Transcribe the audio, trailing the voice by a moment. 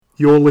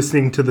You're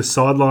listening to The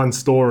Sideline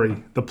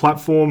Story, the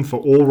platform for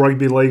all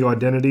rugby league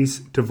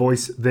identities to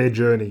voice their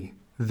journey,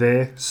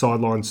 their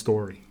sideline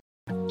story.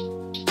 Stewart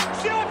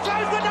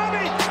throws the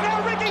dummy.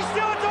 Now Ricky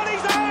Stewart's on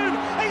his own.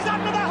 He's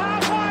under the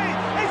halfway.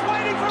 He's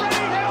waiting for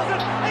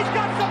Eddinghausen. He's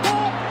got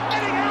support.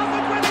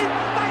 Eddinghausen's with him.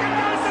 They can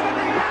go to the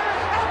big man.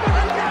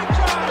 Albert and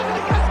tries. He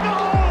gets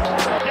goal.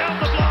 Down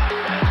the block,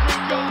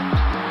 Andrew John.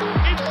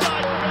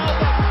 Inside for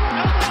Albert.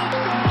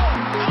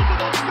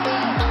 Albert will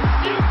score.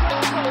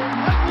 Newcastle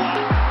have won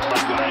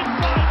the grand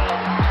final.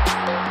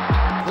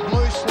 The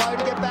Blues slow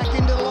to get back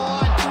into the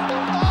line.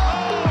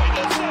 Oh, he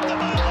just set the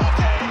ball off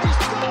there. He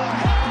scored. They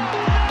can't take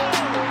that off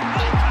him.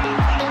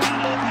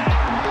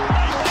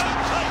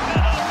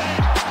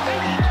 They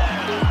won't take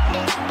that off him. He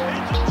will lay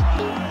it off.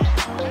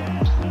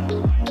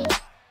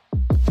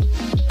 It's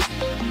a try.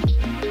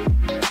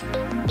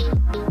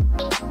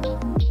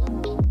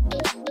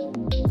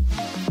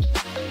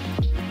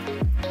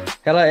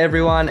 Hello,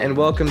 everyone, and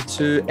welcome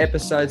to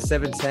episode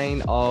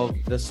 17 of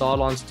the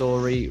Sideline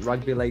Story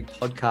Rugby League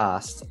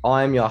podcast.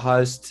 I am your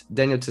host,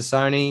 Daniel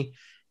Tassoni,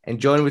 and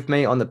joined with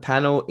me on the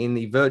panel in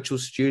the virtual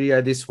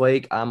studio this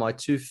week are my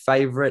two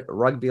favourite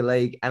rugby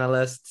league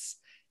analysts,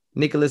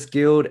 Nicholas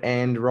Guild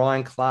and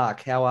Ryan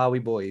Clark. How are we,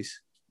 boys?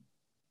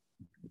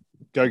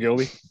 Go,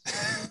 Gilby.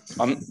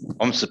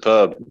 I'm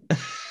superb.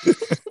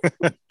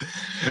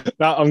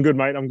 No, I'm good,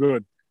 mate. I'm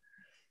good.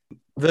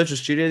 Virtual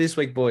studio this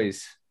week,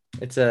 boys.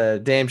 It's a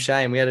damn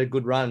shame. We had a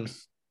good run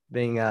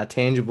being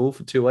tangible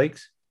for 2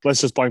 weeks. Let's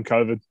just blame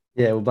COVID.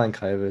 Yeah, we'll blame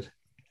COVID.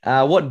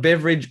 What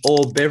beverage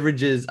or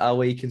beverages are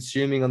we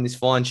consuming on this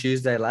fine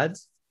Tuesday,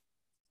 lads?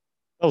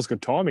 That was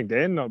good timing,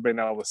 Dan, not being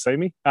able to see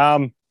me.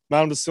 I'm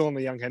just still on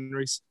the Young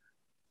Henrys.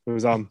 It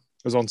was on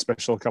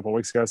special a couple of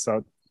weeks ago,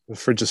 so the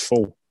fridge is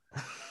full.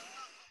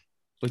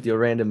 With your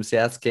random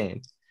South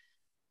can.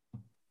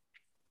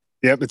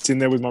 Yep, it's in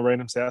there with my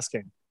random South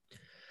can.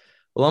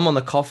 Well, I'm on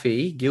the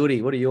coffee.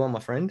 Guilty. What are you on,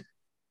 my friend?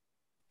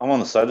 I'm on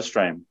the soda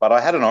stream, but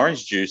I had an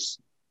orange juice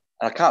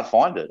and I can't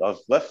find it. I've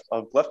left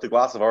a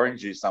glass of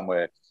orange juice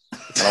somewhere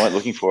and I went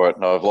looking for it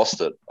and I've lost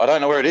it. I don't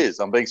know where it is.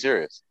 I'm being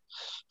serious.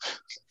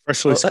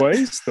 Freshly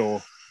squeezed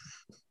or?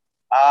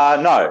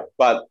 No,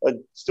 but I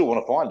still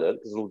want to find it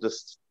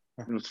because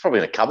it's probably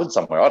in a cupboard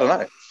somewhere. I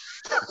don't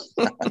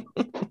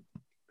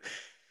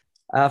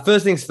know.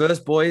 First things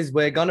first, boys,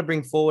 we're going to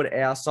bring forward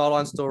our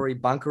Sideline Story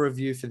bunker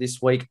review for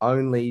this week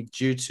only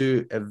due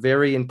to a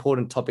very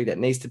important topic that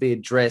needs to be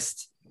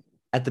addressed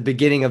at the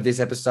beginning of this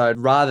episode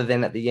rather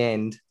than at the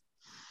end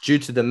due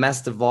to the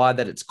mass divide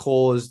that it's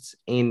caused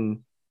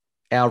in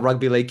our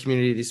rugby league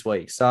community this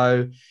week.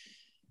 So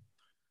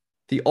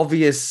the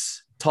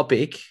obvious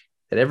topic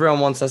that everyone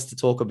wants us to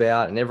talk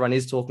about and everyone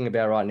is talking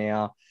about right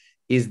now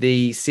is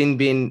the sin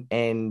bin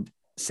and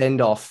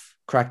send-off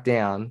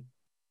crackdown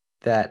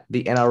that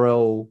the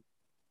NRL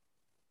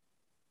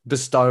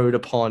bestowed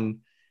upon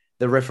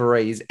the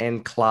referees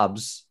and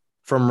clubs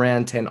from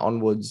round 10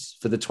 onwards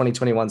for the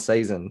 2021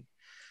 season.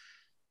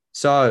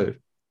 So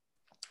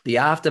the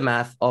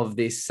aftermath of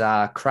this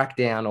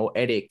crackdown or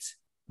edict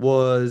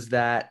was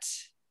that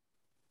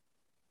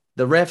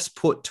the refs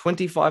put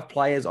 25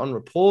 players on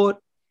report,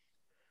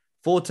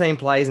 14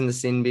 players in the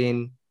sin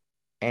bin,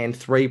 and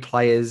 3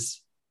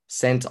 players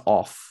sent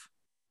off.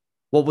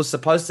 What was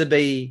supposed to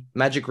be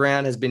Magic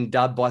Round has been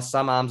dubbed by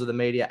some arms of the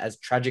media as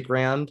Tragic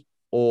Round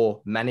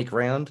or Manic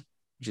Round,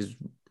 which is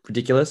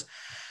ridiculous.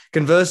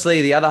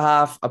 Conversely, the other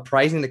half are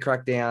praising the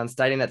crackdown,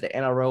 stating that the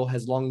NRL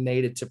has long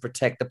needed to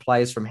protect the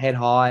players from head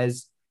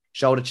highs,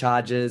 shoulder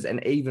charges,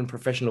 and even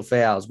professional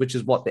fouls, which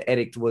is what the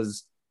edict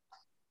was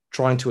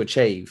trying to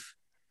achieve.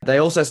 They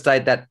also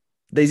state that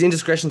these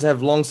indiscretions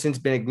have long since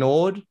been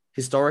ignored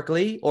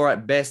historically, or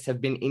at best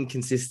have been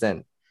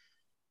inconsistent.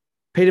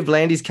 Peter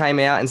V'landys came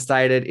out and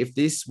stated if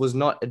this was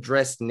not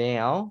addressed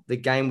now, the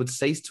game would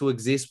cease to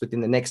exist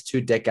within the next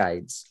 2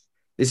 decades.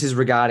 This is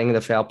regarding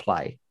the foul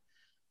play.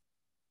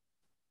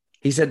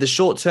 He said the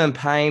short-term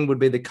pain would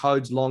be the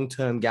code's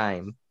long-term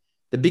game.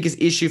 The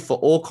biggest issue for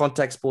all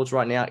contact sports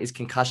right now is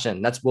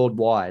concussion. That's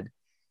worldwide.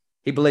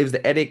 He believes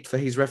the edict for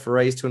his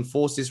referees to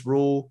enforce this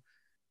rule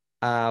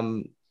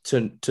to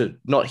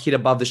not hit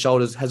above the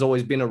shoulders has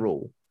always been a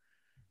rule.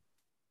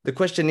 The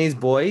question is,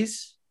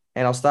 boys,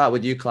 and I'll start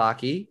with you,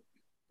 Clarkie,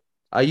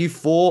 are you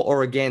for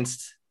or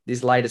against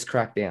this latest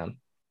crackdown?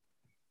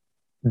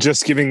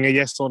 Just giving a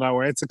yes or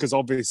no answer, because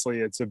obviously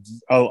it's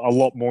a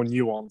lot more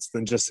nuanced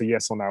than just a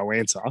yes or no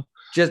answer.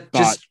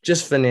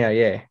 Just for now,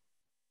 yeah.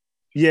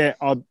 Yeah,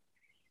 I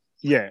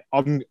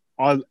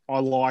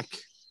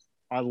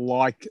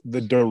like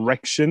the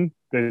direction.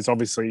 There's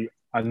obviously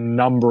a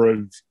number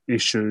of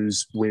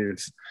issues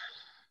with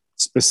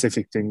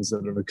specific things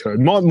that have occurred.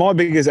 My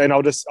biggest, and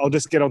I'll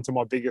just get onto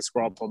my biggest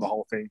gripe on the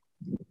whole thing.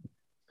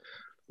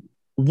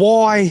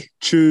 Why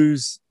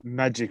choose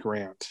Magic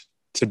Round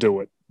to do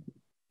it?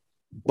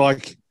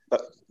 Like,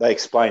 They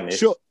explain this.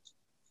 sure,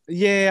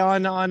 yeah, I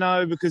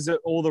know, because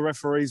all the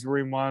referees were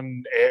in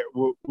one,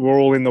 we're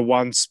all in the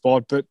one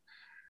spot, but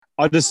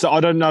I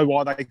don't know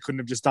why they couldn't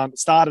have just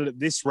started at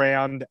this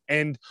round,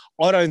 and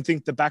I don't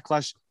think the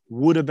backlash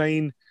would have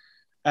been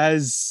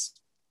as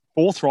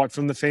forthright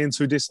from the fans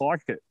who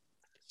dislike it.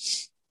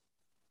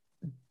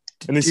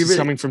 And this Do you is really-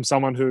 coming from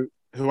someone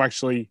who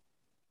actually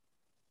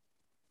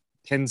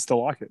tends to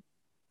like it.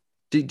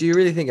 Do you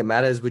really think it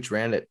matters which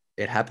round it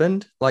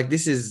happened? Like,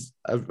 this is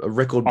a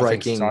record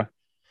breaking. so.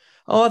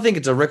 I think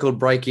it's a record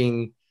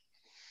breaking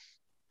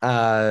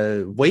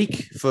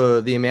week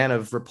for the amount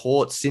of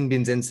reports, sin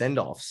bins, and send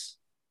offs.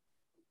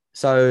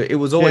 So it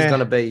was always Yeah. going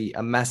to be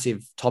a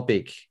massive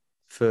topic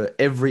for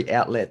every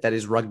outlet that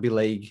is rugby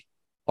league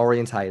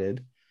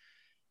orientated.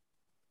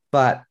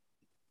 But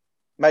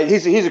Mate,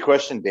 here's a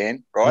question,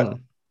 Dan. Right?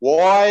 Mm.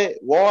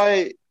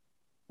 Why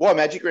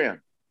Magic Round?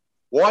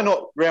 Why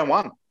not round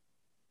one?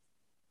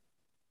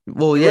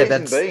 well, The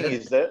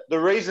yeah, the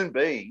reason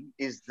being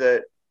is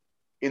that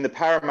in the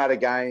Parramatta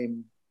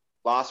game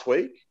last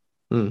week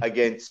Mm.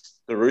 against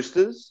the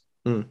Roosters,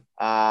 Mm.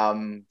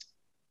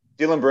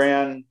 Dylan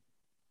Brown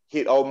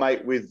hit old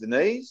mate with the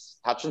knees,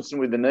 Hutchinson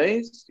with the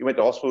knees. He went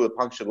to hospital with a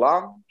punctured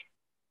lung.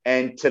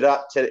 And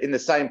in the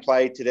same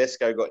play,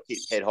 Tedesco got hit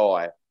head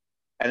high.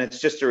 And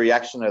it's just a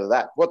reaction to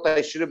that. What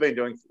they should have been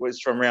doing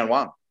was from round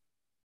one.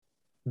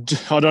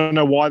 I don't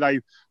know why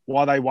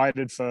they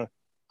waited for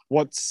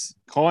what's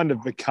kind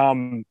of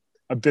become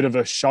a bit of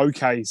a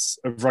showcase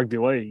of rugby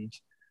league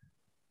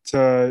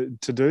to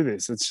do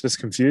this. It's just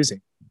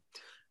confusing.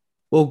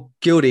 Well,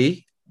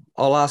 Guilty,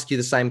 I'll ask you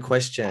the same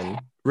question.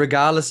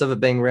 Regardless of it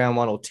being round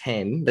 1 or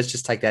 10, let's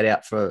just take that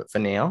out for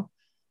now.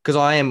 Because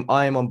I am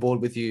on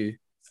board with you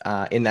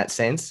in that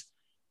sense.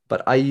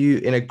 But are you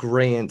in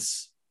agreement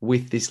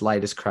with this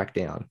latest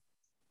crackdown?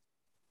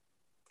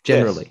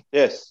 Generally.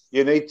 Yes.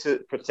 You need to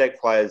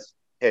protect players'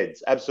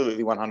 heads.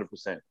 Absolutely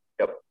 100%.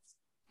 Yep.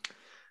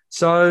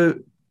 So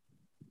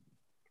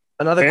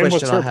another Dan, what's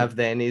question your I have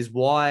then is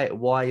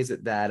why is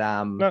it that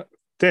No.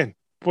 Dan,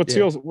 what's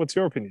Yeah.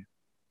 your opinion?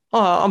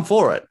 I'm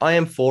for it. I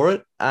am for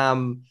it.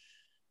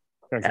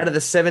 Okay. Out of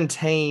the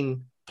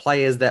 17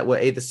 players that were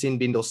either sin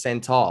binned or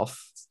sent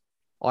off,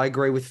 I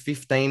agree with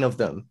 15 of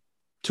them.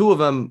 2 of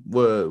them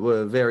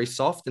were very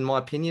soft, in my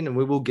opinion, and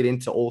we will get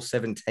into all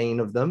 17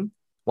 of them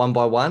one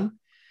by one.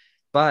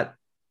 But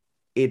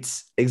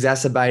it's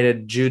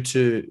exacerbated due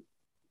to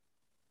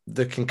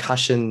the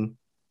concussion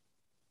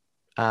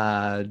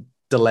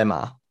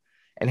dilemma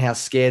and how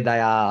scared they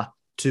are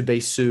to be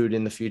sued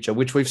in the future,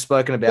 which we've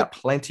spoken about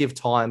plenty of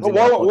times. But in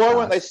our why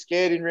weren't podcast. they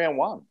scared in round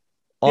one?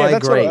 I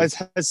that's agree.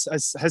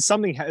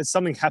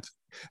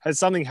 Has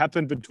something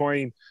happened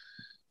between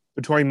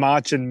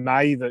March and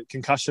May that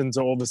concussions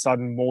are all of a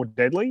sudden more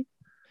deadly?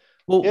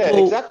 Yeah,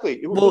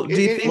 exactly. well, do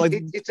you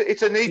think-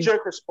 It's a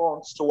knee-jerk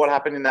response to what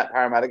happened in that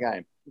Parramatta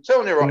game. I'm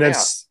telling you right And now,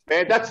 that's-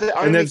 man, that's the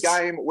and only that's-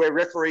 game where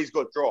referees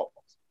got dropped.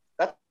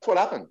 That's what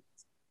happened.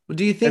 Well,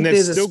 do you think And they've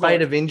there's a still spate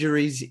got- of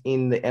injuries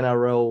in the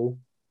NRL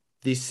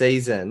this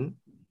season,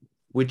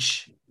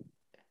 which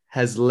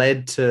has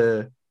led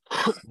to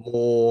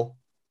more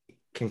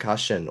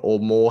concussion or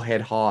more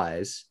head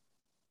highs?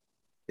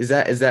 Is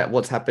that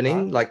what's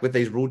happening? Like with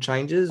these rule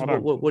changes? I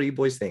don't- What do you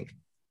boys think?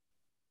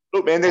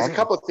 Look, man, there's I a don't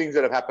couple of things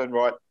that have happened,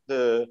 right?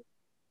 The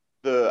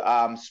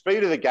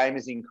speed of the game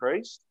has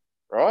increased,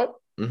 right?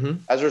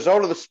 Mm-hmm. As a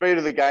result of the speed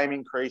of the game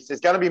increase,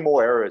 there's going to be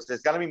more errors.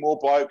 There's going to be more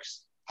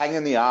blokes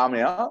hanging the arm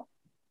out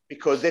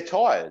because they're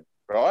tired,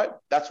 right?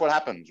 That's what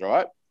happens,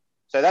 right?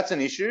 So that's an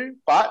issue.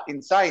 But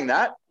in saying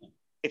that,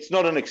 it's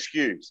not an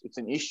excuse. It's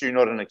an issue,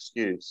 not an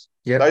excuse.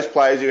 Yep. Those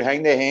players who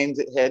hang their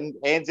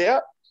hands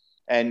out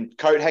and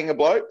coat hanger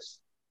blokes,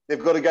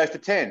 they've got to go for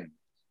 10.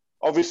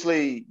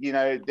 Obviously,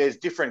 there's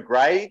different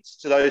grades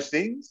to those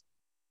things.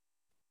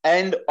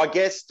 And I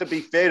guess to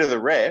be fair to the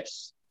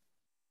refs,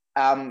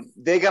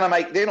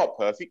 they're not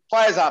perfect.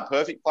 Players aren't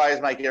perfect. Players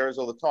make errors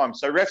all the time.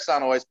 So refs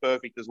aren't always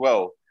perfect as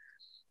well.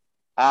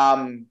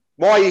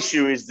 My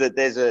issue is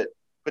that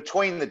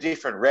between the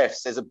different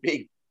refs,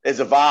 there's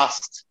a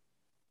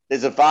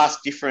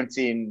vast difference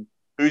in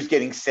who's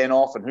getting sent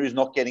off and who's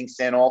not getting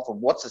sent off and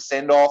what's a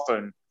send off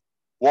and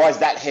why is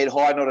that head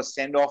high not a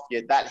send off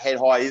yet that head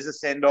high is a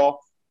send off.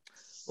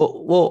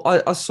 Well,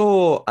 I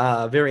saw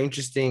a very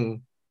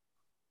interesting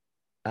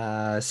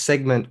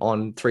segment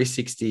on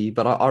 360,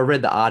 but I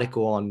read the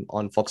article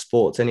on Fox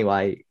Sports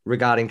anyway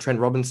regarding Trent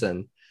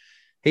Robinson.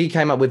 He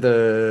came up with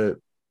a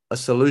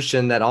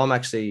solution that I'm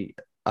actually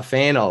a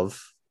fan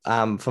of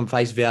from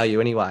face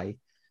value anyway.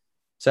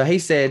 So he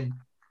said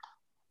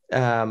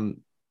for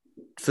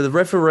the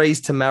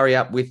referees to marry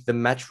up with the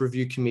match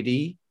review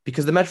committee,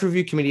 because the match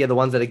review committee are the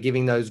ones that are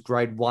giving those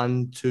grade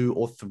 1, 2,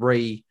 or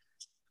 3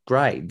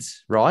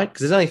 grades, right? Because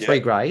there's only 3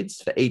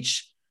 grades for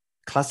each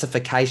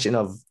classification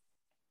of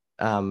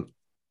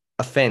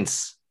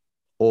offense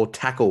or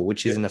tackle,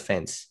 which is an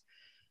offense.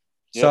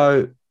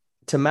 So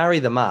to marry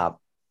them up,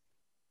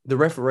 the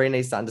referee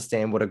needs to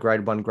understand what a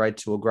grade 1, grade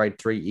 2, or grade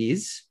 3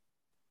 is,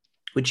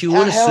 which you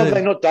would assume. How have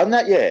they not done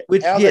that yet?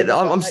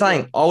 I'm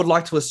saying I would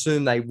like to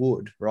assume they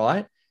would,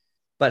 right?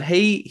 But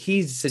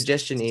his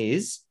suggestion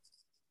is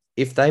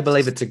if they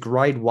believe it's a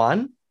grade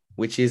 1,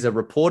 which is a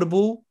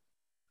reportable,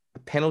 a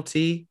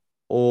penalty,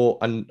 or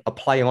a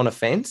play on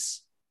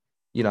offense,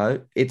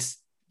 it's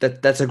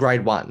that's a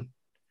grade 1.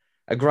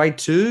 A grade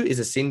 2 is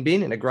a sin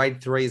bin and a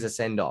grade 3 is a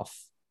send-off.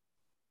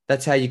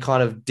 That's how you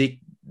kind of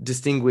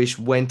distinguish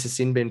when to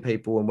sin bin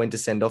people and when to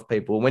send off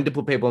people, and when to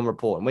put people on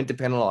report and when to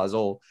penalize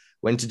or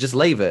when to just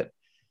leave it.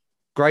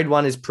 Grade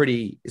 1 is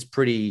pretty,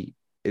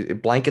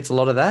 it blankets a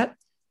lot of that.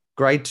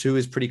 Grade 2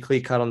 is pretty clear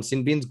cut on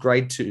sin bins.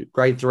 Grade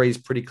 3 is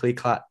pretty clear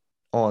cut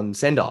on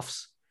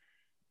send-offs.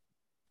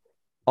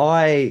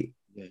 I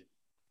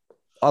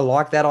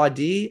like that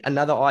idea.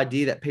 Another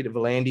idea that Peter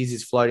V'landys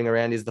is floating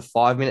around is the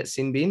 5-minute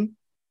sin bin,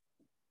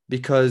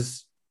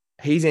 because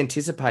he's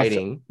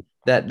anticipating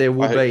that there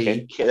will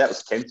be. That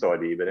was Kent's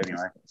idea, but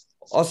anyway.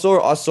 I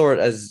saw it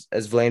as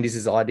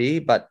V'landys'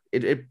 idea, but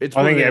it's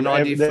been an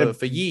idea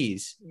for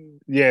years.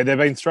 Yeah, they've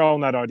been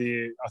throwing that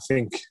idea, I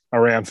think,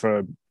 around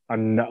for a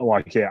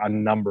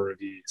number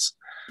of years.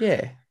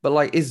 Yeah, but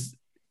like,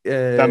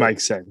 that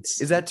makes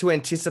sense? Is that to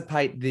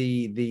anticipate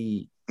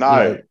the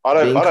No, I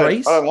don't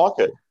like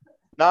it.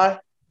 No,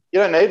 you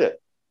don't need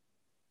it.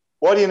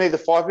 Why do you need the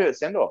 5-minute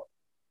send off?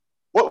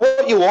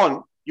 What you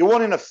want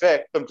in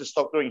effect them to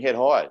stop doing head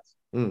highs.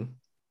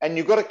 And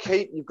you've got to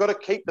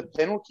keep the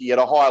penalty at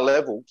a high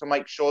level to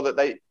make sure that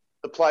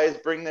the players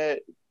bring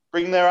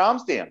their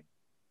arms down.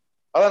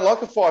 I don't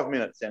like a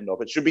 5-minute send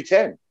off. It should be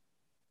 10.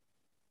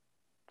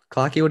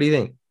 Clarky, what do you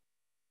think?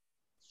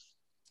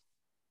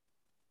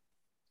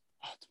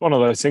 It's one of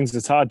those things.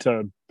 It's hard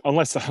to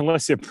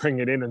unless you bring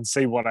it in and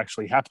see what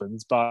actually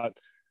happens. But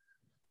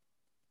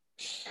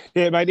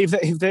yeah, mate,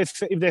 if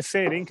they're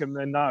fair income,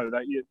 then no,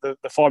 the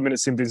 5-minute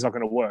simply is not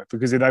going to work,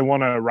 because if they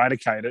want to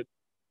eradicate it,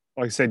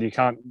 like I said, you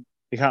can't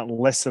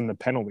lessen the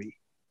penalty.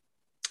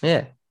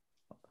 Yeah,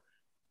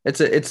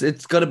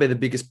 it's got to be the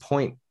biggest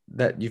point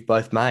that you've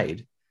both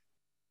made.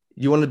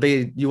 You want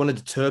to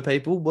deter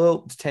people?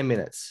 Well, it's 10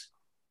 minutes.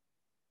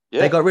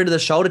 Yeah. They got rid of the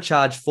shoulder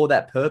charge for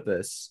that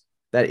purpose.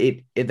 That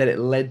it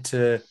led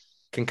to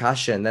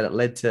concussion. That it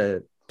led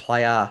to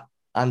player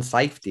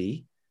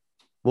unsafety.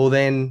 Well,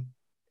 then,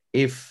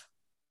 if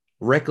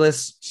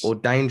reckless or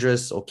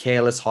dangerous or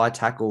careless high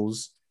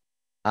tackles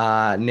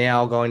are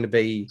now going to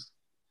be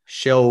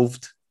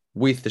shelved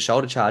with the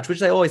shoulder charge, which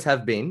they always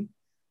have been,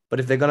 but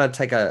if they're going to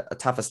take a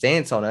tougher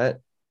stance on it,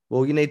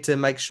 well, you need to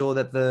make sure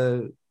that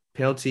the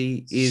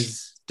penalty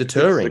is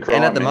deterring.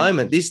 And at the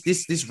moment,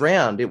 this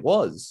round, it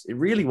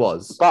really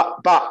was. But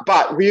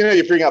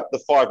you bring up the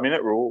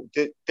 5-minute rule.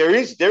 There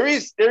is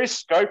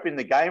scope in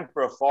the game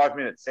for a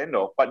 5-minute send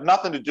off, but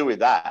nothing to do with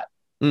that.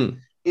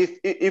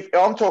 If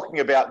I'm talking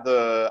about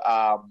the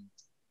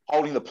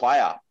holding the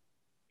player,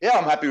 yeah,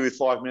 I'm happy with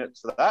 5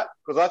 minutes for that,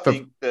 because I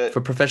think that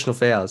for professional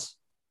fouls.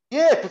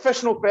 Yeah,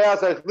 professional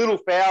fouls, those little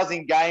fouls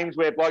in games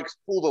where blokes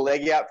pull the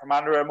leg out from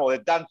under them, or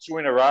they've done 2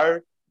 in a row.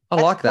 I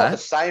like that. Not the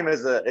same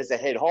as a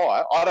head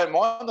high. I don't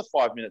mind the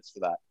 5 minutes for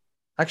that.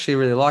 I actually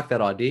really like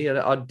that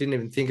idea. I didn't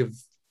even think of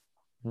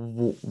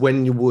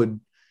when you would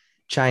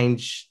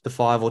change the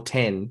 5 or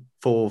 10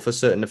 for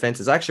certain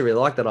offences. I actually really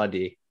like that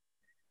idea.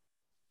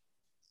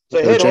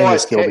 So head high,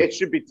 it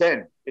should be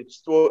 10.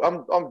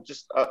 I'm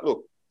just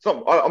look.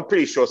 I'm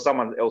pretty sure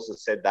someone else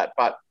has said that,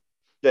 but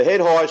the head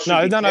high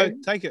should be 10. No.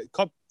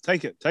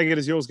 Take it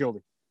as yours,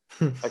 Gildy.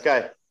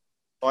 Okay,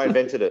 I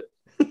invented it.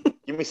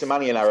 Give me some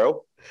money,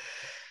 NRL.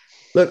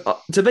 Look,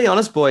 to be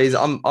honest, boys,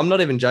 I'm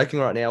not even joking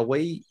right now.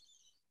 We,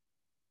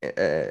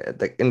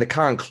 in the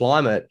current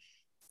climate,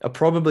 are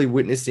probably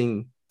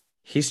witnessing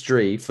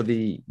history for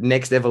the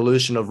next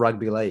evolution of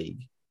rugby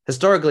league.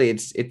 Historically,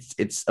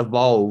 it's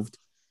evolved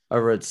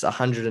over its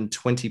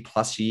 120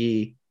 plus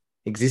year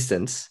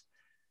existence.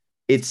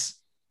 This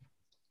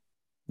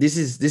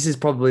is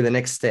probably the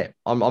next step.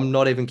 I'm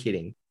not even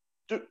kidding.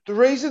 The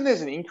reason there's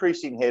an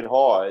increase in head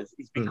highs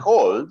is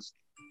because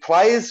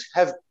players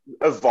have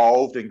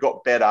evolved and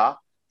got better.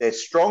 They're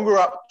stronger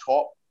up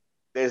top.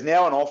 There's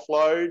now an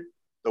offload.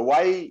 The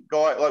way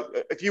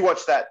if you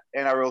watch that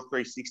NRL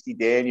 360,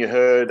 Dan, you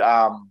heard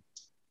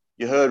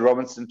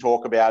Robinson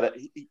talk about it.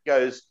 He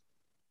goes,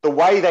 the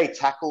way they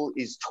tackle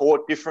is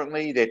taught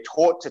differently. They're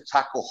taught to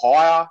tackle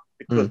higher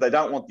because they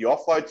don't want the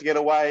offload to get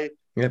away.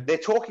 Yep. They're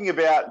talking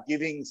about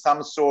giving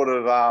some sort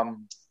of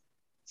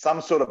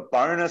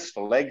bonus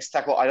for legs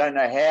tackle. I don't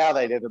know how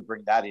they'd ever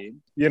bring that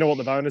in. You know what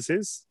the bonus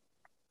is?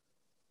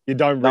 You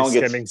don't risk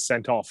getting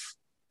sent off.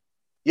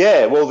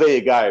 Yeah, well, there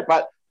you go.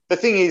 But the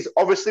thing is,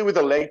 obviously, with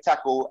a leg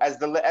tackle, as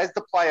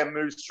the player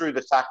moves through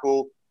the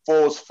tackle,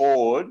 falls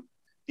forward,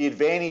 the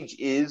advantage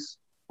is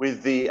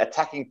with the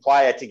attacking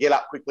player to get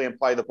up quickly and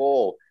play the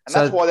ball. And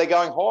that's why they're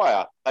going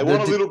higher. They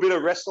want a little bit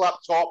of wrestle up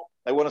top.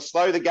 They want to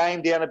slow the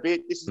game down a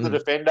bit. This is the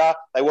defender.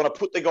 They want to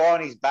put the guy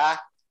on his back.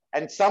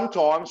 And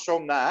sometimes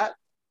from that,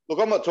 look,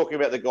 I'm not talking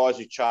about the guys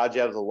who charge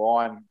out of the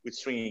line with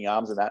swinging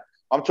arms and that.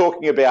 I'm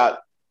talking about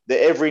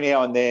the every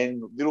now and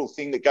then little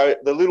thing that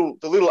the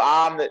little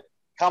arm that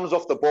comes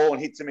off the ball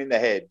and hits him in the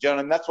head. Do you know what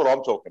I mean? That's what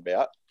I'm talking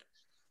about.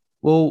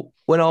 Well,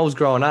 when I was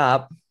growing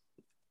up,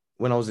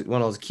 when I was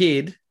a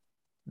kid,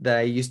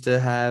 they used to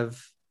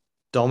have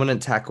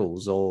dominant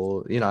tackles,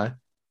 or yeah,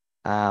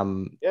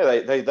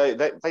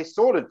 they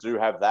sort of do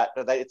have that,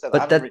 but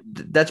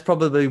that's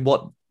probably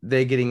what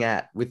they're getting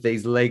at with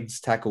these legs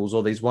tackles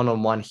or these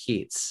one-on-one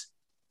hits,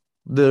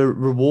 the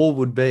reward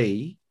would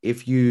be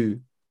if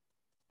you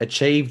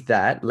achieved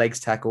that legs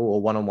tackle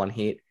or one-on-one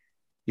hit,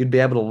 you'd be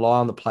able to lie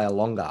on the player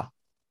longer.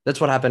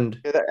 That's what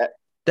happened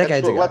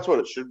decades ago. That's what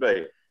it should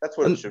be. That's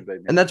what it should be.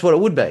 Man. And that's what it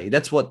would be.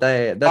 That's what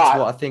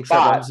I think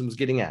Trent Robinson was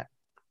getting at.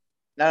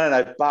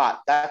 No.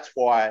 But that's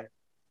why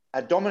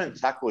a dominant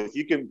tackle, if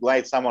you can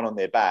lay someone on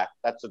their back,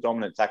 that's a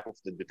dominant tackle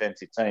for the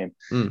defensive team.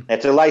 Now,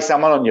 to lay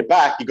someone on your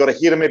back, you've got to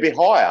hit them a bit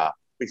higher.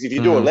 Because if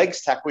you do a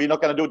legs tackle, you're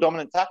not going to do a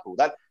dominant tackle.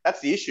 That's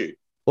the issue.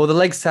 Well, the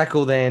legs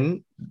tackle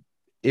then,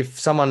 if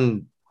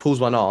someone pulls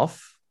one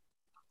off,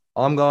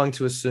 I'm going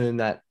to assume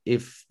that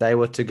if they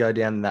were to go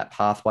down that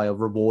pathway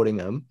of rewarding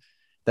them,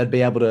 they'd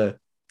be able to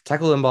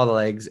tackle them by the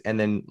legs and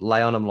then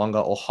lay on them longer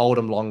or hold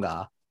them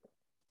longer.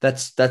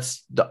 That's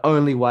the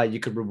only way you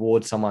could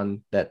reward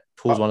someone that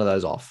pulls one of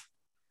those off.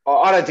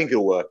 I don't think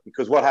it'll work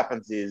because what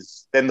happens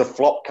is then the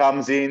flop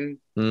comes in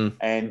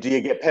and do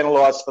you get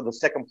penalised for the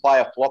second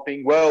player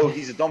flopping? Well,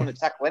 he's a dominant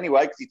tackle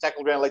anyway because he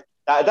tackled around like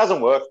no, it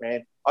doesn't work,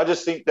 man. I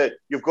just think that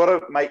you've got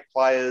to make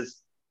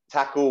players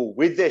tackle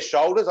with their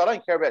shoulders. I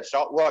don't care about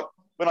like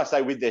when I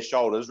say with their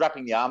shoulders,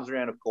 wrapping the arms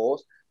around, of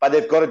course, but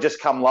they've got to just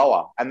come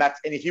lower. And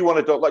if you want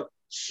to do it, like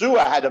Sewer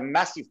had a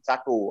massive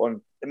tackle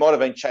on, it might have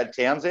been Chad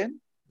Townsend.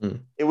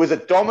 It was a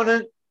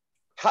dominant,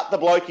 cut the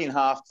bloke in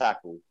half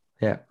tackle.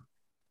 Yeah.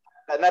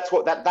 And that's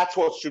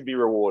what should be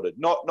rewarded,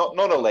 not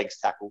a legs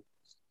tackle.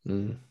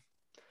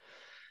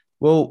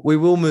 Well, we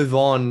will move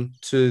on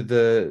to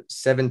the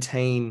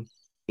 17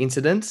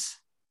 incidents.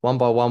 One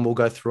by one, we'll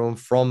go through them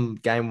from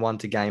game 1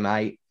 to game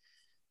 8.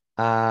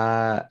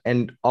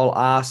 And I'll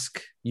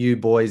ask you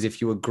boys if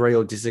you agree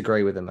or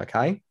disagree with them,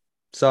 okay?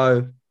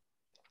 So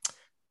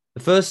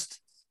the first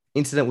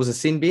incident was a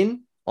sin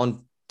bin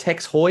on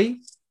Tex Hoy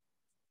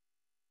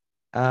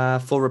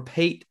for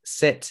repeat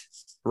set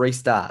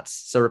restarts.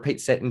 So repeat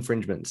set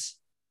infringements.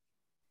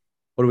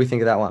 What do we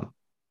think of that one?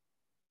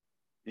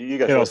 You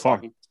go that was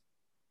fine.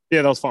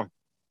 Yeah, that was fine.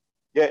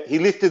 Yeah, he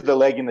lifted the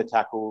leg in the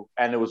tackle,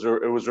 and it was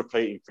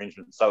repeat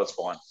infringement, so it's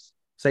fine.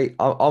 See,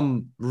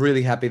 I'm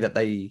really happy that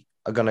they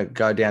are going to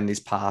go down this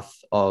path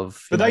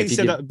of. But they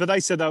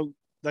said they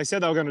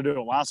were going to do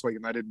it last week,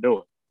 and they didn't do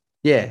it.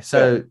 Yeah,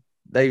 so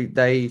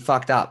they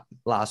fucked up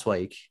last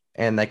week,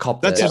 and they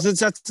copped it.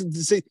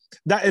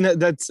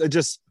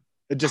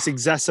 It just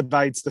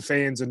exacerbates the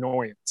fans'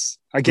 annoyance.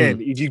 Again,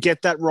 if you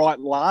get that right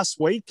last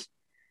week,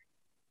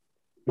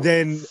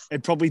 then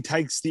it probably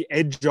takes the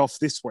edge off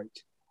this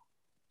week.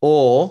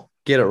 Or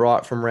get it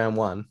right from round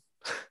 1.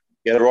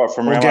 Get it right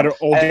from round 1.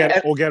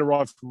 Or get it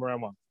right from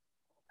round 1.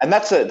 And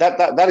that's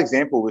that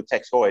example with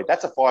Tex Hoy.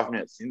 That's a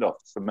 5-minute send-off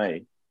for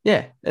me.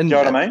 Yeah. And do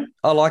you know what I mean?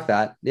 I like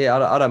that. Yeah,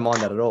 I don't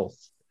mind that at all.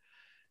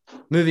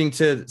 Moving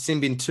to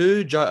Simbin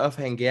 2, Joe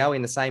Offhangao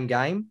in the same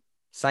game.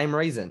 Same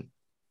reason.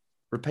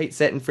 Repeat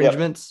set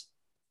infringements.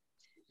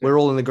 Yep. We're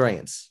all in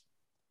agreement.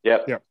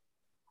 Yep.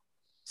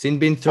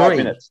 Simbin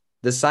 3,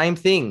 the same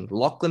thing.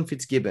 Lachlan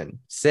Fitzgibbon,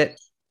 set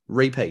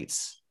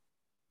repeats.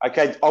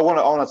 Okay, I want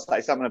to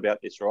say something about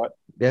this, right?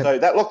 Yeah. So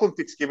that Lachlan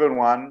Fitzgibbon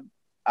one,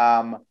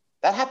 that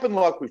happened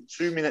like with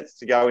 2 minutes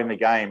to go in the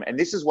game. And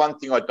this is one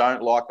thing I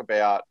don't like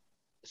about.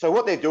 So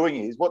what the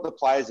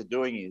players are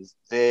doing is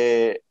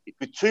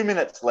with 2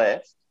 minutes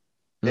left,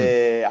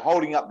 they're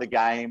holding up the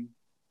game.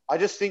 I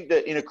just think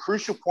that in a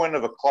crucial point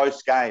of a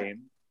close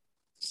game,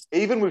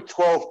 even with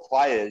 12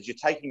 players, you're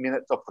taking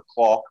minutes off the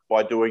clock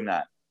by doing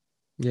that.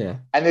 Yeah.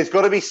 And there's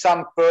got to be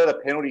some further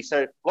penalty.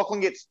 So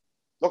Lachlan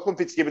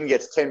Fitzgibbon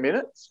gets 10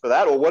 minutes for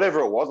that or whatever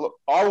it was. Look,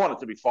 I want it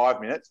to be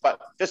 5 minutes,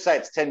 but just say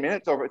it's 10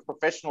 minutes or if it's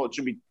professional, it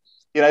should be,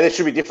 there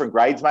should be different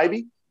grades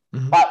maybe.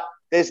 Mm-hmm. But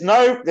there's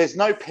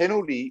no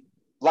penalty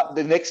like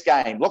the next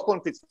game. Lachlan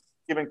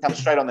Fitzgibbon comes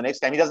straight on the next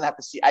game. He doesn't have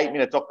to see 8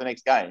 minutes off the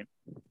next game.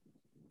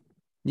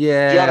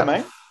 Yeah. Do you know what I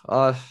mean?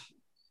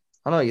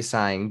 I know what you're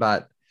saying,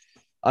 but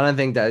I don't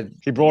think that...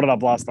 He brought it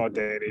up last night,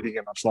 Dan. He didn't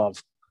get much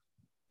love.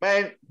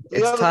 Man,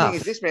 the other thing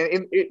is this, man.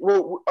 I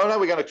know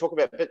we're going to talk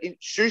about it, but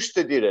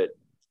Schuster did it.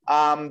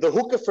 The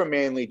hooker from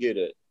Manly did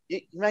it.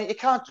 You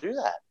can't do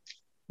that.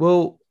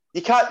 Well,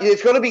 you can't.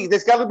 There's got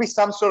to be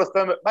some sort of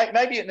firm.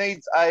 Maybe it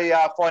needs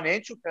a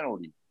financial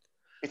penalty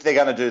if they're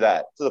going to do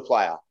that to the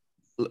player.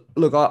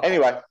 Look,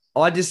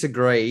 I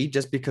disagree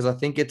just because I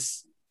think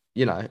it's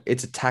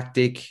a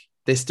tactic.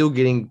 They're still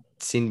getting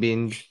sin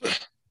binned.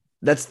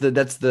 That's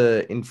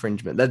the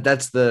infringement.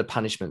 That's the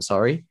punishment.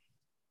 Sorry.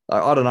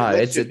 I don't know.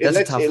 That's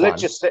a tough one.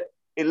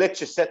 It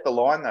lets you set the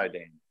line though,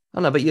 Dan. I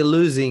know, but you're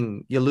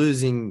losing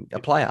a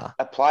player.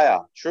 A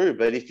player, true.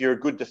 But if you're a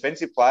good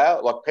defensive player,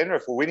 like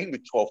Penrith were winning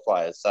with 12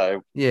 players,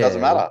 so it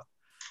doesn't matter.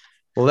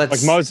 Well,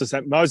 that's like Moses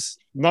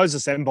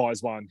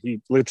Mbai's one.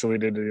 He literally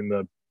did it in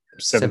the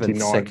 79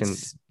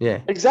 seconds.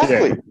 Yeah,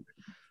 exactly.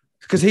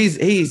 Because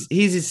he's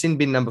his sin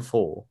bin number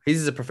 4.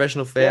 He's a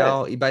professional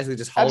foul. Yeah. He basically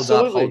just holds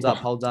up.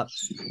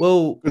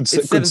 Well, it's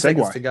 7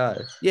 seconds to go.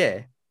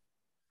 Yeah.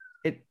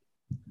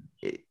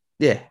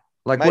 Yeah.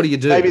 Like, what do you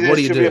do? Maybe there what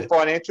do you should do? be a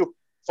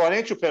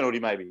financial penalty,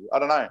 maybe. I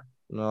don't know.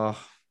 No.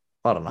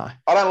 I don't know.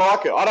 I don't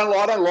like it. I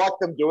don't like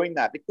them doing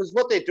that because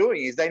what they're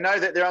doing is they know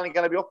that they're only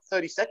going to be off for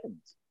 30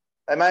 seconds.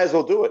 They may as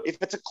well do it. If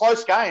it's a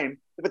close game,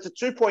 if it's a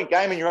 2-point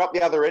game and you're up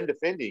the other end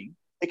defending,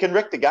 it can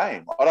wreck the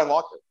game. I don't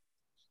like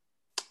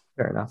it.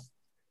 Fair enough.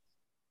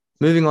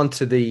 Moving on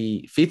to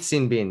the fifth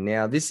sin bin.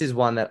 Now, this is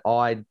one that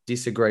I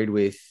disagreed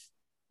with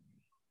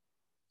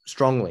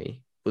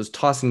strongly. It was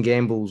Tyson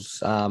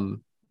Gamble's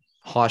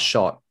high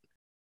shot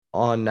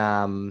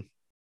on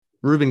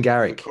Ruben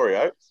Garrick. Corey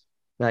Oates.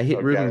 No, he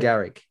hit Ruben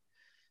Garrick.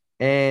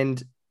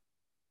 And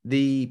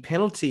the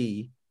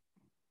penalty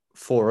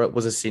for it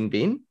was a sin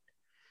bin.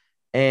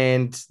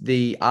 And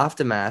the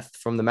aftermath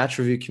from the match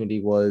review committee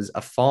was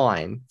a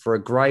fine for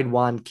a grade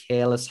 1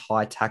 careless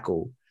high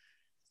tackle.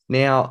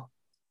 Now,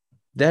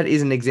 that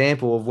is an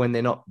example of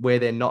where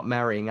they're not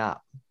marrying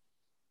up.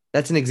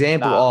 That's an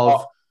example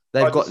of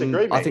they've gotten.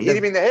 I think he hit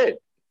him in the head.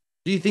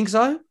 Do you think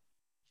so?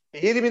 He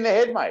hit him in the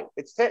head, mate.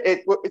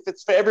 If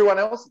it's for everyone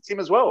else, it's him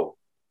as well.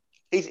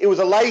 It was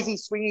a lazy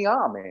swinging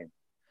arm, man.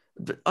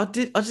 But I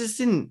just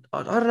didn't.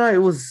 I don't know. It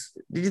was.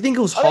 Did you think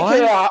it was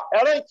high? I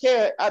don't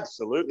care.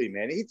 Absolutely,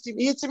 man. He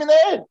hits him in the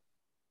head.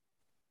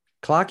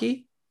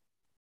 Clarkey?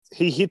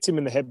 He hits him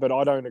in the head, but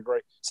I don't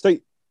agree. So,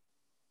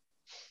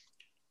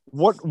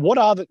 what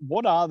are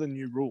the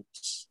new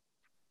rules?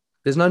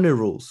 There's no new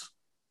rules.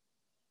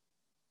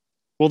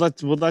 Well,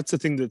 that's the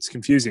thing that's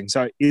confusing.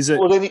 So, is it?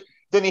 Well,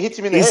 then he hits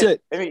him in the head.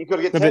 I mean, you've got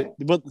to get 10.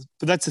 But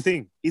that's the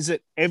thing. Is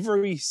it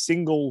every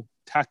single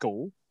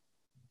tackle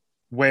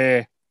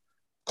where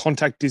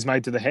contact is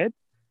made to the head?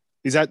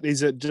 Is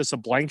it just a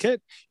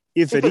blanket?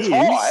 If it's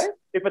high,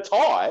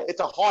 it's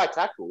a high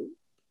tackle.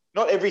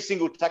 Not every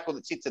single tackle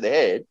that hits to the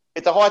head.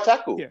 It's a high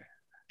tackle. Yeah.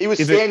 He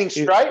was standing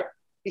straight.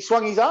 He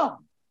swung his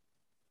arm.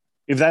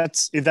 If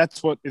that's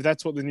what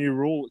the new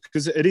rule,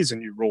 because it is a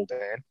new rule,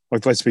 Dan.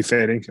 Like, let's be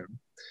fair income.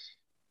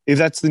 If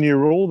that's the new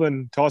rule,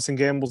 then Tyson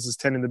Gamble's is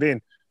 10 in the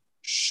bin.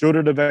 Should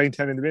it have been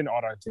 10 in the bin?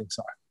 I don't think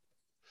so.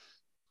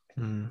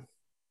 I've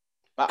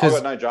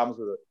got no dramas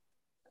with it.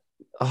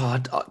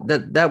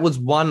 That was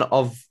one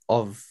of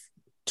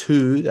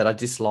two that I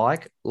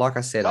dislike. Like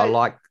I said, I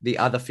like the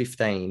other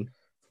 15.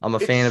 I'm a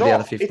fan of the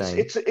other 15.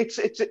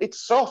 It's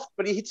soft,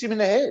 but he hits him in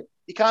the head.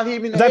 You can't hit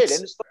him in the head.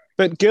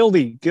 But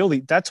Gildy,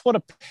 that's what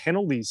a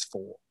penalty's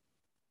for.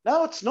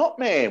 No, it's not,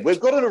 man.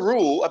 We've got a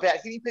rule about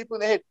hitting people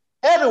in the head.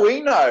 How do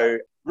we know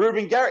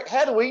Ruben Garrick?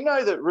 How do we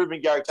know that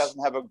Ruben Garrick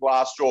doesn't have a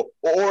glass jaw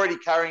or already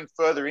carrying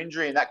further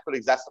injury and that could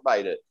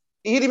exacerbate it?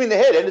 He hit him in the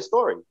head. End of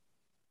story.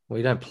 Well,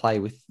 you don't play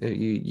with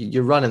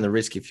you're running the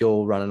risk if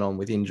you're running on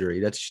with injury.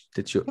 That's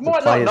your. You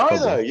might not know problem.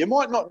 Though. You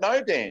might not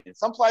know, Dan.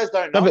 Some players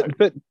don't know. No,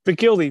 but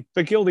Gildy,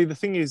 the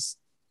thing is,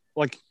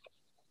 like,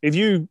 if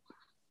you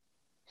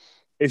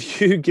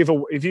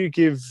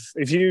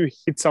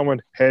hit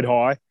someone head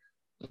high,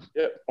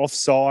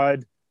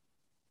 offside,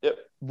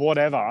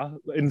 whatever,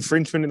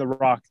 infringement in the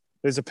ruck,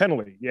 there's a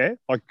penalty. Yeah,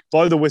 like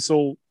blow the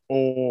whistle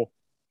or.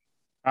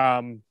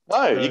 No,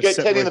 you get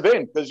 10 in the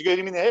bin because you get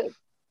him in the head.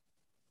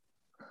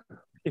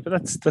 Yeah,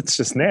 but that's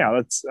just now.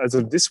 That's as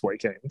of this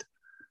weekend.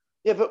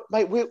 Yeah, but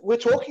mate, we're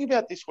talking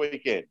about this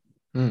weekend.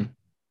 But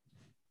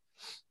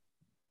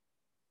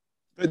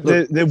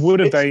there would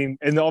have been,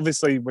 and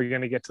obviously we're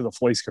going to get to the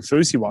Felice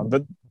Kafusi one,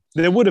 but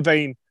there would have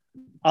been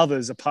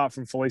others apart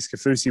from Felice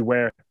Kafusi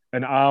where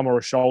an arm or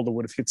a shoulder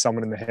would have hit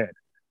someone in the head.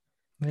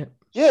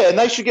 Yeah, and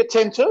they should get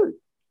 10 too.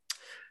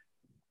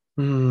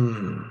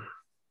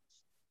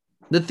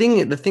 The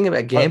thing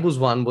about Gamble's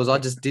one was I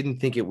just didn't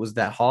think it was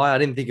that high. I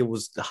didn't think it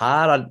was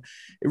hard.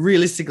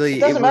 Realistically,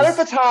 it doesn't matter if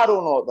it's hard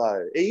or not,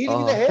 though. He hit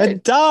him in the head.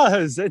 It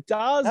does. It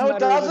does. No, it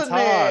doesn't,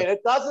 man. It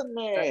doesn't,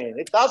 man.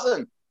 It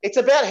doesn't. It's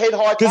about head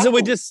high. Because he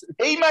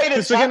made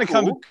it.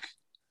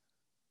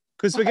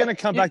 Because we're going to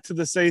come back to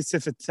the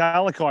Sifa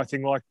Talakai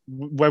thing, like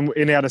when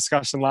in our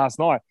discussion last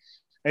night,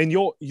 and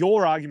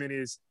your argument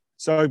is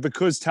so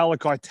because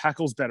Talakai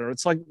tackles better.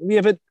 It's like,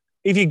 yeah, but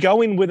if you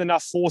go in with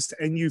enough force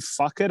and you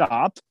fuck it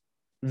up,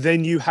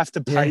 then you have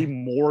to pay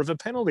more of a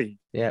penalty.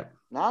 Yeah.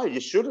 No, you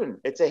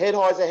shouldn't. It's a head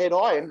high is a head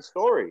high. End of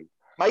story.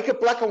 Make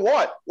it black and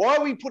white. Why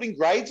are we putting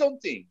grades on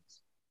things?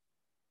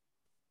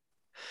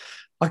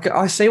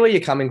 I see where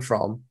you're coming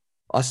from.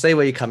 It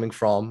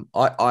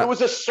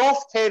was a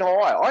soft head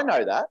high. I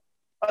know that.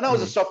 I know it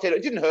was a soft head.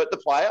 It didn't hurt the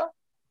player.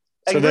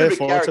 And so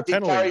therefore, it's a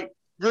penalty.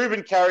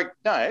 Ruben Garrick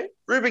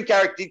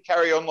did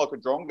carry on like a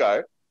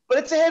drongo, but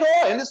it's a head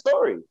high. End of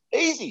story.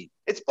 Easy.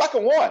 It's black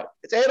and white.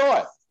 It's a head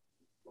high.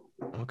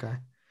 Okay.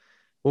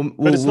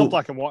 But it's not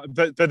black and white.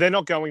 But they're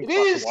not going black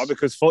and white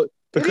because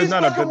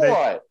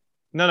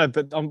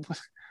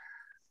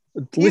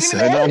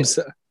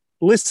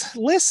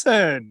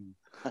listen.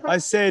 I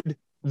said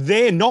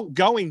they're not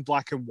going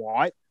black and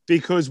white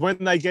because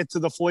when they get to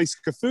the Felice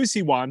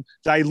Kafusi one,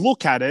 they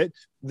look at it,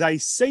 they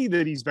see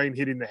that he's been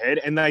hit in the head,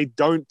 and they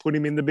don't put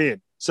him in the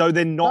bin. So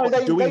they're not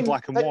doing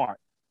black and white.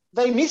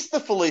 They missed the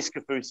Felice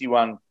Kafusi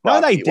one.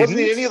 No, they didn't. Wasn't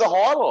in any of the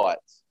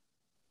highlights.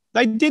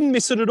 They didn't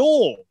miss it at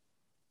all.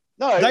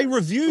 No. They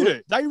reviewed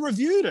it. Yeah,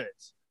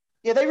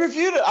 they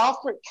reviewed it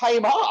after it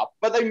came up,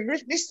 but they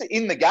missed it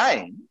in the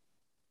game.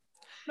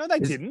 No, they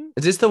didn't.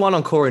 Is this the one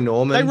on Corey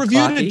Norman? They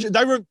reviewed Clarkie? it.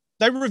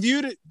 They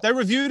reviewed it. They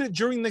reviewed it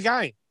during the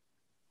game.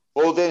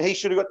 Well, then he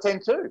should have got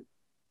 10 too.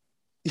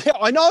 Yeah,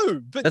 I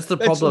know, but That's the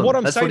problem. What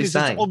I'm That's saying what he's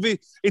is saying.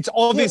 it's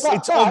obvious. Yeah,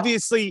 It's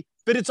obviously,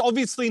 but it's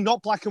obviously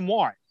not black and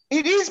white.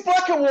 It is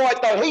black and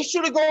white, though. He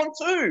should have gone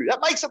too. That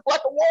makes it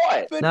black and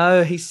white.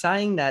 No, he's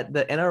saying that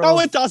the NRL. No,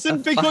 it doesn't, are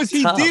because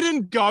he fucked up.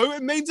 didn't go.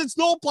 It means it's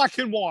not black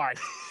and white.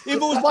 If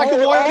it was black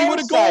and white, he would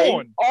have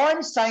gone.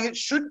 I'm saying it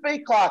should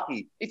be,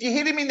 Clarkie. If you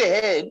hit him in the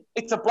head,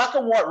 it's a black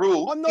and white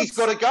rule. He's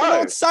got to go.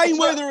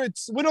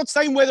 We're not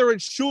saying whether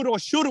it should or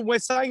shouldn't. We're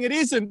saying it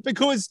isn't,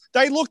 because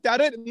they looked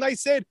at it and they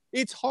said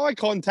it's high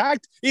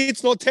contact.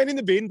 It's not 10 in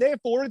the bin.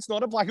 Therefore, it's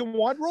not a black and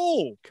white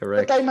rule.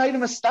 Correct. But they made a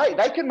mistake.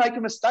 They can make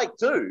a mistake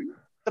too.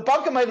 The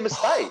bunker made a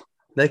mistake.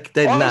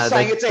 I'm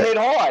saying it's a head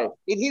high.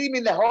 It hit him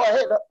in the high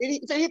head.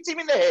 If it hits him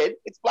in the head,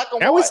 it's black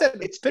and How white. is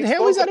that?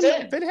 How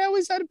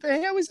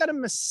is that a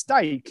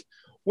mistake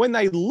when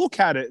they look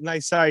at it and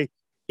they say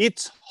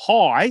it's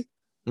high,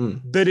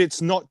 but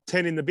it's not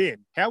 10 in the bin?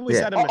 How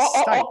is that a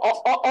mistake?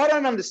 I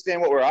don't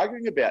understand what we're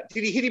arguing about.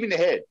 Did he hit him in the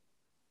head?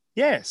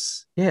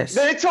 Yes. Then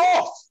it's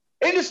off.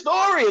 End of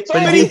story. It's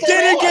But off. he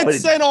didn't get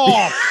sent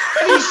off.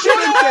 But he should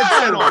Didn't get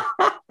sent have.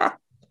 off.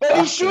 But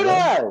he should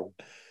have.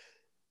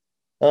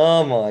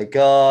 Oh my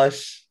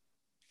gosh.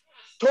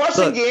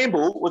 Tyson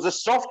Gamble was a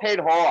soft head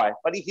high,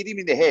 but he hit him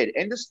in the head.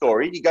 End of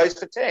story. He goes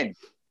for 10.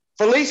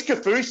 Felice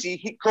Kafusi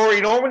hit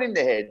Corey Norman in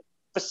the head.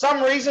 For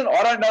some reason,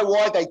 I don't know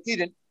why they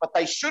didn't, but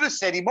they should have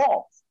set him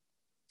off.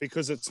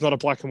 Because it's not a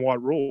black and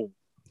white rule.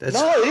 No,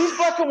 it is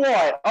black and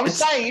white. I'm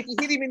saying if you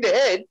hit him in the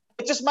head,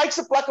 it just makes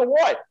it black and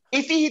white.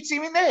 If he hits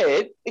him in the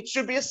head, it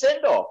should be a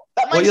send-off.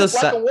 That makes it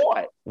black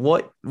and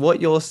white.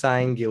 What you're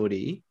saying,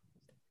 Gildy,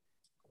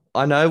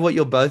 I know what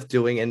you're both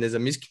doing, and there's a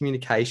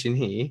miscommunication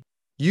here.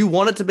 You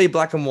want it to be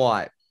black and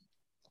white.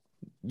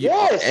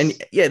 Yes. And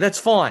yeah, that's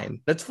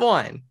fine. That's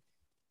fine.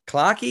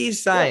 Clarkie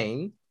is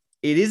saying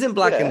it isn't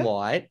black and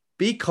white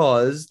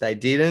because they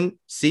didn't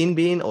sin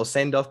bin or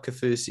send off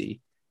Kafusi.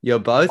 You're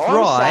both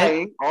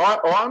right.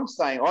 I'm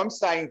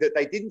saying that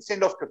they didn't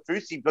send off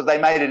Kafusi because they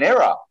made an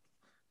error.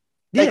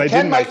 Yeah, They they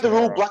can did make make the an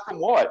rule error. black and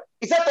white.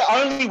 Is that the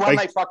only one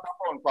they fucked up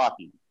on,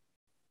 Clarkie?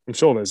 I'm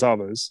sure there's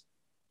others.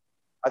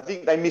 I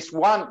think they missed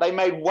one. They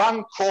made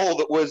one call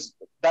that was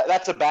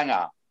that's a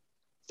banger.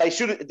 They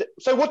should.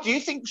 So, what do you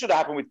think should have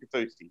happened with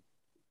Kafusi?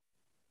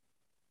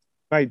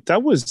 Mate,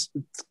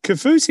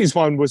 Kafusi's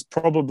one was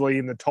probably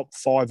in the top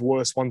 5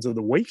 worst ones of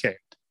the weekend.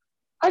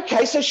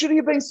 Okay, so should he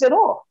have been sent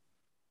off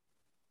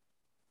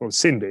Well,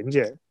 sin bin,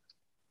 yeah.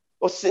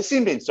 or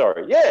sin bin?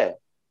 Sorry, yeah.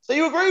 So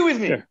you agree with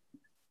me? Yeah.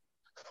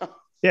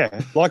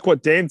 Yeah, like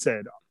what Dan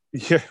said.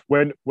 Yeah,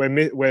 we've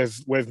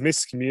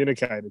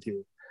miscommunicated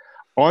here.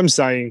 I'm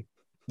saying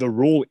the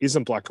rule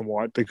isn't black and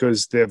white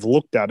because they've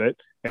looked at it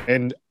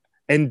and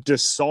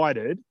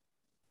decided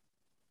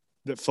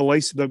that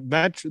Felice, the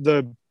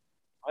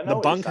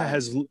bunker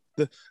has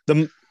the.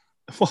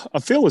 Well, I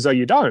feel as though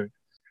you don't.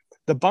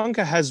 The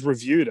bunker has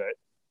reviewed it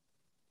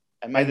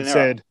and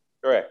said,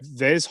 correct.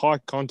 There's high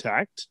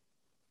contact.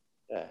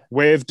 Yeah.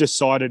 We've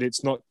decided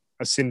it's not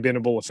a sin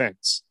binnable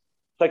offence.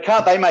 So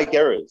can't they make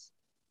errors?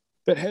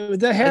 But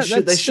They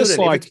shouldn't. just If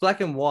like it's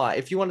black and white,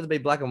 if you want it to be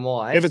black and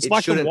white, if it's black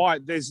and shouldn't-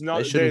 white, there's no.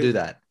 they shouldn't do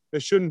that. There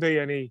shouldn't be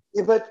any.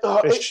 Yeah, but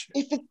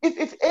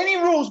if any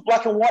rule's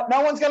black and white,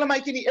 no one's going to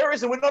make any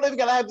errors, and we're not even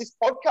going to have this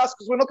podcast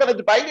because we're not going to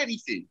debate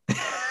anything.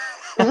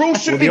 The rule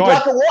should be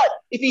black and white.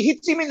 If he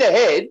hits him in the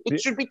head,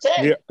 it should be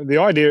 10. The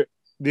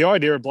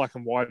idea of black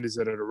and white is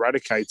that it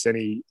eradicates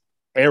any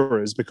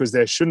errors because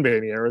there shouldn't be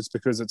any errors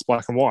because it's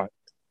black and white.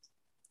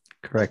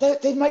 Correct.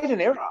 They made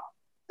an error.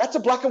 That's a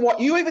black and white.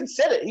 You even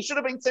said it. He should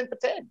have been sent for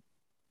 10.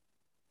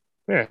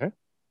 Yeah.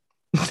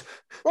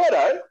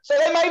 Righto. So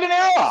they made an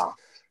error.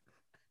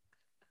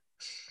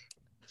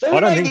 So who I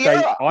don't made think the they.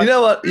 error? You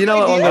know what? You know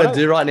what I'm Yeah. going to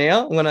do right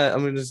now? I'm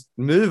gonna just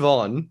move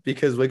on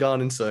because we're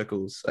going in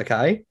circles.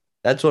 Okay,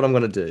 that's what I'm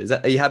going to do.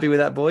 Are you happy with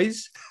that,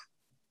 boys?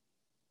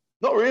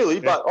 Not really,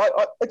 but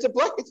it's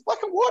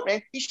black and white,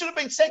 man. He should have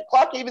been sent.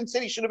 Clark even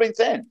said he should have been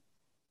sent.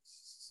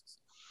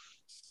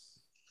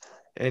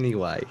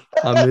 Anyway,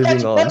 I'm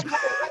moving on. That's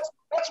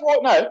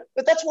why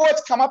that's why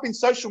it's come up in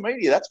social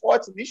media. That's why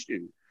it's an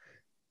issue.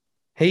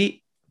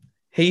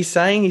 He's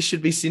saying he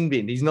should be sin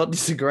binned. He's not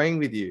disagreeing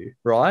with you,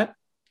 right?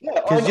 Yeah,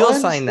 Because I you're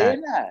saying that.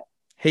 understand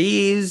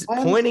He is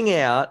pointing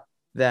out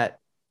that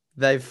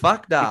they've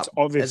fucked up, It's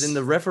obvious. as in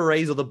the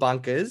referees or the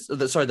bunkers. The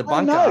I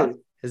bunker know.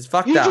 has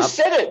fucked You up. just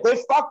said it. They're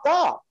fucked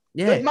up.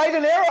 Yeah. They've made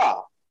an error.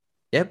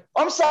 Yep.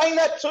 I'm saying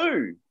that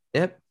too.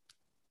 Yep.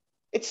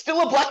 It's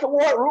still a black and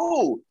white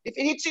rule. If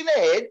it hits in the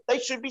head, they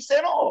should be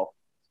sent off.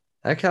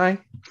 Okay.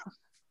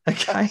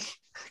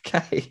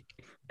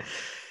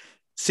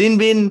 Sin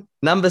bin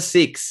number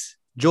 6.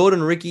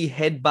 Jordan Ricky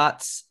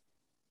headbutts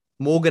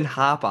Morgan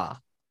Harper.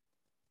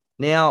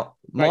 Now,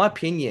 my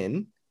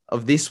opinion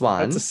of this one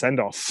That's a send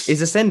off.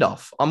 is a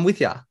send-off. I'm with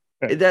you.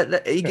 Yeah.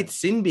 He gets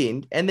sin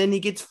binned and then he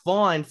gets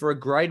fined for a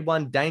grade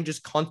 1 dangerous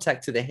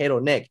contact to the head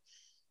or neck.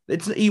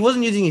 He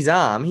wasn't using his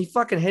arm. He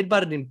fucking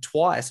headbutted him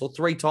twice or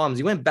 3 times.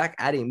 He went back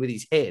at him with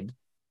his head.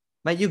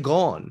 Mate, you're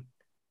gone.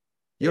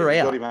 You're He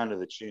out. got him under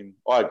the chin.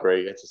 I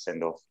agree. It's a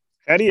send off.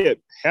 How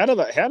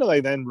do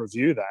they then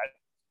review that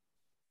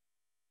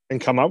and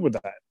come up with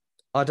that?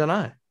 I don't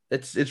know.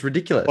 It's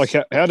ridiculous. Like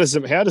how does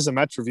the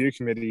match review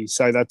committee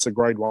say that's a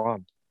grade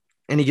 1?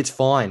 And he gets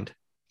fined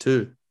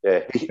too.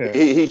 Yeah,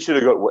 he should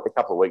have got a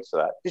couple of weeks for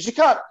that. Because you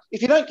can't,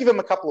 if you don't give him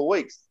a couple of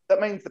weeks,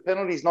 that means the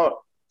penalty's not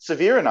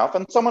severe enough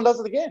and someone does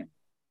it again.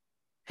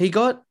 He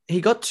got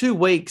 2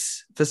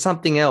 weeks for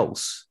something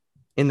else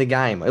in the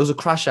game. It was a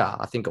crusher,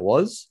 I think it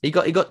was. He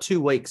got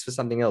 2 weeks for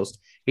something else.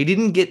 He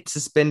didn't get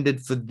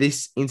suspended for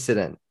this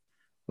incident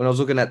when I was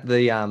looking at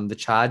the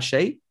charge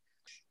sheet.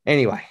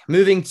 Anyway,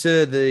 moving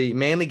to the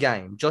Manly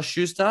game. Josh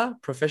Schuster,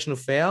 professional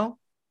foul.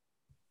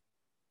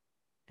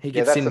 He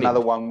gets that's sin binned.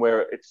 another one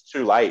where it's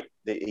too late.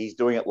 He's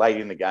doing it late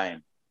in the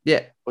game.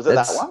 Yeah. Was it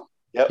that one?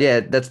 Yep. Yeah,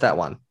 that's that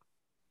one.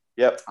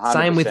 Yep. 100%.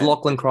 Same with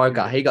Lachlan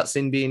Croker. He got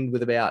sin binned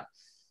with about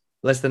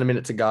less than a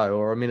minute to go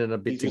or a minute and a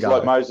bit to go.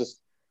 Like Moses.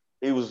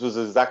 He was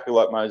exactly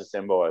like Moses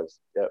Mboyes.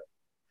 Yep.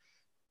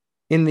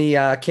 In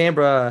the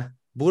Canberra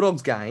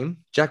Bulldogs game,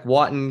 Jack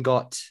Whiten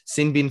got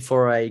sin binned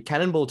for a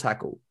cannonball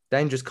tackle.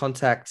 Dangerous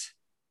contact,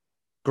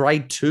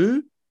 grade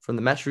 2 from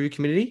the match review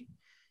committee.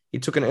 He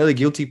took an early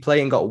guilty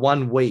plea and got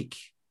 1 week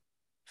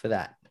for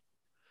that.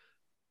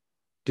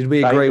 Did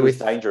we agree with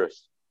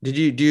dangerous? Do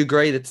you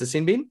agree that's a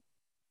sin bin?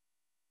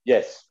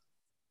 Yes.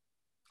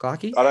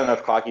 Clarkey? I don't know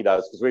if Clarkey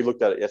does because we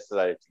looked at it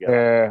yesterday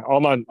together.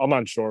 Yeah, I'm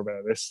unsure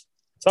about this.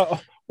 So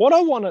what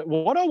I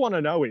want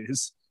to know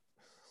is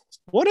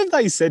what have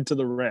they said to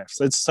the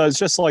refs? It's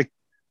just like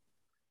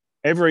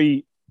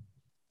any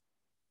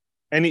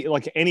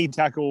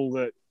tackle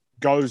that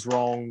goes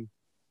wrong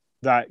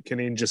that can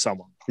injure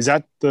someone. Is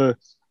that what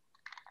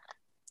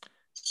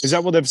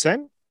they've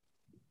said?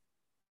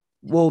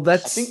 Well,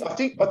 that's. I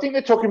think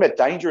they're talking about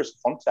dangerous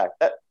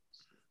contact.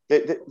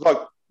 Like,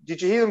 did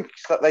you hear them?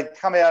 They'd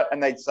come out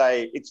and they'd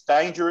say it's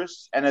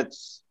dangerous and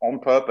it's on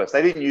purpose.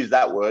 They didn't use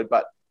that word,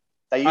 but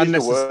they used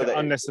the word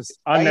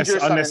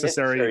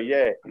unnecessary.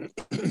 Yeah.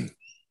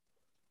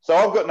 So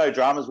I've got no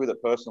dramas with it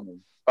personally,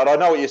 but I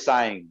know what you're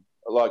saying.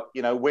 Like,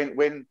 you know,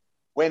 when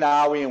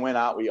are we and when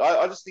aren't we?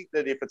 I just think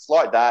that if it's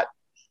like that,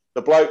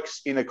 the bloke's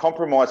in a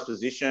compromised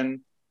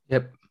position.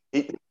 Yep.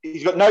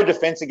 He's got no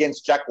defense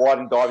against Jack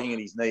Whiten diving in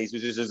his knees,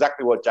 which is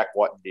exactly what Jack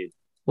Whiten did.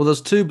 Well,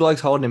 there's 2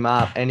 blokes holding him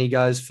up, and he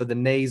goes for the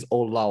knees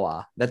or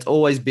lower. That's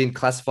always been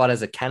classified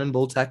as a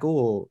cannonball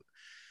tackle.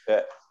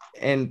 Yeah.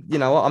 And you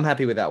know what? I'm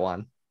happy with that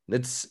one.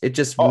 It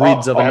just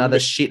rids of another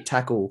shit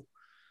tackle.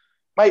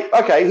 Mate,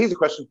 okay, here's a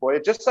question for you.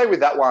 Just say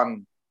with that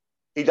one,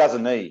 he does a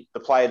knee,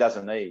 the player does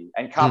a knee,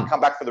 and can't come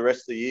back for the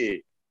rest of the year.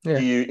 Yeah.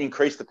 Do you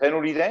increase the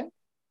penalty then?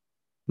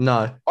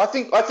 No. I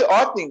think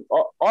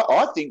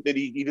that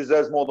he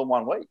deserves more than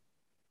 1 week.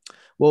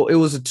 Well, it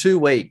was a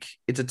 2-week.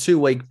 It's a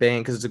 2-week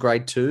ban because it's a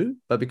grade 2,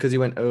 but because he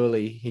went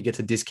early, he gets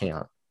a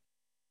discount.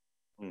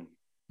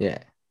 Yeah.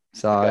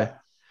 So Okay.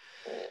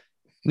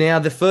 Now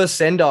the first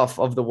send-off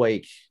of the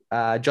week,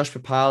 Josh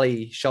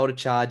Papali shoulder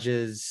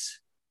charges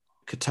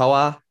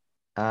Katoa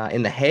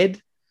in the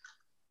head.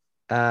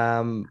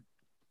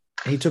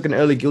 He took an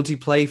early guilty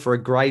plea for a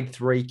grade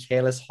 3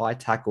 careless high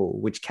tackle,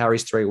 which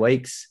carries 3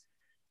 weeks.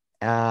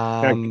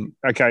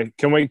 Okay,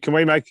 can we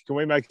make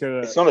a?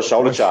 It's not a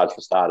shoulder charge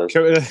for starters.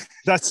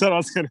 That's what I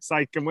was going to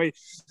say. Can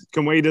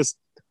we just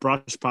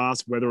brush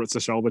past whether it's a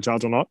shoulder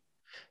charge or not?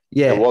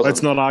 Yeah,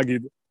 let's not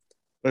argue.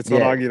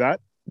 Not argue that.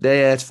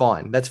 Yeah, that's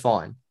fine. That's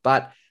fine.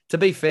 But to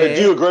be fair, But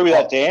do you agree with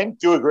that, Dan?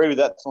 Do you agree with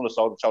that? It's not a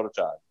shoulder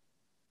charge.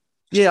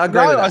 Yeah, I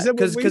agree with that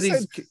because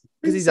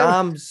his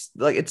arms,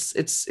 like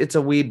it's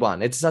a weird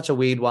one. It's such a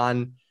weird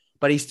one,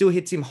 but he still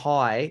hits him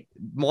high.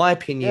 My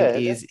opinion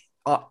is,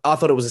 I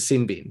thought it was a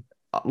sin bin,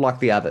 like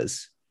the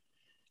others.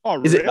 Oh,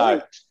 really? Is it?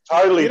 No,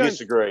 totally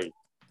disagree.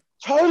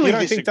 Totally You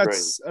don't disagree. think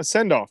that's a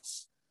send off?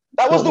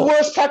 That was the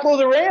worst tackle of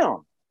the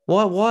round.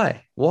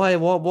 Why?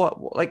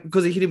 Like,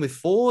 because he hit him with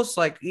force.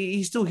 Like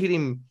he still hit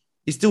him.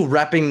 He's still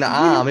wrapping the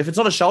arm. If it's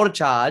not a shoulder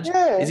charge,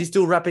 is he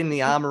still wrapping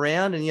the arm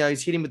around? And, you know,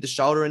 he's hitting with the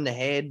shoulder in the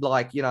head.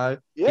 Like, you know,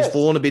 he's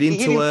fallen a bit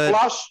into it.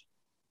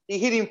 He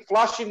hit him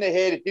flush in the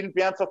head. It didn't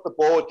bounce off the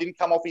board. It didn't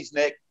come off his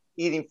neck.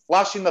 He hit him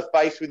flush in the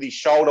face with his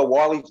shoulder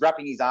while he's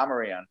wrapping his arm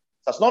around.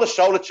 So it's not a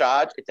shoulder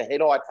charge. It's a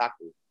head-eye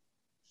tackle.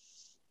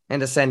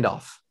 And a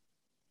send-off.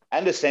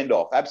 And a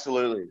send-off,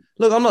 absolutely.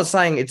 Look, I'm not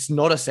saying it's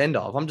not a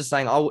send-off. I'm just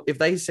saying if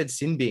they said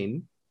sin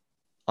bin,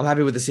 I'm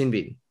happy with the sin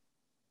bin.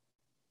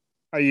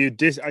 Are you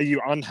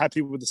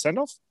unhappy with the send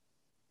off?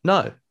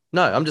 No.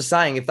 I'm just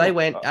saying if they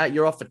went,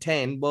 you're off for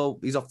 10, well,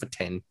 he's off for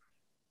 10.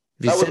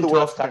 That was the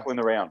worst tackle in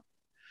the round.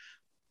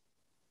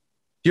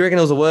 Do you reckon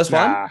it was the worst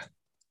one?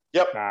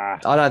 Yep. Nah.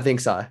 I don't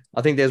think so.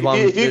 I think there's one.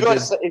 If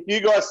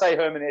you guys say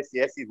Herman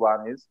Esiesi's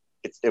one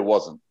it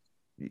wasn't.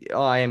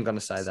 I am going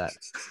to say that.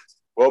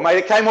 Well, mate,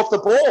 it came off the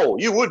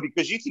ball. You would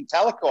because you think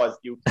Talakai's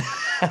guilty.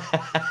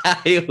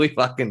 Here we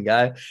fucking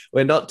go.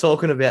 We're not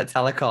talking about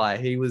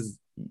Talakai. He was,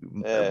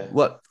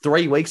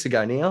 3 weeks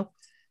ago now?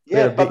 Yeah,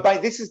 Yeah, but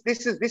mate, this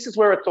is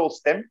where it's all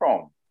stemmed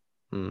from.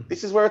 Mm.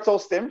 This is where it's all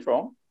stemmed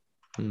from.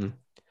 Mm.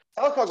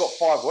 Talakai got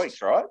 5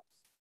 weeks, right?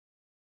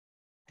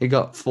 He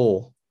got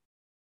 4.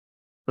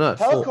 No,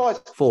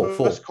 Talakai's four.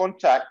 first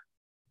contact.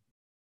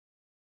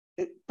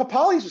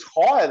 Papali's was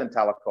higher than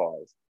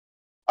Talakai's.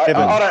 I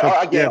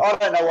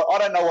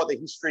don't know what the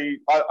history.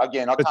 I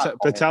can't.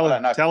 But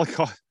Comment. I don't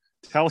know.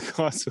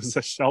 Talakais was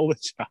a shoulder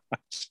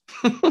charge.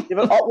 Yeah,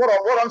 but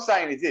what I'm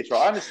saying is this,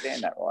 right? I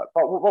understand that, right?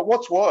 But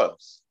what's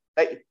worse?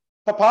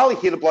 Papali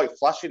hit a bloke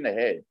flush in the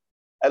head.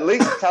 At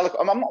least Talakai.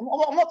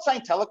 I'm not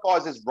saying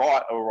Talakai's is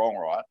right or wrong,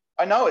 right?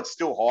 I know it's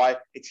still high.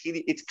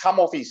 It's come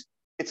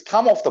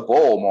off the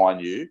ball,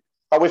 mind you.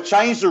 But we've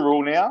changed the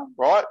rule now,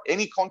 right?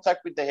 Any contact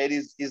with the head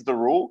is the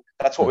rule.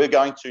 That's what we're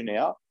going to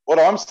now. What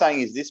I'm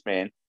saying is this,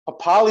 man.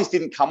 Papali's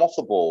didn't come off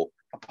the ball.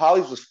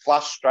 Papali's was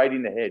flushed straight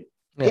in the head.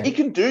 Yeah. He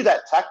can do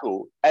that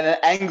tackle at an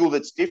angle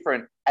that's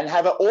different and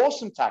have an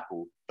awesome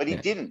tackle, but he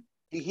didn't.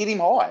 He hit him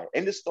high.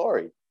 End of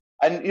story.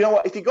 And you know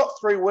what? If you got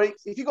 3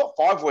 weeks, if you got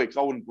 5 weeks,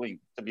 I wouldn't blink,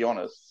 to be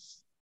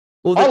honest.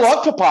 Well, I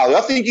like Papali.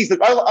 I think he's a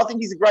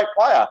great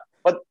player.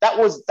 But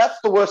that's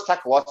the worst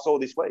tackle I saw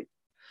this week.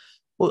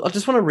 Well, I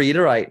just want to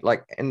reiterate,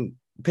 and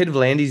Peter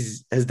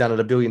V'landys has done it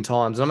a billion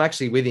times, and I'm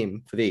actually with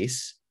him for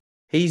this.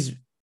 He's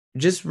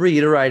just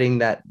reiterating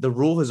that the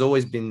rule has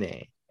always been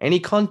there. Any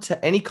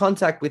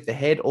contact with the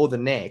head or the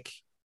neck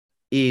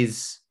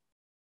is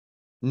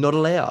not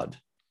allowed.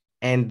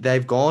 And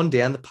they've gone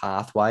down the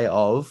pathway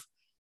of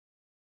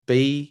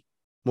be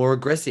more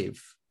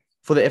aggressive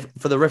for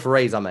the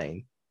referees. I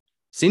mean,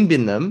 sin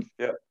bin them,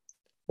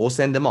 or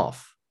send them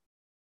off.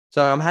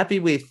 So I'm happy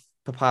with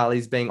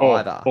Papali's being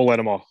either. Or let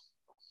him off.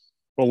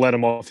 Or let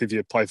him off if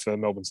you play for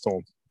Melbourne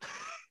Storm.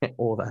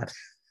 All that.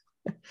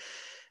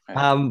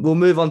 We'll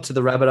move on to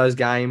the Rabbitohs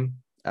game.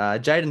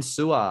 Jaden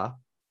Sewer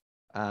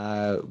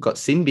got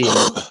sin bin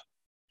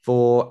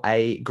for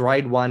a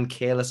grade 1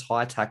 careless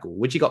high tackle,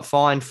 which he got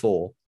fined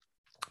for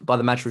by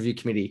the match review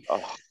committee.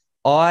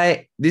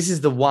 This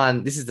is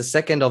the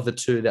second of the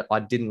two that I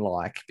didn't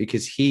like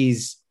because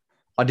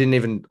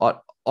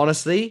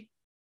honestly,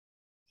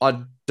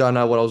 I don't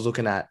know what I was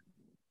looking at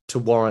to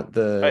warrant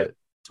the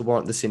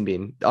sin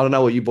bin. I don't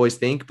know what you boys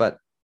think, but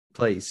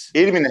please.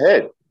 Hit him in the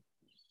head.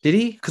 Did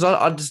he? Because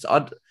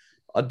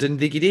I didn't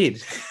think he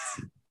did.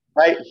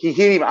 Mate, he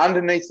hit him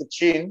underneath the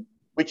chin,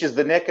 which is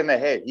the neck and the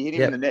head. He hit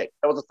him in the neck.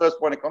 That was the first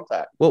point of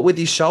contact. What, with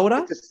his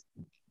shoulder?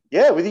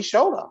 With his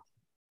shoulder.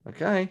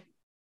 Okay.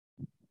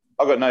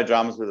 I've got no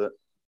dramas with it.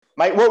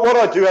 Mate, what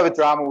I do have a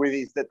drama with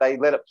is that they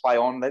let it play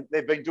on.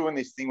 They've been doing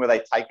this thing where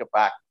they take it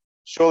back.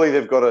 Surely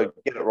they've got to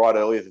get it right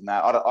earlier than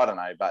that. I don't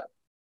know, but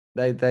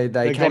they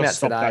came out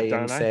today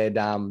and said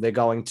they're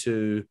going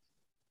to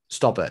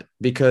stop it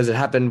because it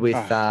happened with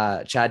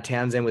Chad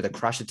Townsend with a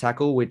crusher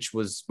tackle, which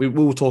was we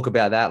will talk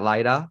about that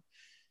later.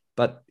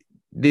 But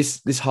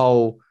this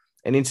whole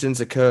an incident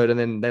occurred and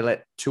then they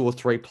let 2 or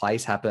 3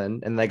 plays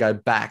happen and they go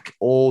back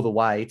all the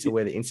way to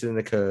where the incident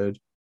occurred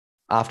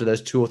after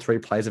those 2 or 3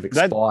 plays have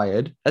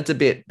expired. That's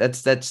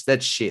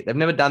shit. They've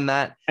never done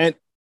that.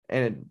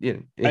 It's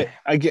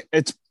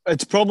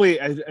probably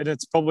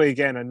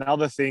again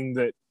another thing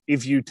that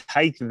if you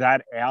take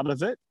that out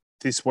of it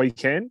this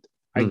weekend,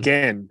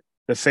 again,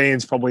 the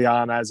fans probably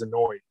aren't as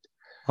annoyed.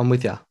 I'm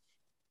with you.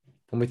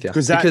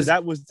 Because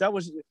that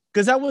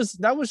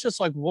was just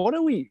like, what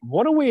are we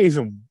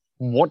even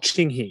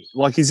watching here?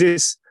 Like, is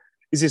this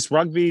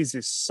rugby? Is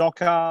this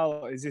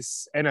soccer? Is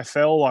this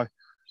NFL? Like,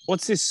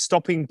 what's this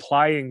stopping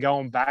play and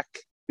going back?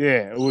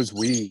 Yeah, it was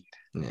weird.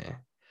 Yeah.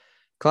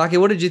 Clarky,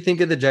 what did you think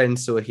of the Jaden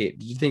Sewer hit?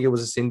 Did you think it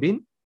was a sin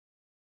bin?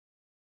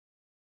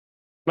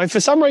 Mate, for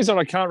some reason,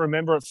 I can't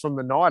remember it from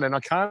the night, and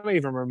I can't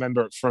even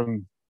remember it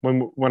from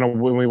when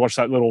we watched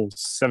that little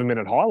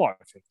 7-minute highlight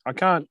thing. I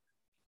can't.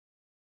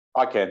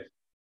 I can.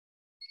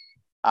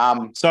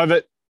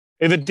 So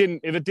if it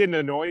didn't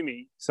annoy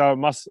me, so it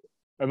must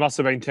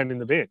have been 10 in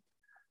the bin.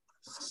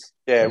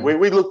 Yeah,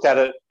 we looked at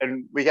it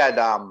and we had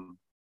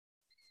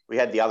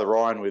the other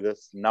Ryan with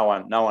us. No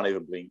one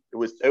even blinked.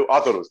 I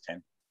thought it was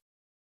 10.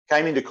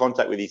 Came into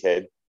contact with his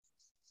head.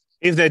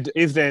 If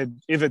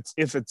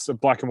it's a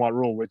black and white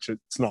rule, which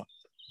it's not.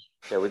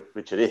 Yeah,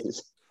 which it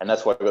is, and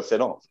that's why I got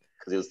sent off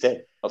because it was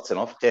 10, not sent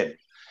off 10.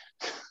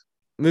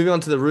 Moving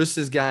on to the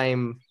Roosters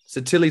game,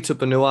 Satili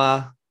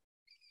Tupanua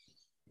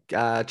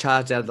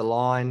charged out of the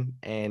line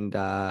and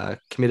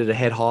committed a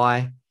head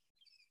high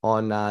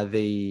on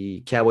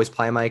the Cowboys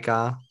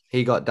playmaker.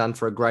 He got done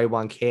for a grade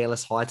 1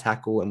 careless high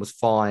tackle and was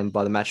fined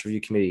by the match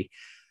review committee.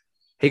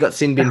 He got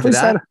sin bin for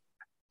that.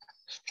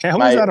 How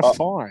was that a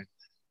fine?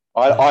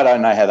 I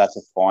don't know how that's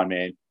a fine,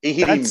 man. He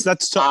hit him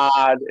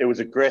hard. It was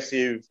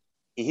aggressive.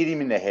 He hit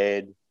him in the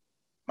head.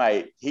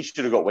 Mate, he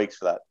should have got weeks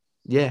for that.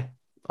 Yeah.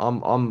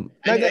 And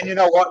you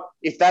know what?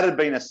 If that had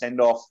been a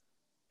send-off,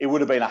 it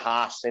would have been a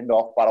harsh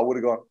send-off, but I would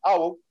have gone,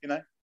 oh, well,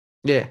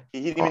 Yeah.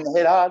 He hit him in the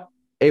head hard.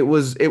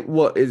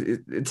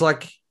 It's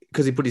like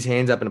because he put his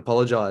hands up and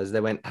apologized.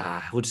 They went,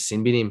 we'll just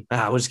sin bin him.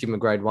 We'll just give him a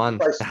grade 1.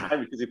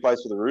 Maybe because he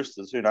plays for the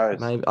Roosters. Who knows?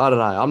 Maybe. I don't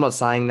know. I'm not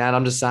saying that.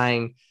 I'm just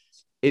saying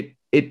it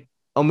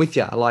I'm with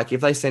you. Like,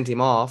 if they sent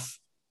him off,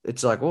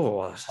 it's like,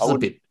 oh, that's I a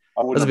wouldn't- bit,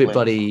 I that's wouldn't a bit have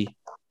bloody,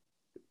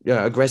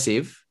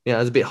 aggressive.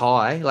 It's a bit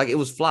high. Like, it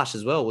was flush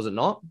as well, was it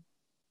not?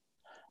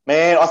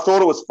 Man, I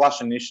thought it was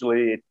flush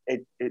initially.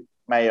 It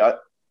may,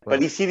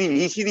 but he's hit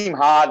him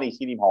hard and he's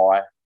hit him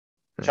high.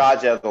 Charge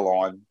out of the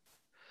line.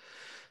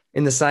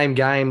 In the same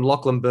game,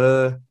 Lachlan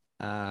Burr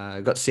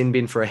got sin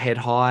bin for a head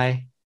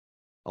high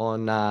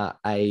on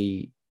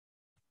a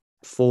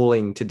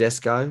falling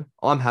Tedesco.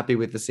 I'm happy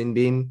with the sin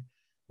bin,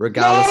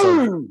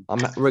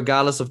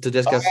 regardless of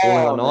Tedesco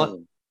falling or not.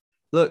 Man.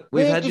 Look,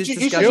 we've had this You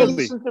discussion. said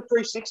listen to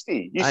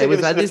 360. You Hey, said we've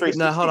listen had to this. 360.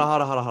 No, hold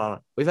on.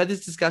 We've had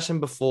this discussion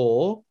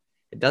before.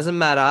 It doesn't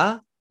matter.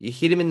 You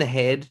hit him in the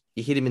head.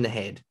 You hit him in the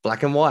head.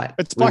 Black and white.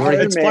 It's We've black.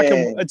 already- It's black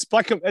and it's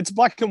black and it's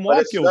black and But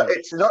white.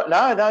 it's not.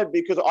 No,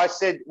 because I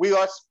said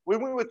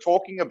when we were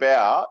talking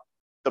about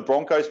the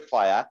Broncos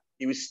player,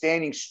 he was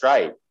standing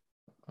straight.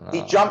 He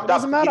jumped It up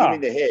doesn't and hit him matter.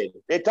 in the head.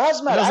 It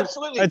does matter, doesn't-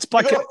 absolutely. it's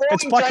black- You've got a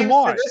it's falling black and James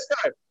white.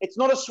 Tedesco. It's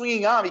not a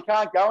swinging arm. He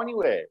can't go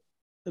anywhere.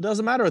 It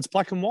doesn't matter. It's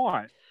black and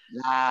white.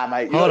 Nah,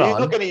 mate. Hold You're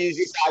on. not going to use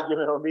this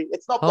argument on me.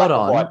 It's not Hold black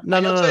on. and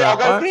white. No. I'll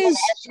go- It is.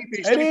 let me finish,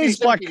 It let me is finish,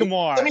 black let me and finish.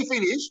 white. Let me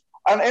finish.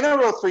 On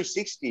NRL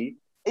 360,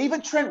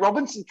 even Trent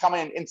Robinson come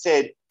in and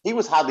said he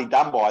was hardly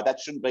done by. That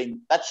shouldn't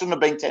have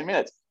been 10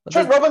 minutes. But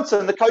Trent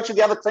Robinson, the coach of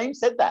the other team,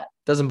 said that.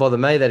 Doesn't bother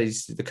me that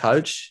he's the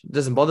coach. It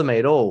doesn't bother me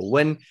at all.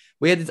 When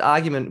we had this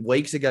argument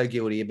weeks ago,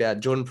 Guilty, about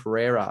Jordan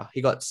Pereira,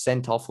 he got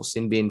sent off or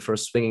sin bin for a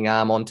swinging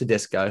arm on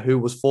Tedesco, who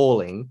was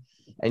falling.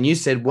 And you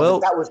said, well,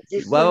 that was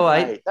different,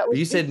 wait. mate. That was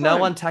You said different. no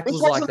one tackles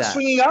this wasn't like a that.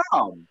 swinging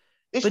arm.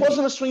 This But-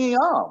 wasn't a swinging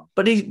arm.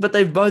 But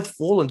they've both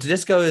fallen.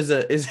 Tedesco is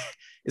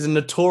a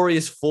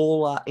notorious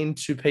faller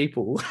into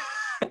people,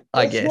 I It's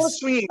not a guess.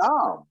 swinging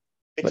arm.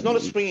 It's But- not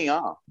a swinging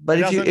arm. But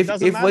It if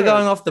doesn't we're matter.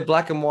 going off the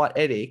black and white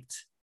edict,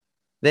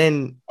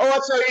 then Oh,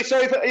 so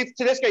if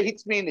Tedesco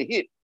hits me in the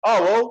hip,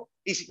 oh well,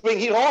 he's being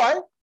hit high.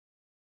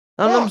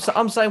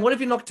 I'm saying, what if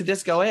you knock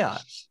Tedesco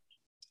out?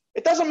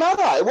 It doesn't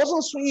matter. It wasn't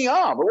a swinging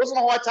arm. It wasn't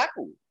a high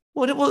tackle.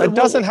 It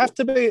doesn't have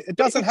to be. It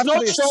doesn't It's have to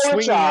not be a shoulder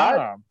swinging charge.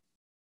 arm.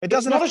 It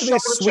doesn't not have a to be a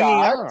shoulder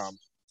swinging charge. arm.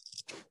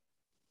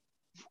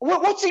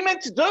 What's he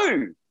meant to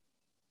do?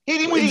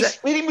 Hit him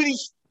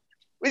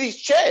with his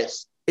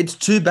chest. It's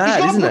too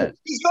bad, isn't it?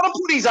 He's got to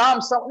put his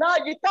arm somewhere.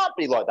 No, you can't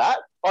be like that.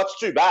 Oh, it's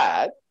too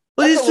bad.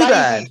 Well, it is That's too a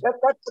bad.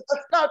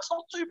 no, it's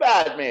not too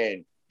bad,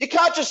 man. You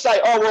can't just say,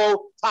 "Oh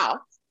well, tough."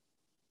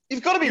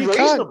 You've got to be You can't.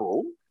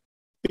 reasonable.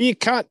 But you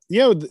can't.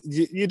 You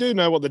do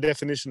know what the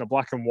definition of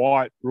black and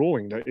white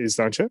ruling is,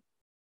 don't you?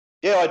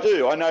 Yeah, I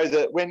do. I know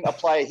that when a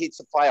player hits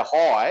a player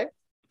high,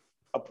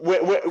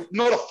 we're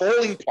not a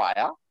falling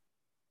player.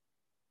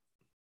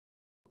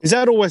 Is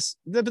that always?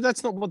 But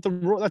that's not what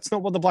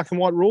the black and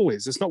white rule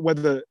is. It's not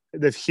whether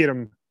they've hit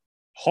them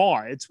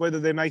high. It's whether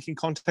they're making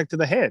contact to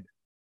the head,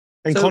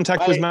 and So,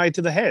 contact was mate, made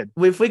to the head.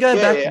 If we go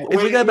back,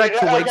 if we go back to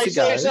okay, weeks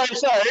ago, so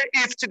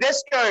if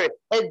Tedesco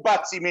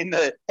headbutts him in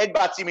the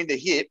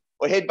hip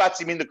or headbutts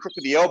him in the crook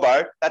of the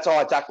elbow, that's a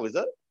high tackle, is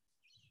it?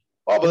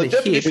 Oh, but In the the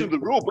definition hip. of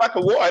the rule, black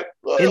and white.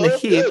 In the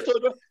hip.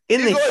 in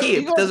You the guys- you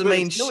hip guys doesn't are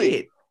mean silly.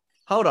 shit.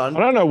 Hold on. I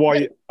don't know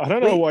why. I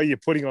don't know We- why you're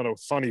putting on a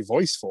funny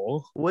voice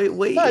for. We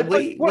No, but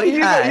we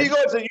you had.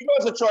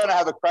 guys are trying to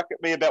have a crack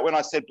at me about when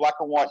I said black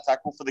and white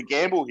tackle for the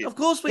gamble hit. Of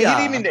course we He hit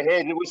are. him in the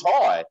head. It was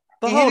high.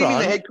 But He hold hit him in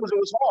on. the head because it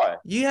was high.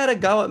 You had a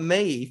go at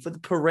me for the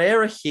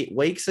Pereira hit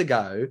weeks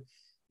ago.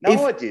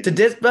 No, I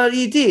didn't. But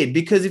you did,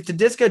 because if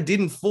Tedesco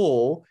didn't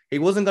fall, he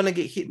wasn't going to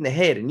get hit in the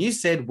head. And you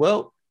said,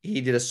 well, he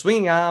did a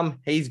swinging arm,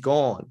 he's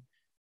gone.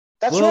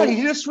 That's Well- right. He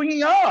did a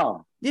swinging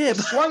arm. Yeah, He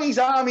but swung his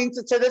arm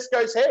into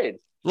Tedesco's head.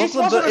 This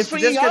Lachlan wasn't Burr, a if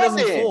swinging Tedesco arm,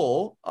 doesn't man.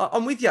 fall,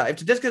 I'm with you. If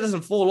Tedesco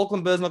doesn't fall,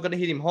 Lachlan Burr's not going to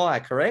hit him high,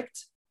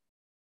 correct?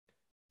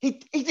 He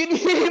didn't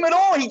hit him at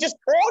all. He just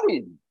caught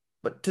him.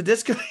 But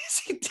Tedesco,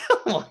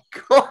 oh my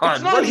God,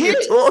 It's not what are you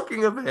hit.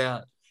 talking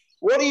about?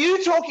 What are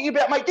you talking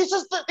about, mate? This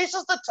is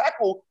the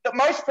tackle that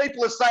most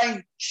people are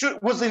saying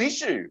was an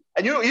issue,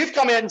 and you've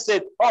come out and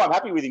said, "Oh, I'm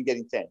happy with him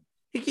getting 10."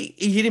 He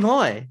hit him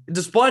high.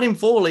 Despite him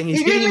falling, he's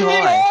He hitting didn't him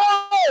hit high.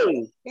 high.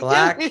 He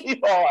Black. didn't hit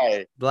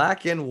high.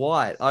 Black and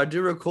white. I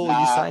do recall you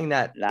Nah, saying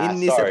that nah, in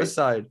this sorry.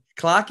 episode.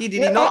 Clarkey, did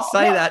Yeah, he not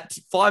say no. that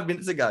 5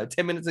 minutes ago,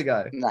 10 minutes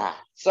ago? Nah,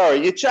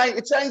 sorry, you're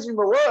changing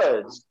the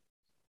words.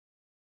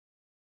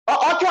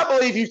 I can't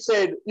believe you've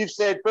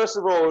said, first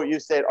of all, you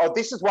said, oh,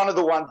 this is one of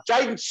the ones,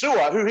 Jaden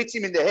Sewer, who hits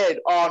him in the head.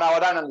 Oh, no, I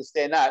don't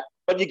understand that.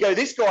 But you go,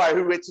 this guy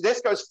who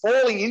Tedesco's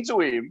falling into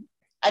him,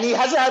 and he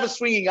hasn't had a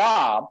swinging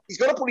arm. He's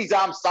got to put his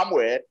arm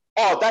somewhere.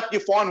 Oh, you're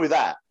fine with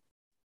that.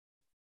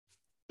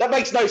 That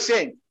makes no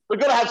sense. We've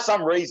got to have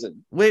some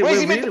reason. Where's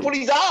he meant to put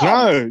his arm?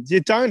 No,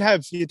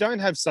 you don't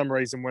have some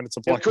reason when it's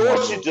a black Of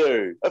course and you white.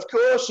 do. Of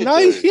course you No,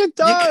 do. you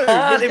don't.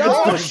 can't if Of it's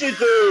course you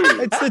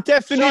do. It's the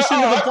definition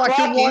of a black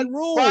and white Clarky,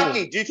 rule.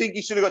 Clarky, do you think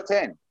you should have got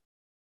 10?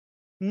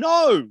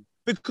 No,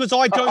 because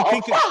I don't Oh,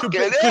 think it should be.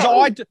 fucking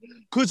hell.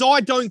 Because I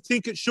don't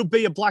think it should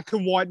be a black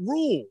and white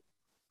rule.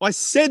 I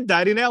said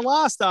that in our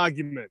last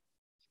argument.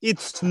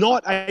 It's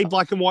not a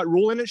black and white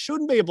rule, and it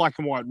shouldn't be a black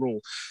and white rule.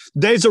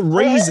 There's a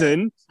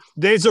reason.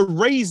 There's a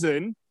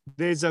reason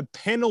there's a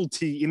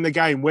penalty in the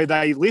game where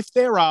they lift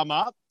their arm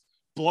up,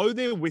 blow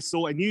their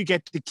whistle, and you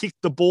get to kick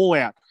the ball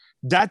out.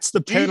 That's the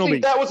Do you penalty.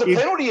 think that was a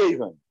penalty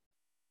even?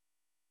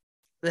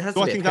 There has Do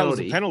to I be a think that was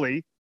a penalty.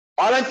 penalty?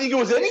 I don't think it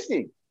was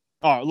anything.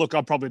 Oh, look,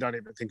 I probably don't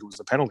even think it was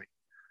a penalty.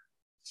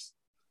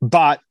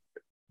 But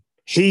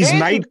he's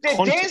made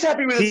contact. Dan's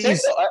happy with the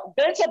he's- send.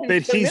 Dan's happy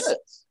with 10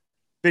 minutes.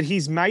 But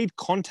he's made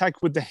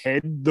contact with the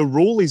head. The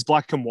rule is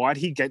black and white.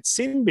 He gets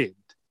sin binned.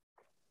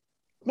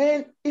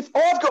 Man, if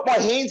I've got my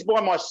hands by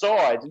my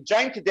sides and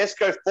James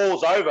Tedesco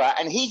falls over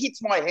and he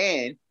hits my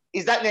hand,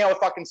 is that now a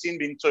fucking sin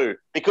bin too?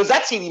 Because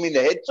that's hitting him in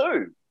the head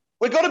too.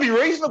 We've got to be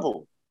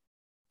reasonable.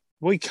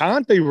 We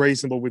can't be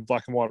reasonable with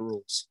black and white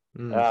rules.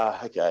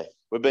 Okay.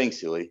 We're being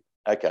silly.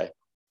 Okay.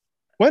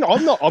 When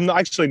I'm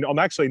actually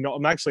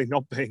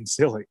not being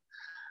silly.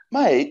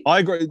 Mate, I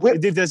agree. We're-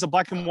 If there's a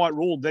black and white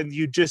rule, then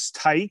you just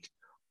take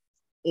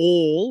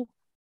all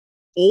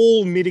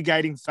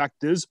mitigating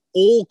factors,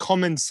 all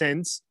common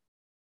sense.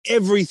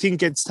 Everything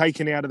gets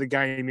taken out of the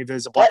game if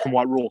there's a black and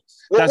white rule.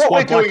 That's what why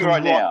we're black doing and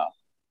right white- now.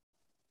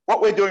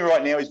 What we're doing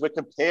right now is we're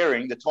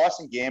comparing the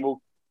Tyson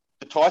Gamble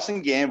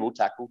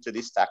tackle to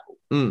this tackle.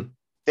 Mm.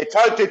 They're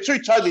two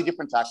totally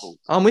different tackles.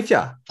 I'm with you.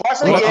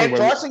 Tyson Well, Gamble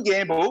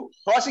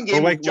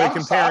Well, we're jumps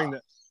comparing up.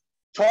 that.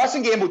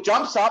 Tyson Gamble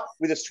jumps up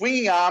with a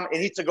swinging arm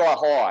and hits a guy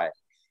high.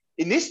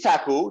 In this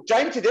tackle,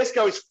 James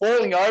Tedesco is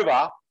falling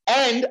over,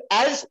 and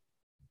as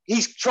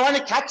he's trying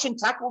to catch and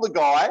tackle the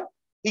guy,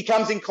 he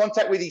comes in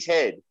contact with his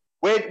head.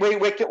 We're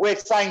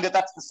saying that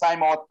that's the same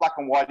black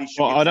and white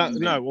issue. Well, I don't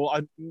know.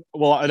 I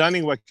don't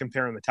think we're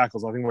comparing the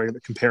tackles. I think we're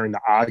comparing the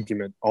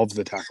argument of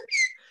the tackle.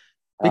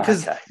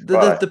 Because Okay, the,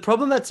 right. the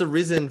problem that's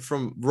arisen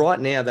from right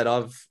now that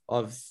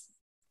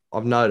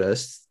I've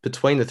noticed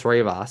between the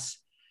three of us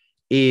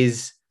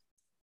is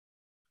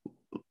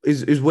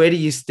where do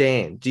you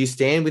stand? Do you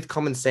stand with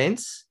common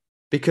sense?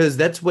 Because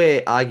that's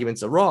where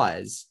arguments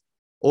arise.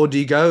 Or do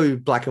you go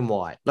black and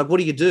white? Like, what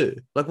do you do?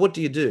 Like, what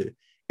do you do?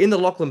 In the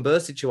Lachlan Burr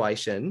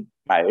situation,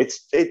 Mate,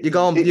 you're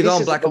going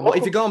black and white.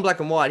 If you're going black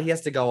and white, he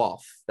has to go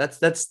off. That's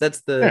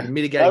the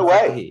mitigating no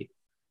factor way. here.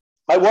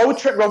 Mate, why would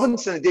Trent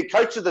Robinson, the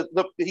coach of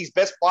his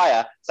best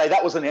player, say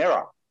that was an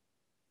error?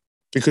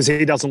 Because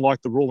he doesn't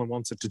like the rule and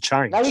wants it to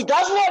change. No, he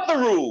does like the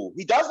rule.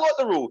 He does like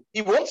the rule.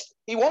 He wants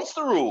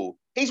the rule.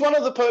 He's one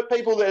of the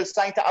people that is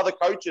saying to other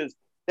coaches,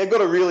 they've got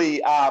to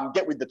really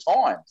get with the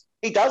times.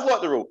 He does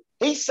like the rule.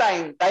 He's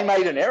saying they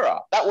made an error.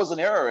 That was an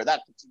error at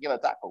that particular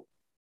tackle.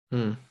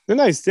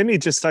 Didn't he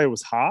just say it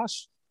was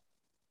harsh?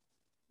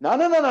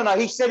 No.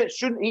 He said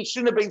he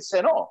shouldn't have been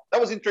sent off. That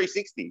was in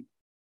 360.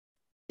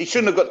 He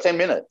shouldn't have got 10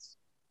 minutes.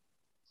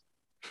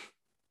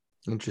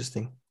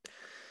 Interesting.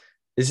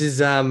 This is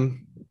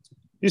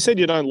You said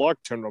you don't like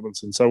Trent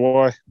Robinson, so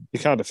why you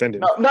can't defend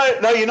him? No.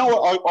 You know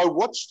what? I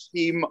watched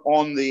him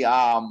on the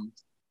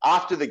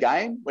after the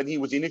game when he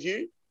was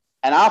interviewed,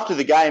 and after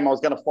the game, I was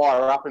going to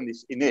fire up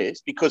in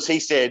this because he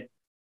said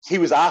he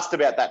was asked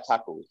about that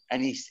tackle,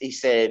 and he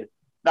said,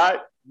 "No,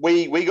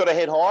 we got to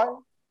head high,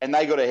 and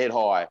they got to head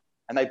high,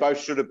 and they both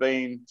should have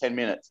been 10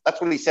 minutes."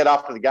 That's what he said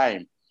after the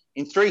game.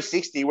 In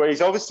 360, where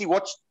he's obviously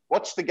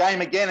watched the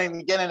game again and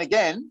again and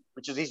again,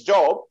 which is his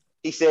job,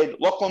 he said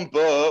Lachlan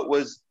Burr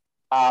was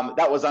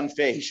that was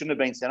unfair. He shouldn't have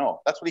been sent off.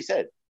 That's what he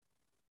said.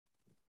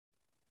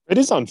 It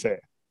is unfair.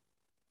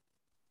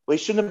 Well,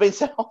 he shouldn't have been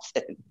sent off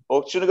then,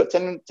 or should have got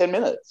 10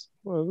 minutes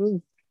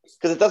Well,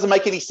 because it doesn't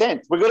make any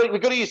sense. We've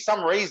got to use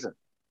some reason.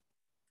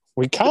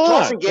 we The can't.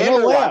 Tyson We're not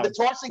Gamble one, allowed. the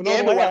Tyson We're not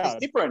Gamble one is allowed.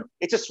 different.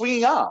 It's a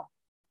swinging arm.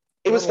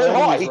 It We're was not head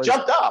allowed high. to He use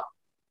jumped up.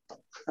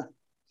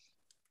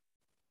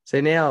 so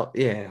now,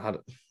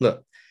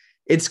 look,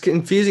 it's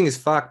confusing as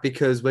fuck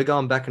because we're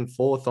going back and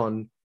forth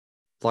on,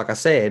 like I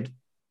said,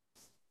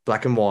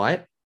 black and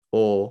white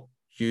or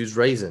use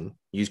reason,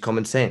 use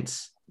common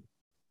sense,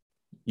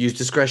 use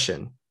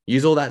discretion,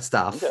 use all that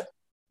stuff. Okay.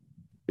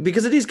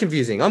 Because it is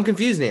confusing. I'm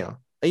confused now.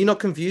 Are you not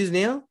confused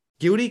now?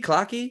 Guilty,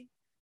 Clarky?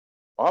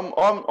 No,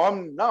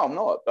 I'm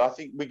not. I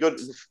think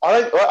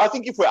I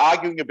think if we're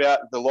arguing about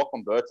the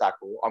Lachlan Burr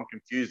tackle, I'm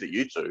confused at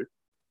you two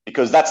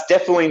because that's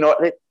definitely not.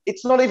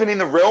 It's not even in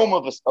the realm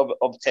of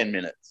 10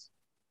 minutes.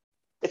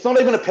 It's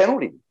not even a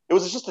penalty. It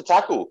was just a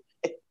tackle.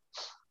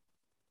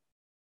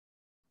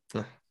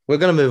 We're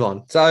going to move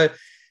on. So,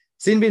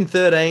 sin bin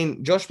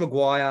 13, Josh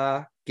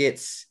Maguire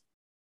gets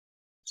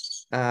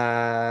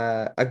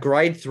a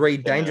grade 3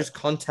 dangerous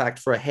contact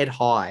for a head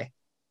high.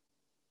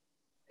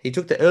 He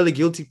took the early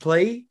guilty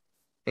plea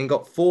and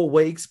got 4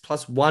 weeks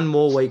plus 1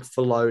 more week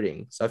for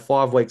loading. So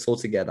 5 weeks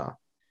altogether.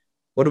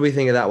 What do we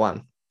think of that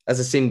one as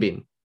a sin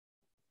bin?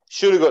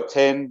 Should have got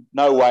 10.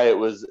 No way it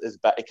was as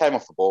bad. It came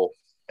off the ball.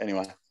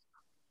 Anyway.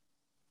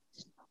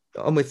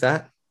 I'm with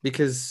that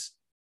because,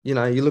 you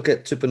look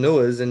at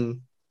Tupanua's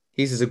and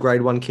his is a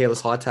grade 1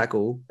 careless high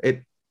tackle.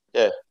 It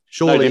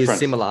surely is difference.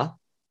 similar.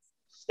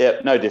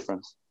 Yeah, no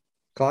difference.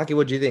 Clarky,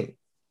 what do you think?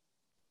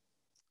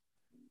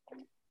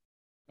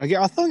 Okay,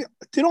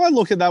 did I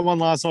look at that one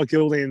last night,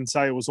 Gildy, and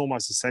say it was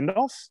almost a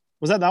send-off?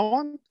 Was that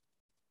one?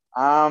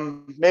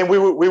 Man, we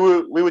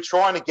were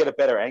trying to get a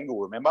better angle.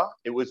 Remember,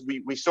 it was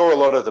we saw a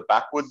lot of the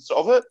backwards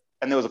of it,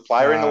 and there was a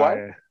player in the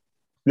way.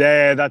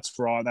 Yeah, that's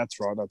right.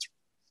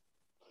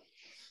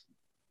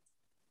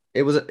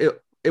 It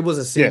was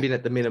a sin bin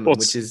at the minimum, Well,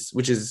 which is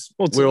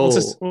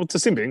it's a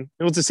sin bin.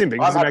 It was a sin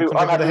bin. I'm happy with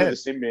with the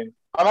sin bin.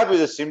 I'm happy with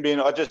the sin bin.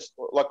 I just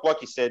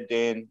like you said,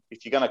 Dan.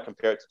 If you're going to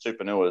compare it to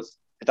Tupouniuas,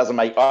 it doesn't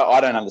make. I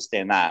don't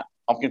understand that.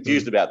 I'm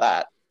confused about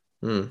that.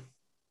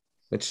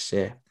 Which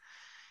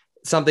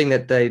something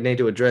that they need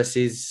to address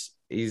is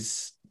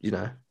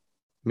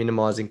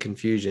minimizing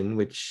confusion,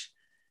 which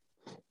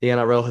the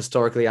NRL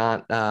historically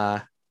aren't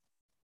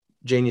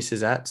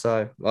geniuses at.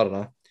 So I don't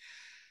know.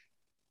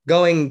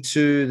 Going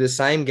to the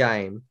same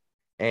game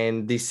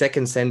and the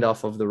second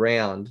send-off of the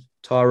round,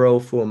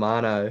 Tyrell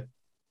Fuamano,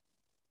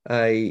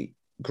 a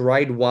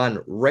grade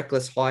 1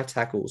 reckless high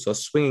tackle, so a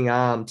swinging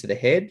arm to the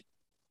head.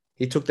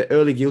 He took the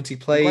early guilty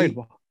plea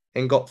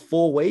and got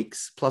 4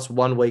 weeks plus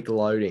 1 week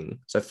loading,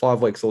 so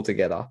 5 weeks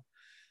altogether.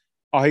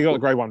 Oh, he got a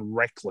grade 1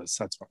 reckless.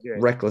 That's right. Yeah.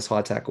 Reckless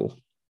high tackle.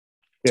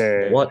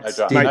 Yeah.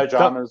 No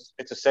dramas.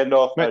 It's a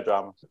send-off. No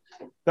dramas.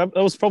 That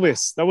was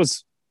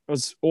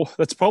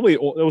probably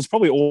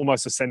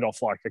almost a send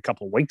off like a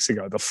couple of weeks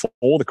ago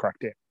before the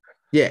crackdown.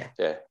 Yeah.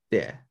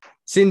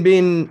 Sin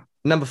bin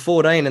number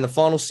 14 and the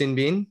final sin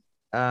bin,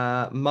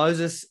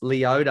 Moses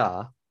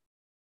Leota,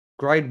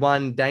 grade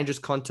 1 dangerous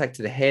contact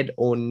to the head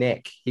or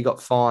neck. He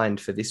got fined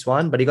for this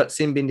one, but he got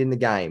sin binned in the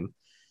game.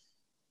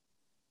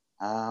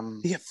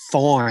 He got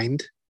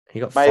fined. He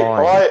got fined.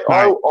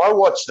 I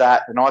watched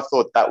that and I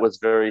thought that was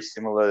very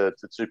similar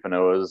to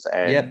Tupouniuas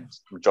and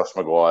Josh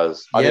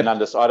Maguire's. I don't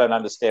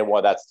understand why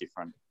that's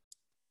different.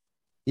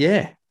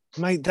 Yeah,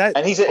 mate.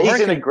 He's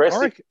an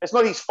aggressive. It's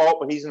not his fault,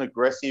 but he's an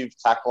aggressive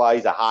tackler.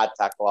 He's a hard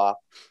tackler,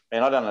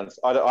 and I don't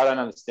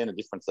understand the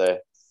difference there.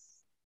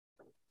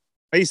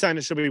 Are you saying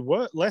it should be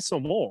less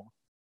or more?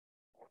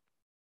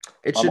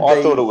 It should.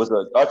 I thought it was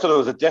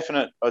a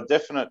definite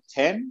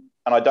 10,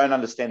 and I don't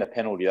understand the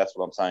penalty. That's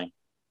what I'm saying.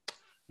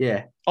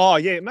 Yeah. Oh,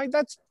 yeah, mate.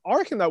 I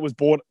reckon that was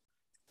bought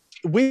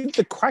with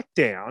the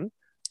crackdown.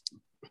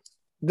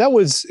 That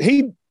was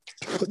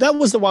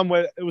the one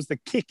where it was the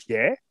kick,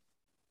 yeah?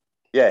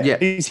 Yeah.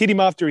 He's hit him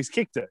after he's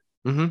kicked it.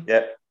 Mm-hmm.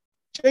 Yeah.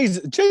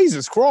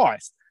 Jesus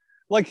Christ.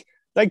 Like,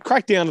 they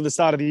cracked down at the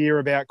start of the year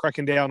about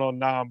cracking down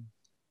on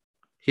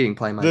hitting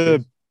playmakers.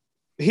 The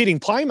hitting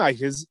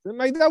playmakers.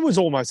 Mate, that was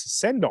almost a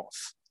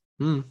send-off.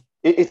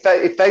 If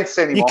they'd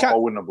sent him off, I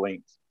wouldn't have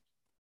blinked.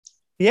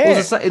 Yeah,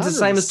 it's the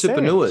same as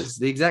Tupouniuas.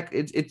 The exact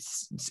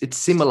it's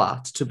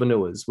similar to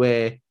Tupouniuas,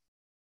 where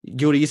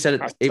Gildy, you said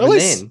it even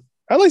then.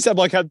 At least that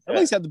bloke had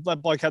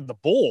the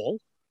ball.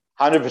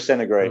 100%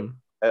 agree.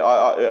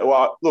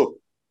 Look,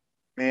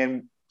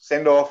 man,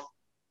 send off.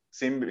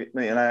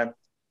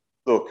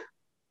 Look,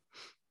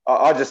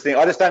 I just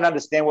don't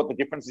understand what the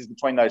difference is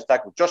between those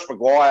tackles. Josh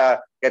Maguire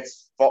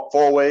gets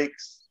 4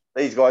 weeks.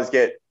 These guys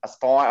get a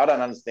fine. I don't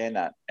understand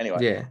that. Anyway,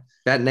 yeah,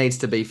 that needs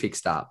to be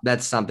fixed up.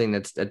 That's something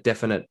that's a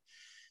definite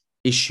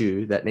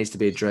issue that needs to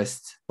be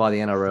addressed by the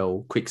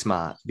NRL quick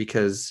smart,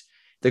 because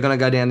they're going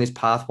to go down this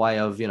pathway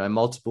of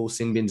multiple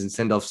sin bins and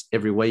send-offs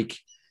every week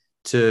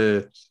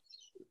to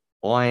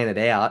iron it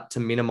out to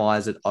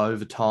minimize it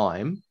over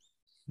time.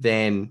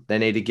 Then they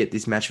need to get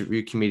this match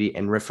review committee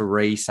and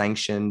referee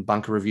sanction,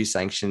 bunker review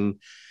sanction,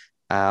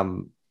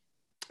 married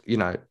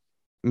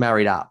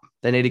up.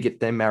 They need to get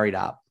them married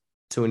up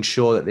to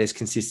ensure that there's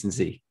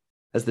consistency.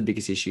 That's the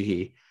biggest issue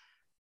here.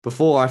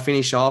 Before I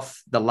finish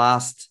off, the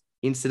last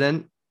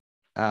incident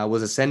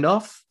was a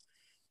send-off.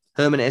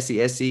 Herman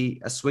Esi,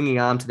 a swinging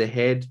arm to the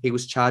head. He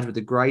was charged with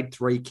a grade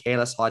 3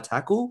 careless high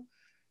tackle,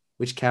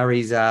 which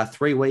carries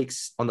 3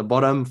 weeks on the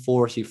bottom,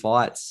 4 issue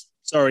fights.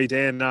 Sorry,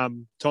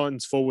 Dan.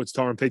 Titans forwards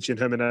Tyron Peachy and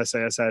Herman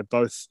Esi have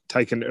both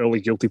taken early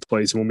guilty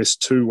pleas and will miss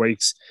 2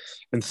 weeks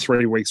and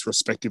 3 weeks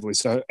respectively.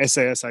 So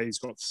SASA's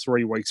got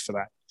 3 weeks for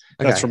that.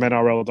 Okay. That's from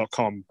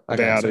NRL.com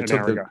about an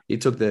hour ago. He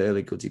took the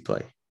early guilty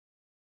plea.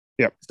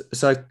 Yep.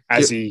 So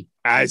as he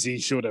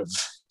should have.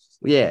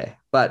 Yeah,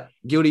 but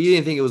Gildy, you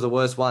didn't think it was the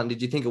worst one.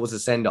 Did you think it was a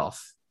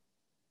send-off?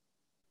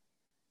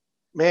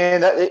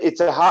 Man, I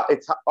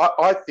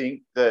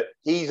think that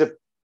he's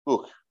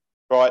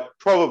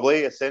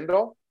probably a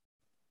send-off.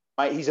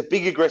 Mate, he's a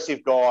big,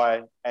 aggressive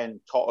guy, and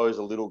Toto's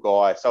a little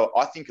guy. So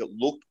I think it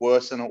looked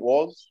worse than it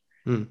was.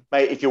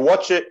 Mate, if you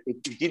watch it,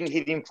 if you didn't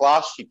hit him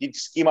flush, he did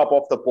skim up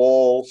off the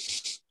ball.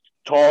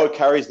 Toto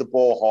carries the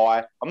ball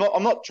high. I'm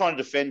not trying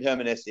to defend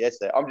Herman SES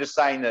there. I'm just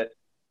saying that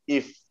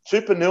if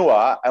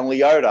Tupouniua and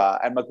Leota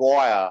and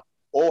Maguire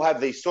all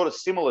have these sort of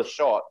similar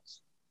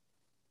shots,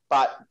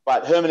 but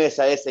Herman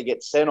SAS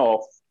gets sent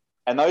off,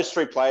 and those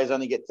 3 players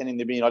only get 10 in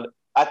the bin,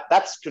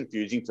 that's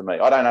confusing to me.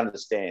 I don't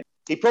understand.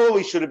 He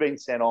probably should have been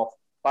sent off,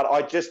 but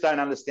I just don't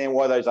understand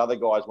why those other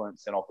guys weren't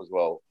sent off as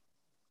well.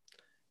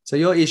 So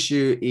your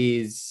issue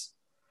is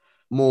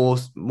more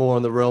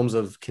on the realms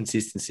of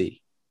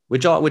consistency,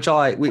 when you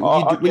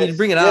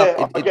bring it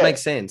up, it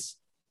makes sense.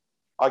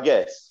 I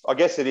guess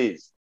it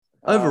is.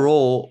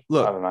 Overall, I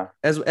look, don't know.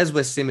 as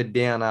we're simmered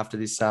down after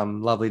this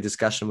lovely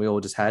discussion we all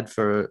just had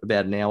for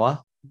about an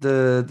hour,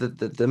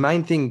 the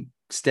main thing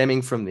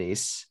stemming from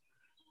this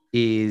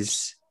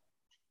is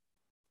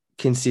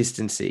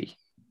consistency,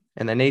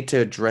 and they need to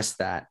address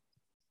that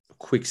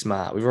quick,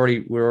 smart. We've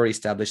already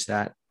established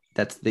that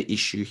that's the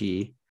issue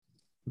here.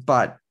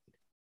 But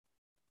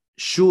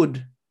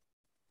should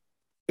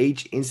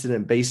each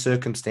incident be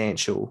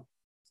circumstantial?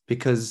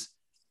 Because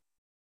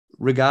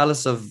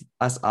regardless of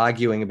us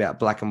arguing about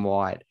black and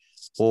white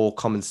or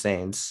common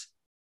sense,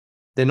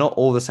 they're not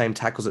all the same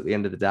tackles at the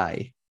end of the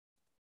day.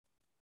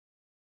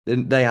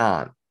 They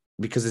aren't,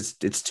 because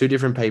it's two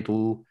different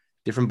people,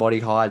 different body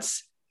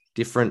heights,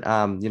 different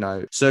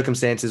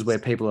circumstances where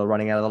people are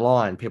running out of the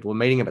line, people are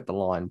meeting them at the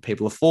line,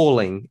 people are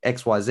falling,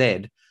 X, Y,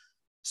 Z.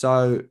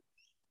 So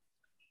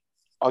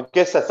I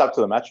guess that's up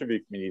to the match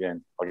review committee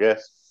then, I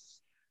guess.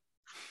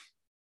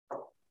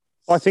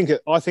 I think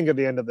at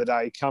the end of the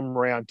day, come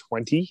round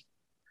 20,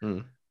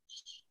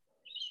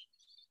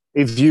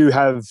 if you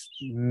have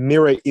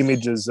mirror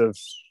images of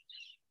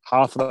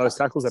half of those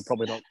tackles, they're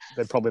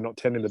probably not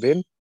 10 in the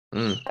bin.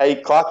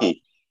 Hey,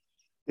 Clarky.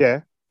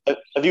 Yeah.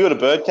 Have you got a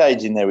bird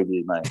cage in there with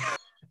you, mate?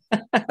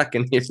 I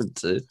can hear it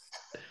too.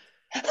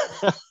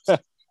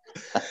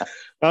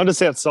 I'm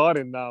just outside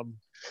in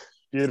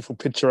beautiful,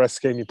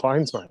 picturesque Skeeny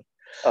Plains, mate.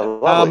 Oh,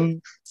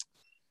 lovely.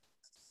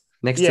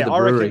 Next to the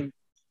brewery.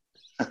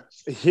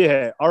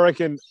 I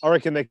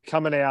reckon they're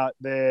coming out.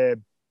 They're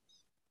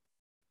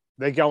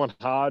going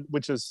hard,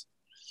 which is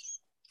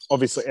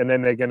obviously, and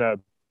then they're gonna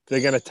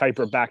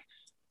taper it back.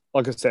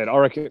 Like I said, I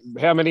reckon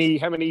how many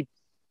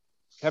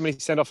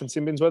send off and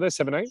sin bins were there?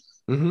 7, 8?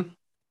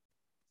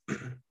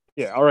 Mm-hmm.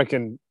 Yeah, I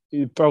reckon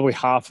probably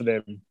half of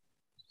them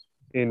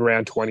in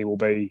round 20 will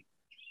be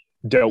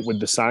dealt with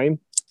the same,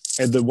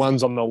 and the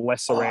ones on the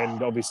lesser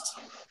end,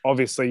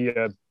 obviously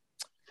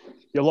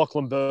your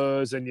Lachlan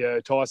Burrs and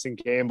your Tyson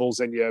Campbells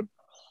and your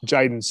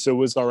Jaden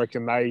Sewers, I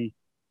reckon they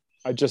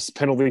are just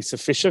penalty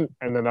sufficient,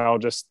 and then they'll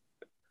just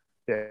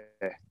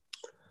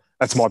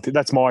that's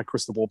my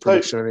crystal ball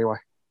prediction anyway.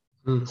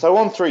 So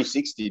on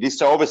 360,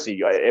 so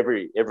obviously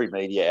every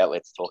media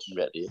outlet's talking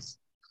about this.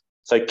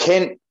 So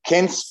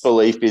Kent's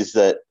belief is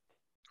that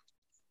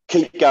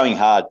keep going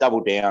hard,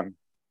 double down.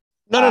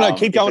 No,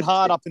 keep going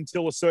hard up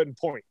until a certain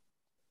point.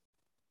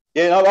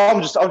 Yeah, no,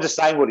 I'm just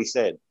saying what he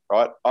said,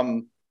 right?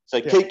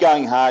 Keep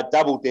going hard,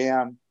 double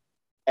down,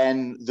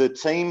 and the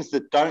teams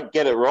that don't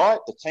get it right,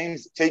 the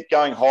teams that keep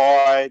going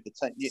high,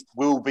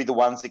 will be the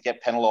ones that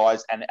get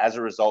penalised, and as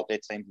a result, their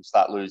teams will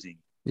start losing.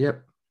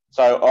 Yep.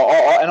 So,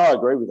 I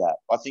agree with that.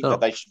 I think that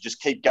they should just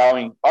keep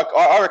going.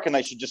 I reckon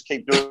they should just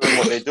keep doing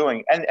what they're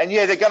doing. And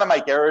yeah, they're going to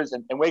make errors,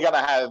 and we're going to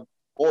have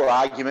more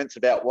arguments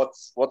about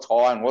what's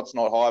high and what's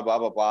not high, blah,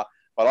 blah, blah.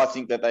 But I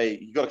think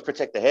that you got to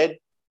protect the head,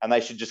 and they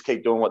should just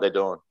keep doing what they're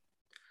doing.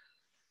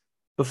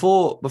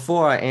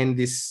 Before I end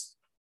this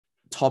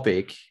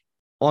topic,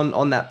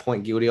 on that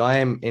point, Gildy, I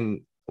am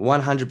in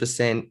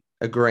 100%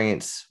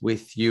 agreement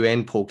with you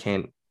and Paul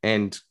Kent.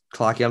 And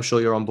Clarky, I'm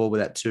sure you're on board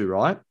with that too,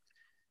 right?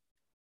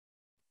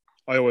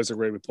 I always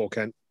agree with Paul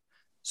Kent.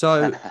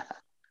 So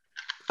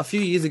a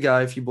few years ago,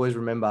 if you boys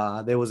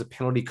remember, there was a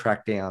penalty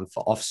crackdown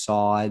for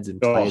offsides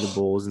and play the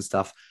balls and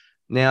stuff.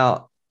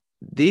 Now,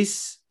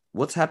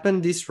 what's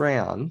happened this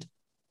round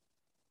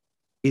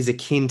is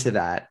akin to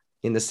that,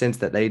 in the sense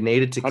that they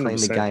needed to clean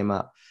 100%. The game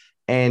up.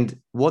 And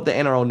what the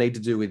NRL need to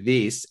do with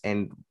this,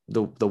 and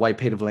the way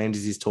Peter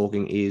V'landys is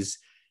talking, is,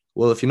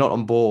 well, if you're not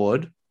on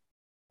board,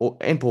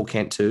 and Paul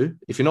Kent too,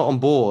 if you're not on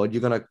board,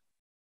 you're going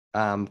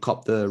to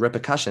cop the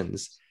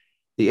repercussions.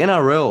 The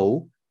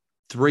NRL,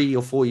 3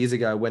 or 4 years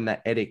ago, when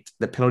that edict,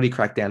 the penalty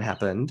crackdown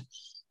happened,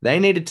 they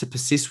needed to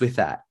persist with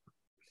that,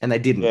 and they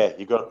didn't. Yeah,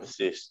 you got to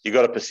persist. You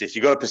got to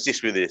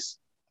persist with this.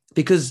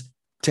 Because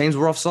teams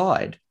were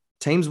offside.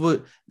 Teams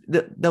were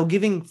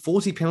giving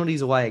 40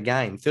 penalties away a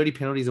game, 30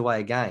 penalties away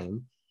a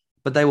game,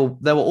 but they were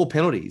all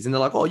penalties. And they're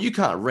like, oh, you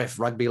can't ref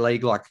rugby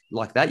league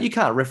like that. You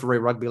can't referee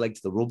rugby league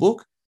to the rule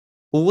book.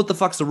 Well, what the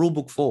fuck's the rule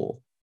book for?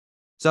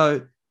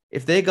 So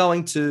if they're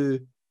going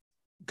to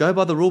go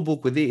by the rule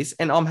book with this,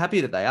 and I'm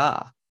happy that they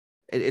are,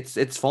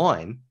 it's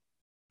fine.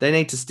 They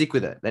need to stick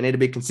with it. They need to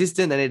be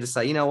consistent. They need to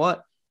say, you know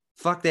what?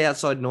 Fuck the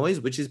outside noise,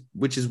 which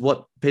is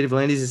what Peter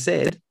V'landys has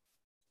said.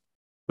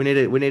 We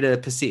need to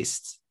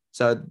persist.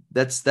 So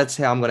that's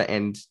how I'm going to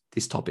end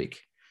this topic.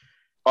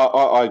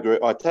 I agree.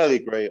 I totally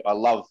agree. I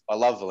love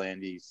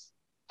V'landys.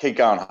 Keep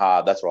going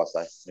hard. That's what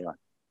I say. Anyway,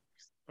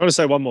 I want to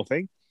say one more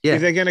thing. Yeah.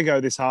 If they're going to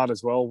go this hard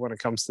as well when it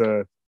comes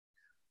to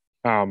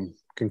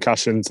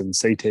concussions and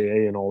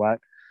CTE and all that,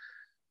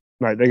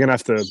 mate, they're going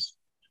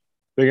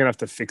to have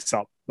to fix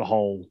up the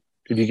whole.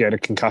 If you get a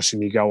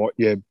concussion, you go,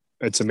 yeah,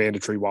 it's a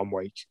mandatory 1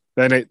 week.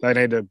 They need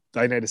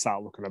to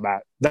start looking at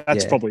that.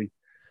 That's probably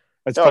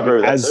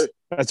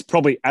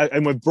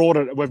and we've brought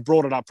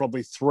it up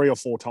probably 3 or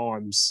 4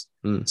 times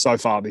so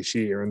far this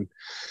year, and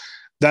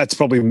that's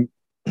probably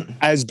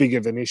as big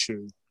of an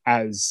issue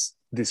as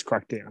this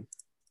crackdown.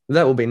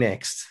 That will be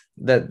next.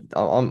 That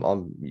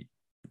I'm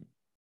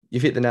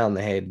you've hit the nail on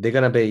the head. They're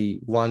going to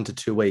be 1 to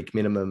 2 week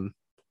minimum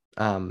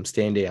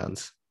stand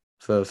downs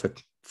for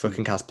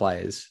concussed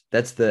players.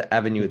 That's the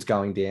avenue it's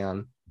going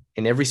down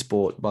in every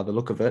sport by the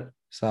look of it.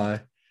 So,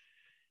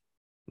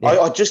 yeah.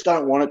 I just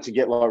don't want it to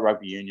get like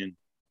rugby union.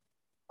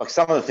 Like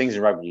some of the things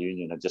in rugby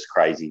union are just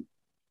crazy.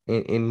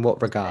 In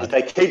what regard? If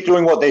they keep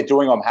doing what they're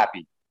doing, I'm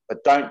happy.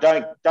 But don't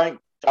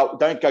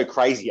go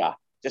crazier.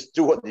 Just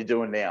do what they're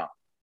doing now.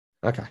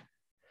 Okay.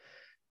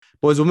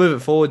 Boys, we'll move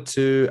it forward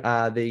to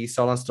the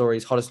Sideline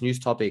Stories hottest news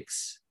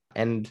topics.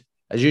 And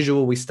as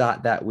usual, we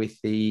start that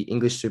with the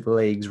English Super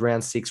League's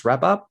round 6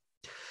 wrap up.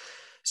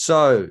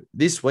 So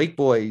this week,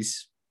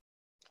 boys,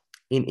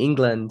 in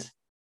England,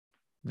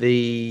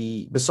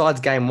 besides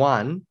game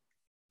 1,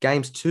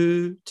 games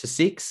 2 to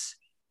 6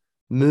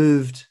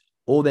 moved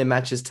all their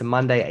matches to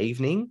Monday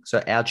evening,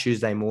 so our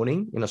Tuesday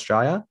morning in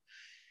Australia,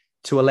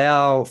 to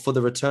allow for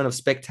the return of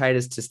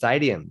spectators to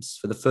stadiums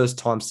for the first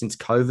time since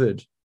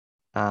COVID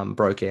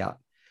broke out.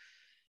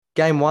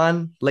 Game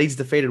 1, Leeds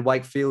defeated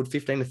Wakefield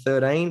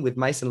 15-13 with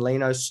Mason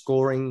Leno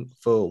scoring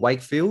for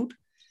Wakefield.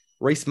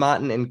 Reece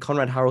Martin and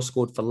Conrad Hurrell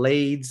scored for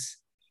Leeds.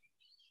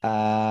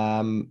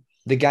 The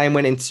game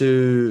went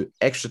into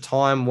extra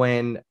time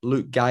when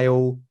Luke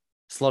Gale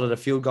slotted a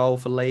field goal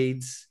for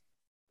Leeds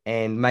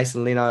and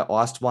Mason Leno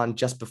iced one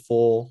just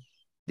before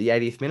the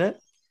 80th minute.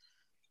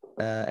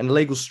 An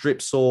illegal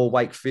strip saw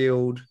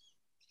Wakefield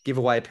give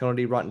away a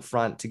penalty right in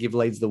front to give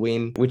Leeds the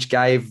win, which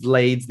gave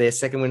Leeds their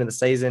second win of the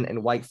season,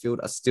 and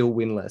Wakefield are still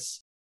winless.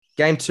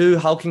 Game 2,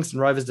 Hull Kingston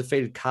Rovers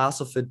defeated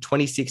Castleford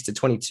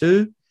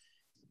 26-22.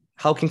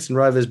 Hull Kingston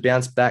Rovers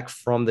bounced back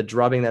from the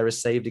drubbing they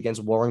received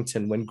against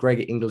Warrington when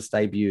Greg Inglis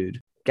debuted.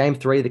 Game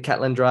 3, the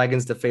Catlin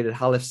Dragons defeated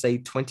Hull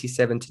FC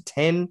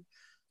 27-10.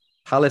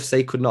 Hull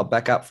FC could not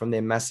back up from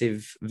their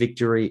massive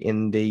victory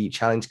in the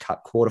Challenge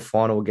Cup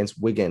quarterfinal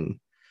against Wigan.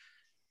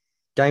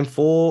 Game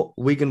 4,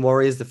 Wigan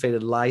Warriors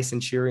defeated Leigh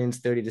Centurions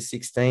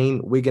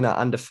 30-16. Wigan are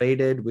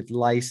undefeated, with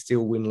Leigh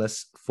still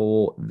winless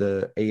for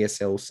the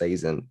ESL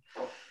season.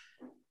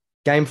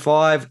 Game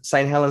 5,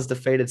 St. Helens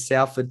defeated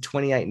Salford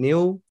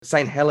 28-0.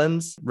 St.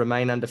 Helens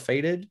remain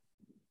undefeated,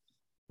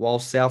 while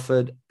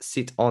Salford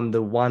sit on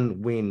the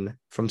 1 win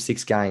from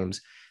 6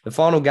 games. The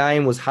final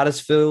game was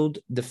Huddersfield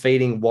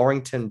defeating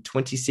Warrington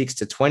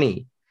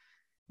 26-20.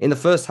 In the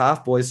first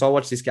half, boys, so I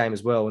watched this game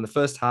as well. In the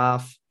first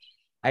half,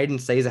 Aidan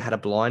Caesar had a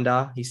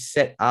blinder. He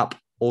set up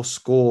or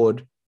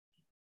scored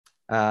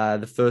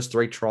the first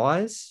 3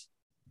 tries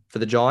for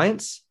the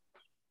Giants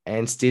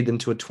and steered them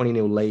to a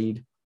 20-0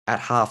 lead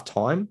at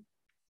halftime.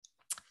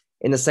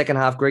 In the second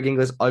half, Greg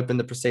Inglis opened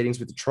the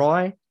proceedings with a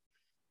try.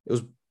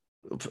 It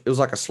was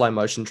like a slow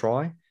motion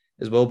try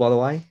as well, by the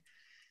way.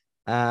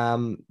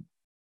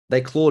 They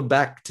clawed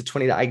back to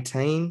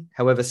 20-18.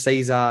 However,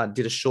 Caesar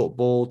did a short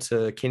ball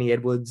to Kenny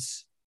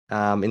Edwards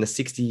in the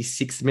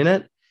 66th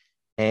minute,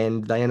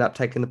 and they end up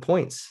taking the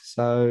points.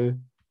 So I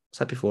was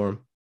happy for them.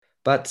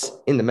 But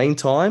in the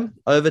meantime,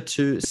 over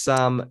to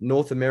some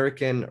North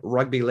American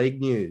rugby league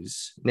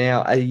news.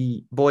 Now,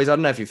 boys, I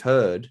don't know if you've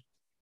heard,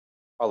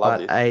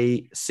 but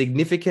a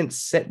significant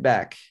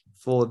setback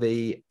for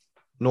the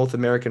North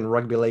American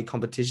rugby league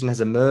competition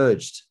has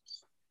emerged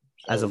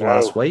as of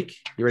last week.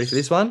 You ready for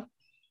this one?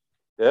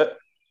 Yep.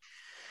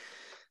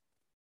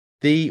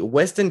 The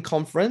Western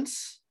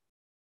Conference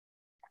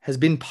has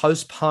been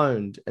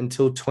postponed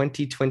until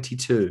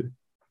 2022.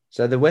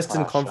 So the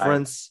Western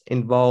Conference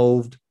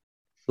involved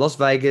Las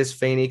Vegas,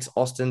 Phoenix,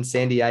 Austin,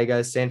 San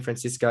Diego, San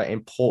Francisco,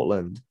 and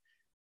Portland.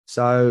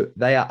 So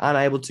they are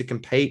unable to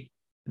compete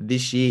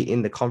this year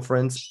in the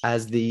conference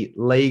as the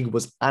league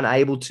was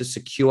unable to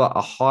secure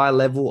a high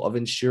level of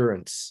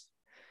insurance.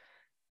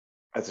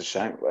 That's a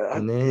shame.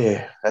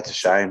 Yeah, that's a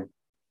shame.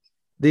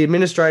 The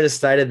administrators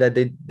stated that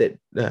they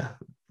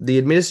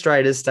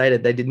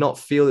did not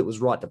feel it was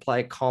right to play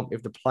a comp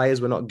if the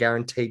players were not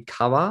guaranteed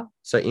cover,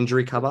 so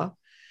injury cover.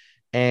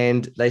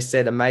 And they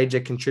said a major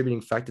contributing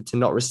factor to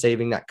not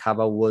receiving that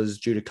cover was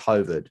due to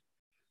COVID.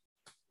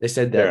 They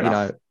said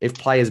that, if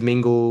players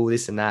mingle,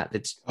 this and that,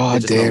 it's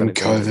damn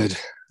COVID.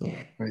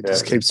 Yeah. It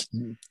just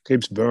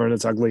keeps burning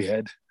its ugly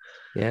head.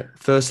 Yeah.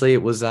 Firstly,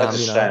 it was that's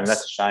a shame.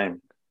 That's a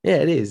shame. Yeah,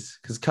 it is,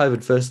 because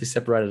COVID firstly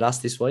separated us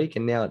this week,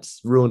 and now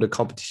it's ruined a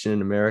competition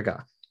in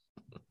America.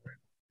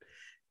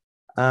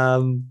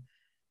 So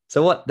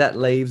what that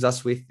leaves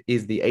us with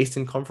is the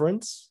Eastern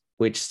Conference,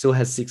 which still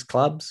has 6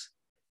 clubs,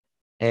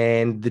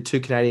 and the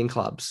 2 Canadian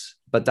clubs,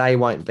 but they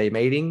won't be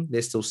meeting.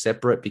 They're still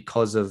separate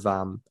because of,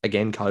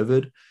 again,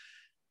 COVID.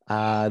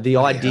 The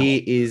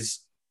idea is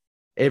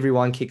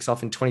everyone kicks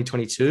off in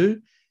 2022,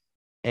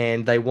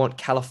 and they want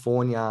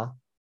California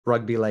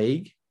Rugby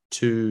League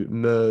to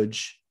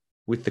merge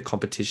with the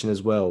competition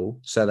as well.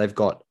 So they've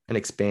got an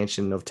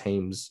expansion of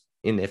teams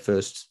in their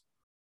first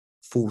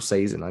full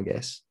season, I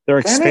guess. They're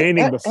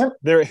expanding before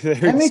they're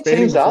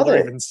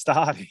even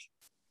starting.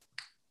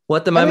 Well,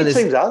 at the moment, how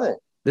many teams are there?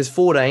 There's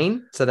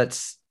 14, so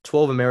that's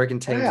 12 American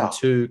teams and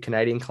 2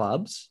 Canadian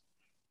clubs.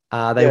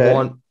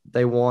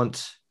 They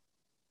want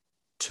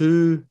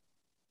 2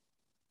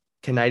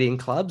 Canadian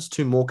clubs,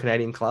 2 more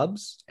Canadian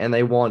clubs, and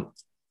they want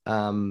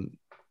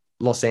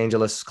Los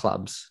Angeles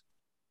clubs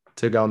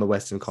to go in the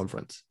Western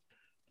Conference.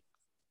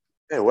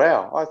 Yeah,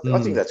 wow. I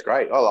think that's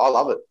great. I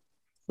love it.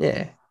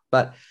 Yeah,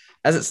 but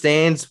as it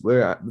stands,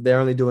 they're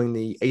only doing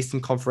the Eastern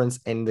Conference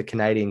and the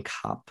Canadian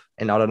Cup,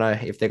 and I don't know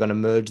if they're going to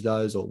merge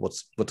those or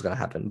what's going to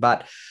happen.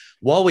 But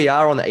while we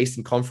are on the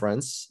Eastern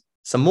Conference,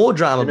 some more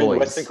drama, You mean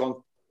boys.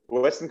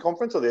 Western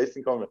Conference or the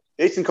Eastern Conference?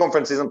 The Eastern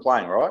Conference isn't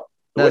playing, right?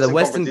 The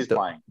Conference is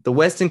playing. The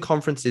Western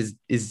Conference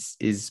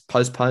is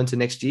postponed to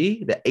next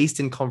year. The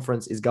Eastern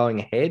Conference is going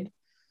ahead.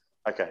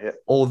 Okay, yeah.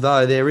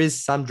 Although there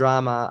is some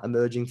drama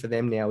emerging for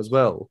them now as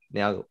well.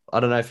 Now, I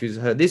don't know if you've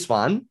heard this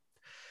one.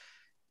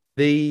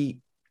 The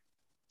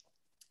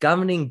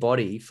governing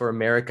body for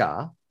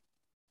America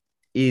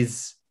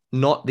is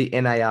not the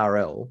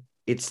NARL.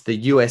 It's the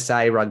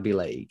USA Rugby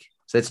League.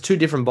 So it's two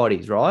different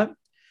bodies, right?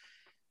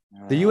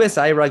 The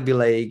USA Rugby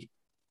League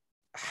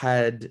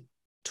had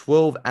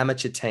 12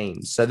 amateur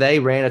teams. So they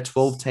ran a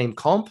 12-team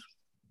comp,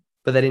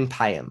 but they didn't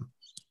pay them.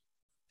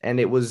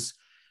 And it was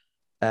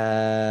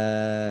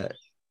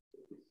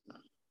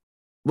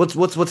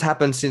what's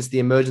happened since the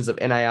emergence of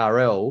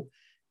NARL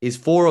is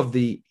 4 of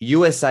the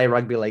USA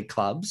Rugby League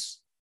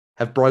clubs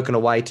have broken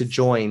away to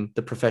join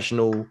the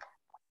professional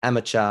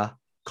amateur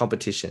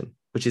competition,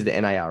 which is the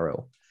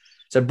NARL.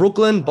 So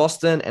Brooklyn,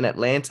 Boston, and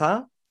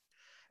Atlanta,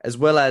 as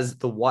well as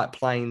the White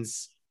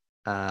Plains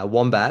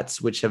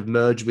Wombats, which have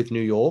merged with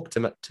New York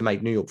to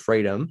make New York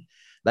Freedom,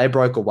 they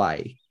broke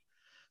away.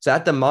 So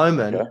at the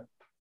moment,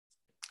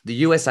 the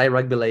USA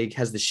Rugby League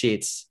has the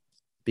shits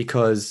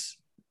because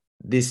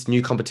this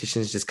new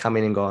competition has just come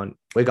in and gone,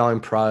 we're going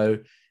pro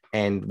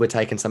and we're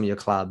taking some of your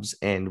clubs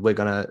and we're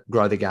going to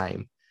grow the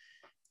game.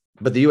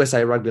 But the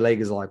USA Rugby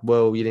League is like,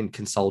 well, you didn't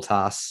consult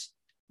us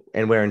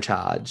and we're in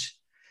charge.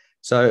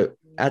 So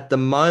at the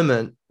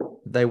moment,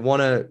 they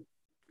want to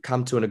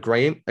come to an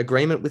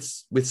agreement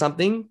with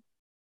something,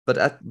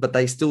 but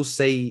they still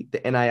see the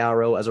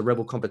NARL as a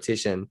rebel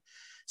competition.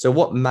 So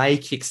what may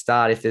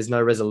kickstart, if there's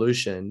no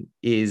resolution,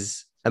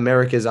 is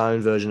America's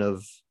own version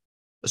of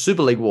a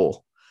Super League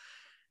war.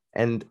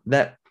 And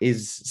that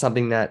is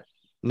something that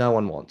no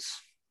one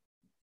wants.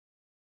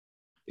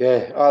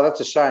 Yeah. Oh, that's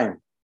a shame.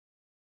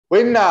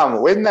 When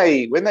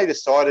they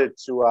decided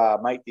to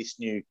make this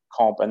new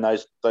comp and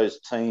those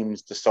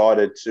teams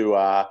decided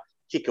to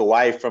kick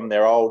away from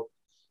their old,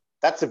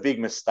 that's a big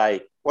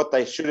mistake. What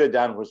they should have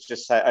done was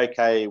just say,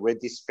 okay, we're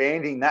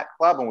disbanding that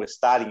club and we're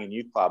starting a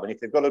new club. And if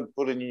they've got to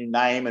put a new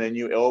name and a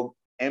new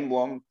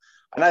emblem,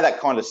 I know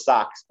that kind of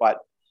sucks, but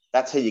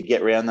that's how you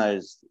get around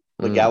those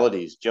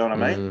legalities. Do you know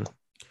what I mean?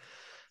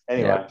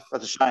 Anyway,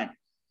 That's a shame.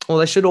 Well,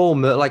 they should all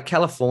like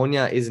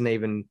California isn't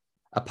even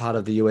a part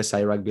of the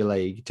USA Rugby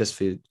League, just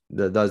for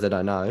those that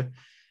don't know.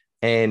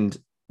 And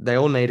they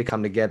all need to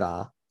come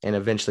together and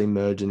eventually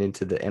merge it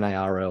into the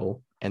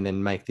NARL and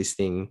then make this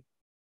thing,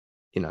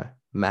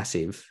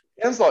 massive.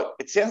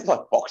 It sounds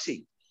like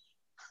boxing.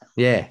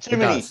 Yeah. Too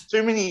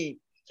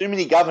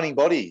many governing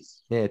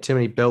bodies. Yeah, too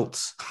many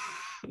belts.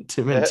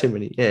 too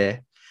many. Yeah.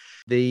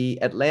 The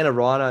Atlanta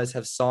Rhinos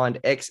have signed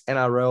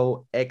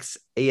ex-NRL,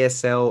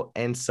 ex-ESL,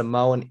 and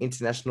Samoan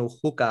international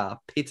hooker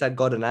Peter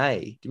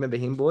Godinez. Do you remember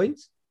him,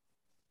 boys?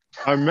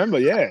 I remember,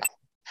 yeah.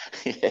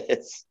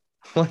 Yes.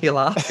 Why are you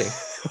laughing?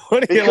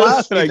 What are you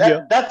laughing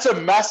at? That's a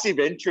massive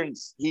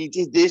entrance. He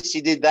did this,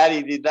 he did that,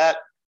 he did that.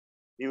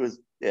 He was,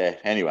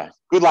 anyway.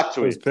 Good luck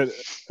to him.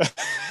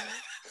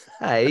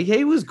 Hey,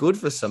 he was good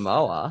for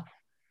Samoa.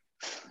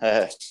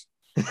 Yeah,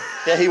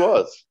 he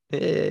was.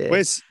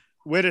 Yeah.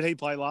 Where did he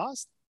play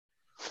last?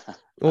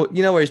 Well,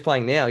 you know where he's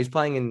playing now? He's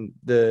playing in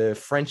the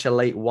French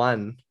Elite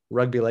 1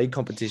 rugby league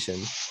competition.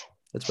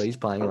 That's where he's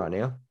playing right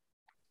now.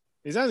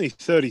 He's only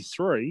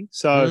 33,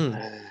 so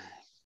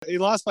he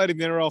last played in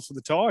the NRL for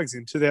the Tigers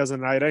in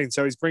 2018.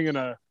 So he's bringing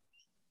a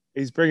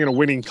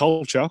winning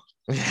culture.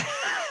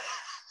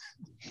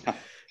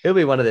 He'll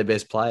be one of their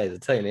best players, I'll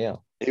tell you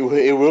now. It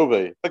will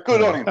be. But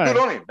good on him. Good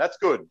on him. That's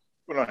good.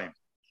 Good on him.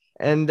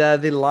 And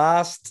the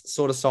last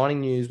sort of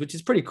signing news, which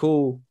is pretty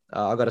cool,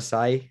 I got to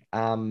say,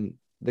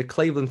 the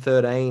Cleveland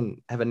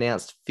 13 have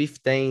announced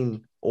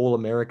 15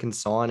 All-American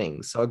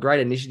signings. So a great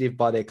initiative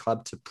by their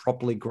club to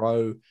properly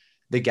grow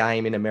the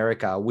game in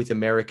America with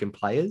American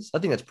players. I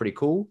think that's pretty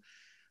cool.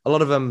 A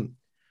lot of them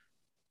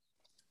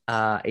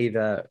are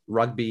either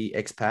rugby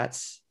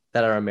expats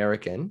that are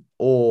American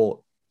or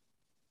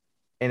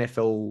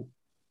NFL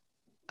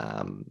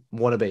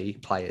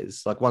wannabe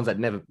players, like ones that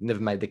never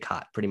made the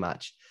cut, pretty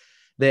much.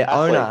 Their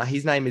owner,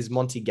 his name is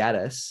Monty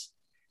Gaddis,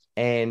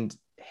 and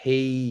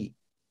he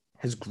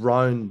has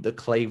grown the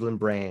Cleveland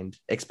brand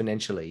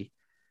exponentially.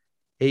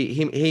 He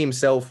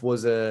himself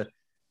was a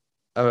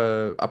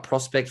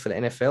prospect for the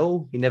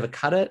NFL. He never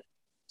cut it,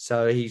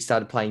 so he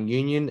started playing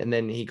union, and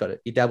then he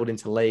dabbled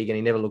into league, and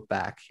he never looked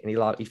back. And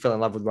he fell in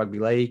love with rugby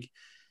league,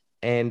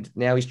 and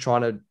now he's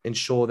trying to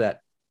ensure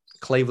that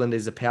Cleveland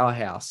is a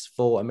powerhouse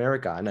for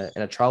America and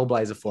a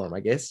trailblazer for him,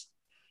 I guess.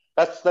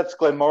 That's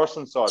Glenn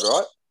Morrison's side,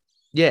 right?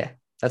 Yeah,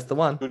 that's the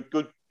one.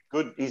 Good.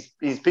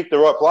 He's picked the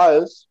right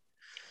players.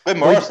 Glenn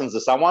Morrison's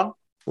the someone.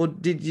 Well,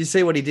 did you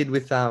see what he did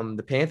with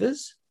the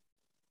Panthers?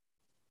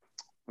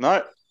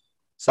 No.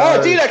 So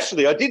I did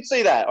actually. I did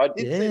see that. I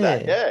did see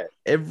that. Yeah.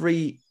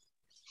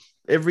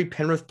 every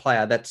Penrith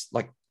player that's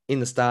like in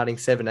the starting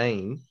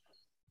 17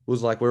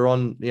 was like, we're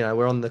on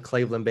the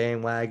Cleveland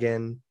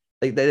bandwagon.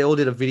 They all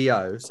did a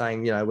video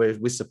saying,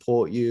 we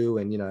support you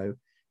and,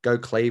 go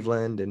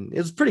Cleveland. And it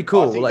was pretty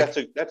cool. I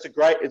think that's a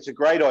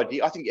great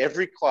idea. I think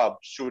every club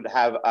should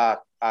have a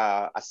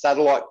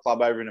satellite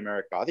club over in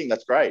America. I think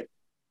that's great.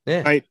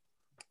 Yeah. Mate,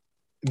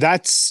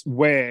 that's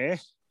where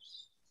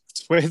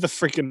the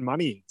freaking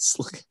money is.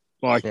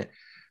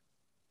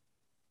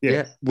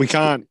 Yeah.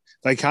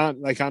 They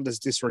can't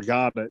just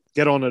disregard it.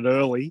 Get on it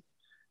early.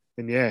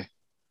 And yeah.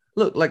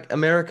 Look, like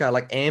America,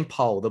 like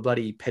Ampol, the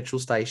bloody petrol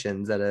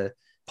stations that are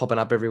popping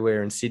up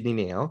everywhere in Sydney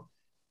now,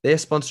 they're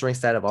sponsoring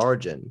State of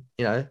Origin.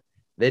 They're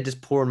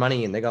just pouring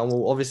money in. They're going,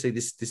 well, obviously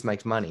this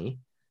makes money,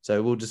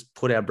 so we'll just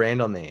put our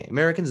brand on there.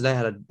 Americans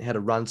know how to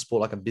run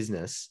sport like a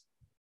business.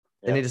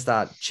 They need to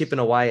start chipping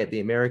away at the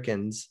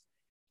Americans,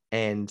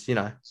 and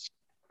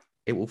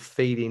it will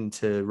feed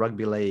into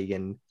rugby league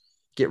and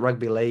get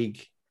rugby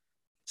league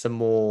some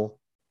more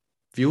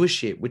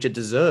viewership, which it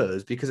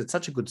deserves because it's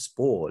such a good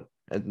sport.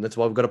 And that's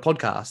why we've got a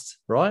podcast,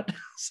 right?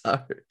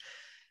 So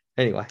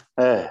anyway,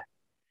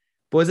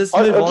 boys, let's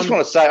move on. I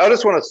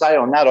just want to say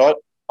on that,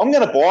 I'm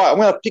going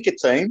to pick a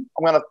team.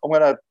 I'm going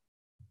to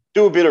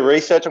do a bit of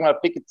research. I'm going to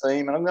pick a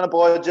team and I'm going to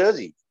buy a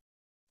jersey.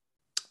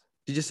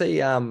 Did you see,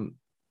 I'm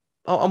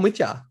with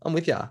you.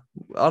 I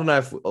don't know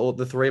if all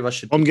the three of us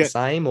should pick the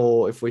same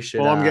or if we should.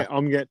 Well,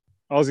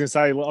 I was going to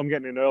say, I'm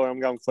getting in early. I'm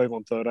going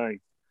Cleveland 13.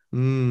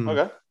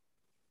 Okay.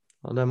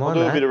 I don't mind.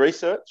 I'll do a bit of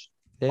research.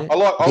 Yeah.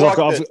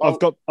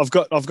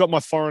 I've got my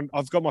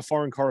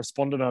foreign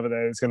correspondent over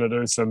there who's going to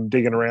do some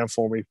digging around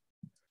for me.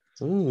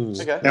 Ooh.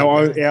 Okay.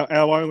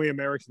 Our only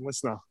American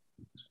listener.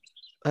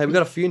 Hey, we've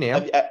got a few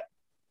now.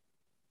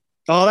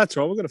 Oh, that's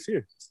right. We've got a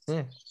few.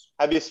 Yeah.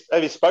 Have you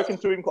spoken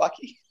to him,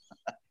 Clarky?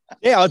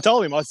 Yeah, I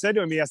told him. I said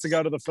to him he has to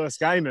go to the first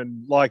game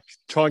and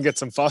try and get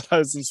some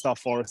photos and stuff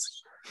for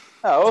us.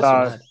 Oh,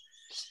 awesome.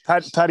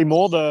 Paddy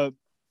Moore,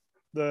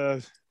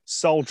 the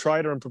sole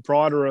trader and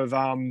proprietor of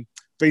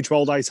Beach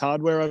World Ace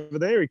Hardware over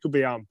there, he could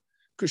be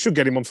should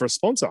get him on for a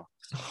sponsor.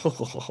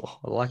 Oh,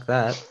 I like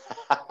that.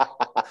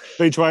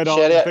 Beach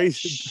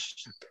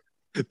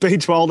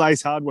World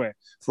Ace Hardware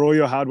for all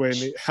your hardware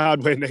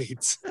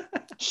needs.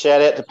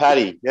 Shout out to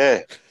Paddy.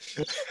 Yeah.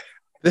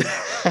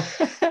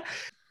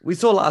 We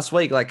saw last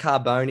week, Michael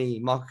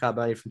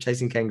Carboni from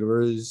Chasing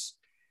Kangaroos.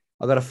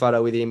 I got a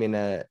photo with him in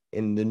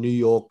the New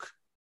York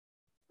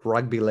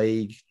Rugby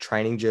League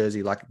training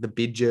jersey, like the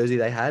bid jersey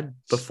they had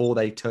before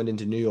they turned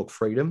into New York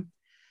Freedom.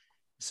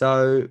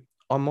 So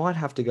I might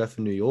have to go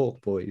for New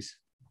York, boys.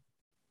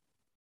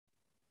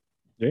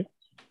 Yeah.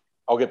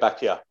 I'll get back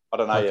to you. I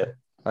don't know yet.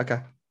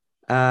 Okay.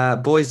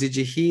 Boys, did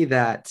you hear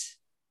that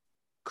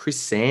Chris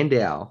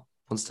Sandow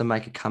wants to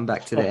make a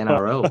comeback to the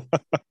NRL?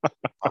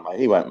 Oh, mate,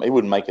 he won't. He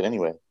wouldn't make it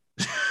anywhere.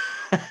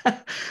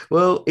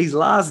 Well, his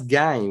last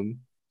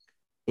game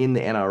in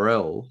the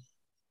NRL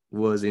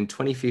was in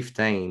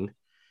 2015,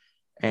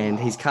 and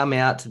he's come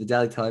out to the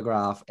Daily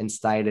Telegraph and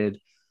stated,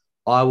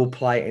 I will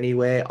play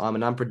anywhere. I'm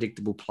an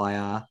unpredictable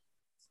player.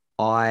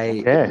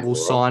 I will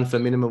sign for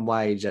minimum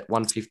wage at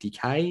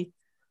 $150K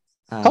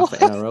for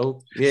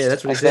NRL. Yeah,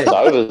 that's what he said.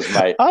 Overs,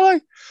 mate.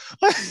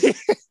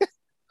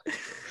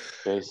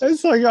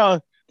 It's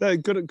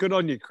like, good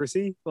on you,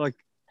 Chrissy.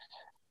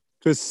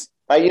 Because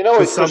mate, you know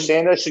where Chris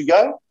Sanders should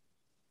go?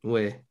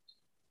 Where?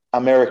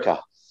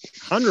 America.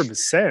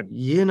 100%.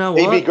 You know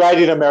what? He'd be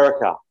great in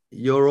America.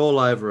 You're all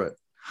over it.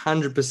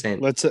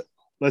 100%. Let's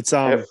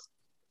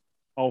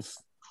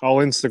I'll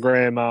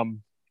Instagram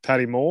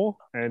Paddy Moore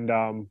and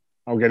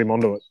I'll get him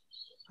onto it.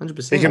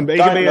 100%. He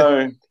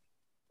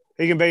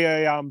can be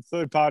a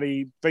third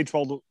party Beach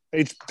World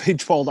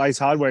Ace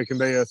Hardware can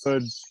be a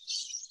third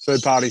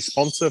party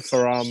sponsor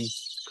for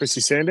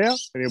Chrissy Sandow,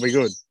 and he'll be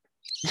good.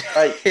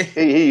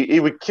 He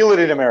would kill it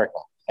in America.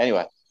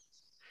 Anyway.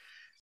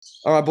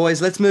 All right,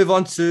 boys, let's move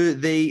on to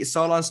the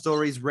Sideline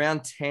Stories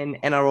Round 10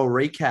 NRL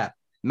recap.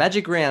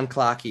 Magic round,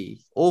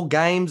 Clarkey. All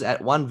games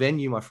at one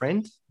venue, my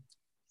friend.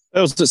 It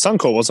was at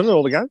Suncorp, wasn't it,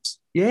 all the games?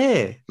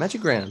 Yeah,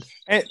 Magic round.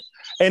 And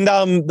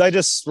they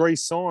just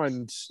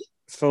re-signed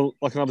for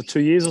another 2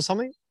 years or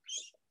something.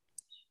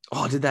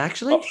 Oh, did they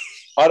actually?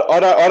 I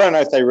don't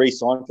know if they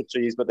re-signed for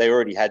 2 years, but they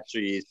already had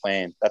 2 years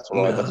planned. That's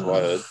what I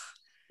heard.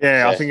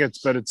 Yeah, I think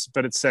it's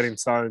set in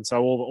stone.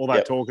 So all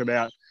that talk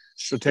about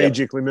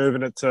strategically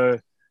moving it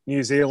to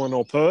New Zealand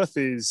or Perth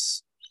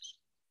is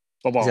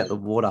out the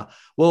water.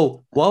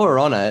 Well, while we're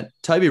on it,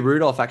 Toby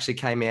Rudolph actually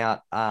came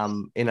out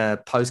in a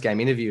post-game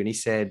interview and he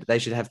said they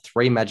should have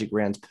 3 Magic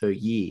rounds per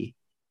year.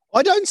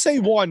 I don't see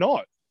why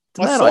not.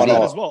 I saw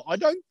that as well.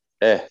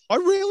 I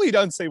really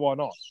don't see why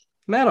not.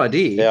 Mad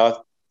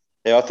idea.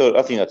 Yeah, I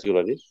think that's a good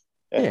idea.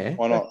 Yeah.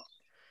 Why not?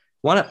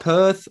 One at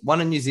Perth,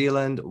 one in New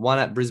Zealand, one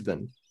at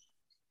Brisbane.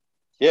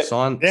 Yeah.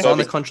 Sign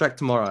the contract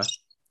tomorrow.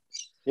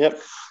 Yep.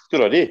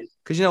 Good idea.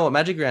 Because you know what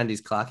Magic round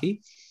is,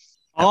 Clarkey?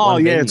 Oh,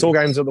 yeah, it's all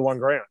games at the one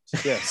ground.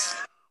 Yes.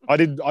 I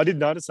did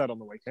notice that on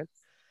the weekend.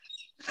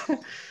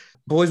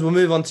 Boys, we'll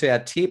move on to our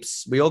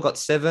tips. We all got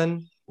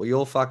 7. We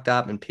all fucked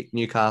up and picked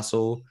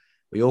Newcastle.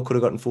 We all could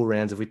have gotten full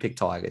rounds if we picked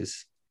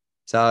Tigers.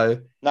 So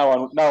No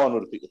one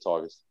would have picked the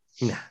Tigers.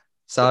 nah. The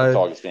So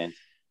Tigers fans.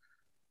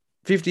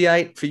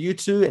 58 for you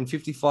two and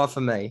 55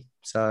 for me.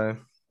 So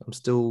I'm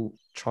still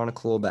trying to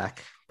claw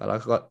back, but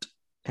I've got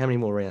how many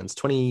more rounds?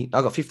 20.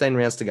 I've got 15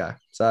 rounds to go.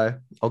 So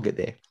I'll get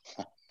there.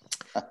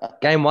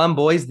 Game 1,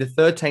 boys. The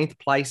 13th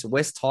place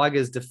West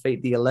Tigers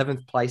defeat the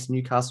 11th place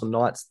Newcastle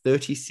Knights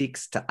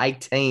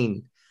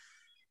 36-18.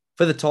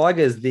 For the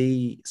Tigers,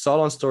 the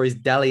sideline stories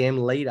Dally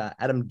M leader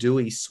Adam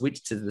Dewey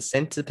switched to the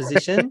centre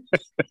position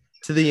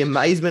to the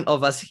amazement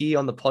of us here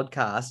on the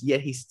podcast,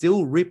 yet he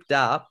still ripped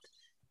up,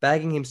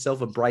 bagging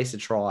himself a brace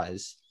of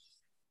tries.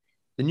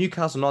 The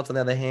Newcastle Knights, on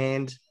the other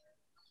hand,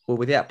 were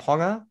without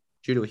Ponga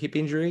due to a hip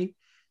injury.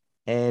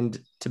 And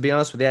to be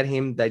honest, without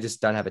him, they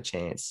just don't have a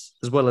chance,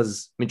 as well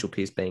as Mitchell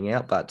Pearce being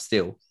out, but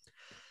still.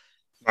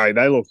 Mate,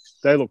 they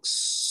look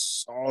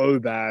so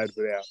bad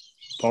without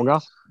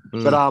Ponga.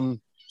 But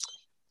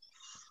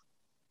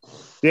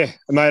yeah,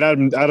 mate,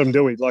 Adam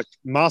Dewey, like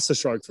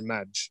masterstroke from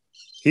Madge.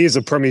 He is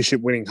a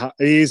premiership winning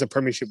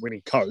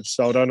coach,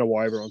 so I don't know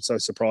why everyone's so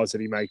surprised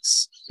that he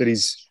makes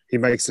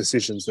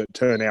decisions that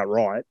turn out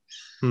right.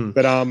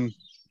 But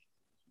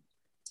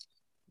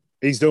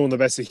he's doing the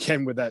best he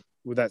can with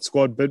that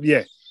squad. But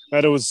yeah,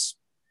 mate, it was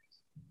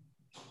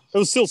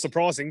still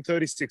surprising.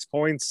 36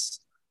 points.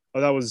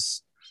 Oh, that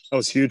was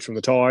huge from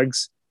the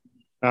Tigers.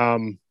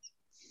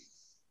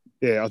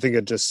 Yeah, I think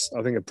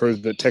it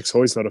proved that Tex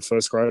Hoy's not a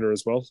first grader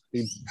as well.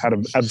 He had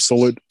an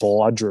absolute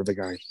bludger of a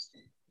game.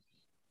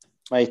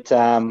 Mate,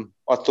 I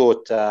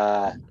thought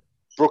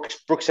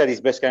Brooks had his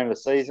best game of the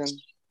season.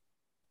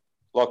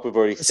 Like we've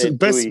already said,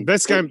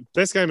 best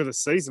game of the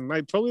season,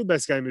 mate. Probably the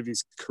best game of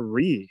his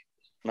career.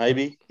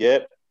 Maybe,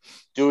 yep.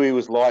 Dewey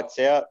was lights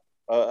out.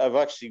 I've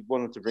actually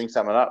wanted to bring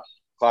something up.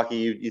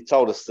 Clarky, you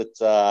told us that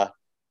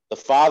the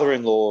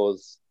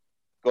father-in-law's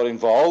got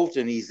involved,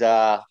 and he's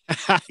not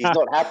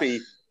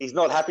happy. He's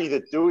not happy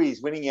that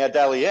Dewey's winning our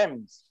Dally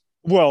M's.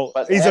 Well,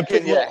 but how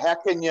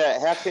can you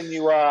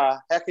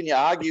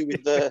argue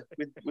with the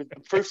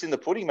proofs in the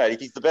pudding, mate?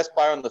 If he's the best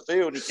player on the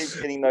field, and he keeps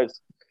getting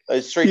those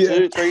threes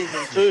and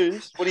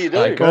twos. What do you do?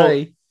 I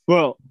agree.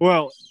 Well,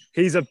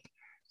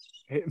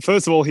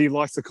 first of all, he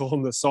likes to call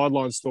them the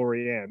sideline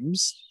story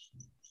M's.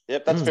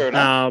 Yep, that's fair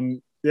enough.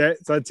 Yeah,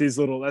 so that's his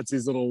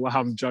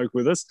little joke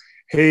with us.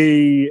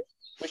 We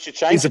should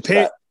change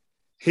that.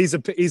 He's a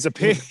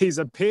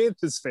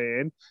Panthers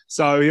fan,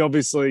 so he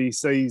obviously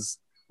sees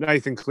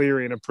Nathan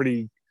Cleary in a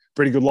pretty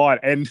good light.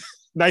 And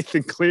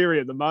Nathan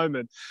Cleary at the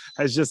moment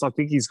has I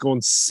think he's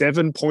gone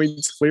 7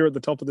 points clear at the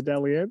top of the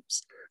Dally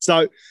M's.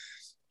 So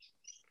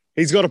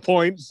he's got a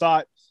point,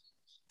 but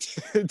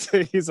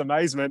to his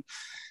amazement,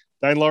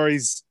 Dane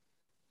Laurie's,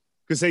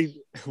 because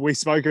we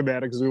spoke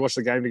about it because we watched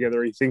the game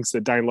together. He thinks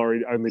that Dane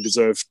Laurie only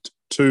deserved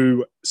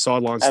 2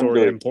 sideline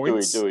story M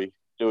points.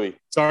 Dewey.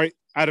 Sorry,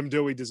 Adam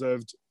Dewey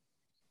deserved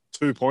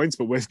 2 points,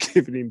 but we've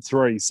given him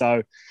 3.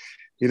 So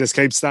he just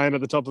keeps staying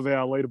at the top of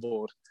our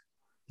leaderboard.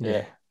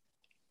 Yeah.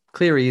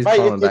 Cleary is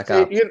climbing back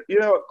up. You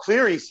know what?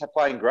 Cleary's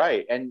playing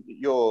great, and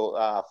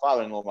your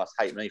father-in-law must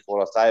hate me for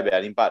what I say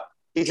about him, but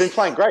he's been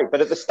playing great. But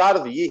at the start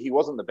of the year, he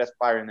wasn't the best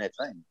player in their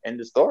team. End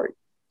of story.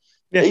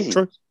 Yeah, easy.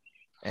 True.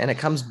 And it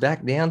comes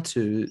back down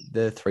to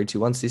the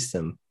 3-2-1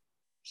 system.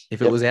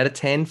 If it was out of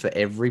 10 for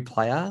every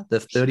player, the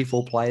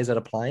 34 players that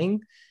are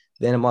playing,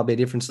 then it might be a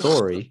different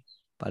story.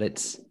 But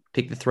it's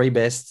pick the 3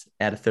 best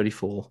out of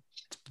 34.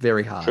 It's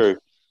very hard. True.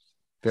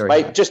 Very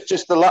Mate,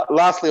 hard.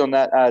 Lastly on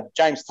that,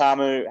 James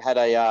Tamu had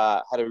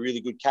a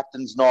really good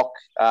captain's knock.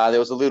 There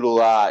was a little,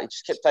 he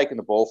just kept taking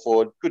the ball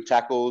forward, good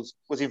tackles,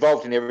 was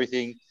involved in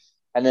everything.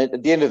 And then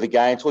at the end of the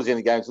game, towards the end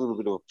of the game, it was a little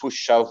bit of a push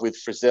shove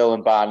with Frizzell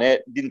and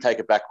Barnett. Didn't take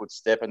a backward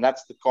step, and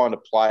that's the kind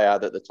of player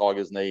that the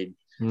Tigers need,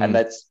 and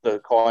that's the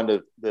kind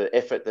of the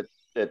effort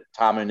that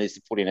Tamu needs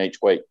to put in each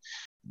week.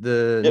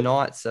 The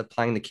Knights are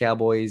playing the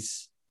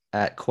Cowboys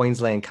at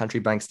Queensland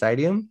Country Bank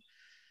Stadium,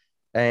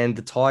 and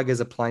the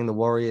Tigers are playing the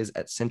Warriors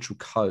at Central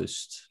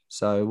Coast.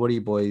 So what do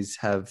you boys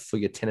have for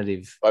your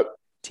tentative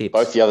tips?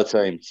 Both the other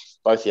teams,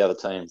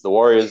 the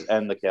Warriors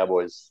and the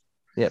Cowboys.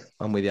 Yep,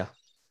 I'm with you.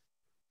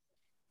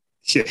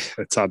 Yeah,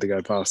 it's hard to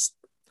go past.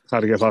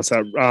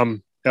 that.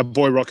 Our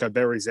boy Rocco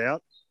Berry's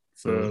out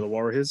for the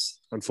Warriors,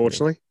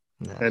 unfortunately.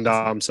 Yeah.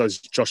 And so is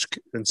Josh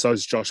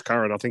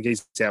Curran. I think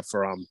he's out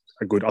for I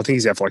think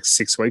he's out for like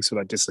 6 weeks with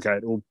that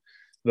dislocated or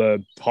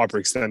the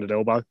hyperextended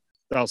elbow.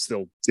 They'll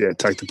still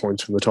take the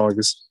points from the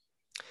Tigers.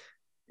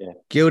 Yeah.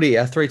 Guilty,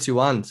 our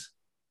 3-2-1s.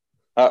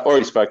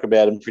 Already spoke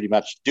about him pretty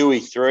much.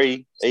 Dewey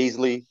 3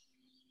 easily,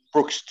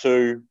 Brooks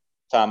 2,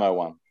 Tamo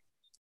 1.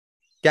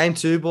 Game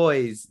 2,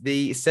 boys.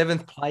 The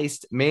 7th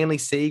placed Manly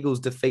Seagulls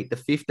defeat the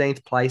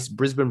 15th placed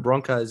Brisbane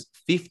Broncos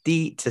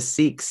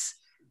 50-6.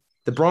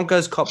 The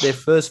Broncos copped their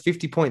first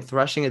 50-point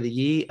thrashing of the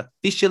year,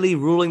 officially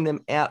ruling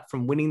them out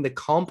from winning the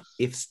comp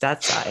if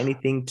stats are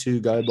anything to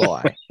go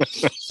by.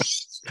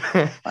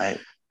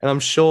 And I'm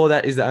sure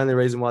that is the only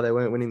reason why they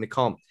weren't winning the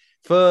comp.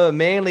 For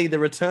Manly, the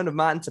return of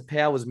Martin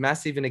Tapau was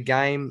massive in a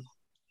game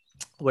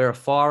where a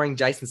firing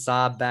Jason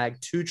Saab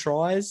bagged 2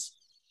 tries,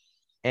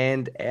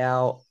 and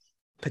our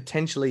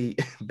potentially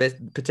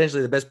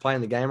the best player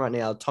in the game right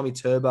now, Tommy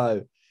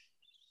Turbo,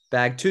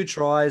 bagged 2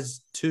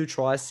 tries, 2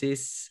 try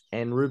assists,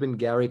 and Ruben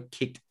Garrick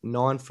kicked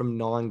 9 from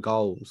 9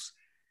 goals.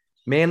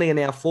 Manly are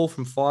now 4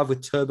 from 5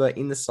 with Turbo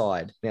in the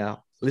side.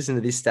 Now, listen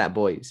to this stat,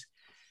 boys.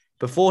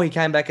 Before he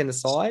came back in the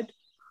side,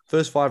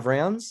 first 5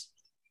 rounds,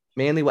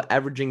 Manly were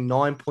averaging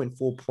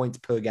 9.4 points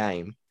per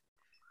game.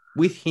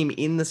 With him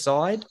in the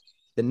side,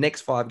 the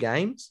next 5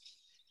 games,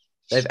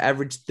 they've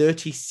averaged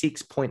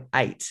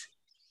 36.8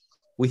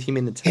 with him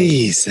in the team.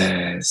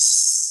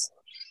 Jesus.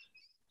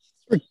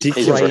 He's a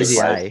Ridiculous. freak,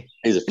 Crazy, mate. eh?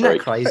 He's a Isn't that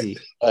freak. crazy?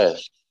 Yeah.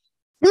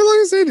 Well, like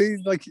I said,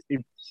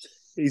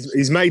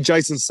 he's made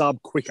Jason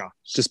Saab quicker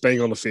just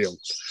being on the field.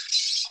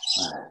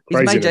 He's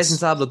made Craziness. Jason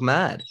Saab look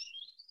mad.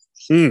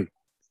 Mm.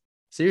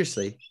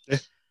 Seriously. Yeah.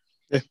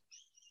 Yeah.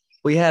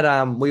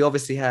 We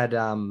obviously had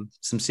some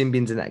sin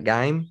bins in that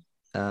game.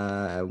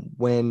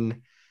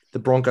 When the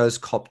Broncos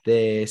copped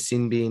their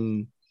sin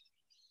bin,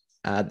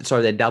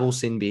 their double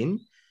sin bin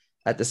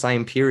at the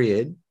same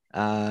period.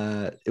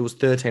 It was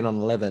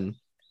 13-11,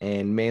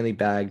 and Manly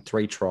bagged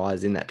 3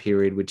 tries in that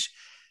period, which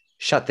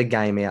shut the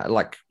game out.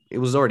 Like, it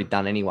was already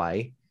done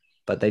anyway,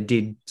 but they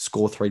did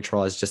score 3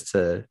 tries just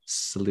to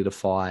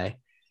solidify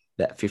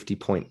that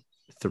 50-point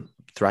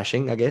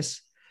thrashing, I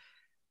guess.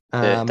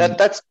 Yeah,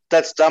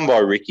 that's done by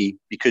Ricky,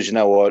 because you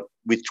know what?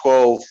 With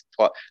 12,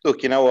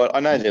 look, you know what? I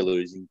know they're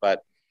losing,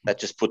 but that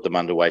just put them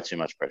under way too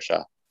much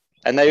pressure.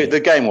 And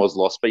the game was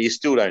lost, but you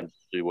still don't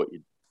do what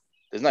you.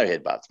 There's no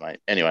headbutts, mate.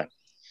 Anyway,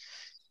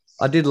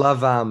 I did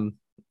love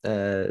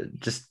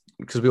just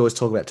because we always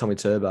talk about Tommy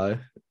Turbo.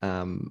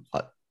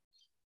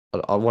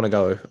 I want to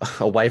go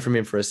away from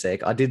him for a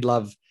sec. I did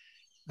love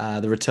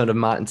the return of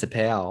Martin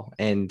Tapau,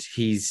 and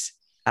he's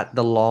at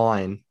the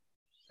line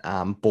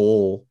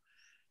ball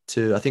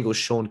to, I think it was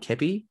Sean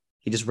Kepi.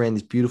 He just ran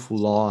this beautiful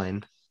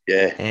line.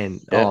 yeah. And,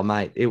 Yeah. oh,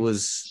 mate, it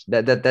was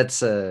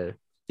that's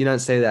you don't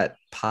see that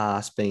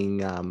pass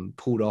being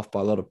pulled off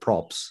by a lot of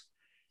props,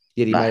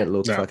 yet he No, made it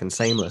look no. fucking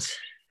seamless.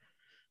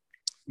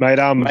 Mate,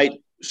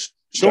 Mate,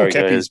 Sean sorry,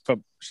 go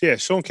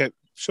Kepi's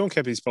Sean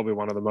Kepi's probably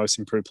one of the most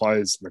improved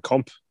players in the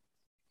comp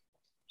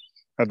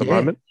at the Yeah,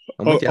 moment.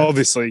 I'm with you.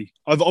 Obviously,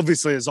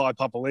 Isaiah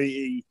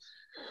Papali'i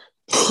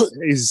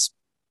is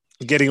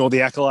getting all the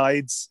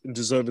accolades, and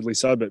deservedly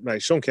so. But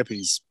mate, Sean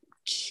Kepi's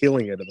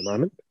killing it at the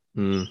moment.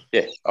 Mm.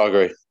 yeah, I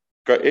agree.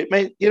 Great. I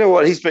mean, you know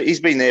what? He's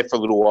been there for a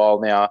little while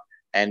now,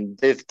 and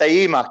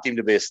they earmarked him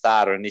to be a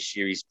starter, and this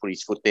year he's put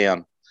his foot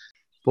down.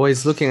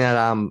 Boys, looking at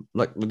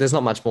there's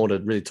not much more to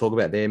really talk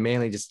about there.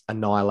 Manly just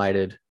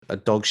annihilated a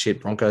dog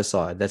shit Broncos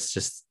side. That's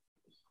just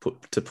put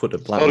it A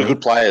lot bluntly. of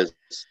good players.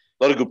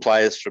 A lot of good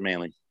players for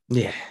Manly.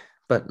 Yeah,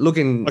 but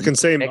looking, I can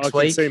see him. next I can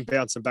week, see him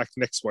bouncing back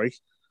next week.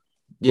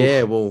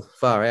 yeah, well,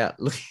 far out.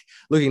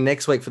 Looking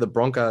next week for the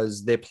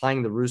Broncos, they're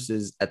playing the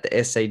Roosters at the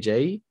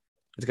SCG.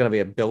 It's going to be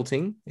a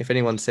belting. If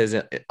anyone says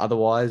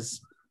otherwise,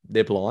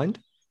 they're blind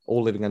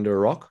or living under a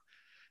rock.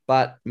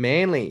 But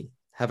Manly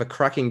have a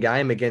cracking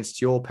game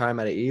against your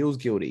Parramatta Eels,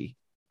 Guilty,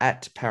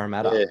 at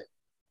Parramatta. Yeah.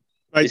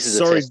 Mate, This is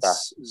a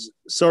tester.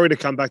 sorry to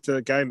come back to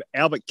the game.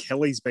 Albert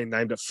Kelly's been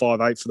named at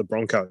 5'8" for the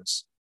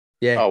Broncos.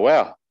 Yeah, Oh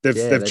wow. They've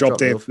Yeah, they've they dropped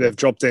dropped Milford. they've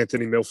dropped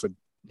Anthony Milford.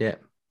 yeah.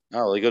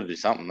 Oh, they got to do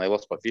something. They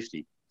lost by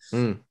 50.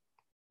 Mm.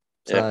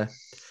 So, Yeah.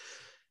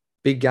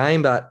 big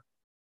game, but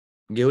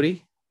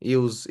Guilty.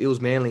 Eels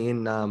Manly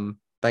in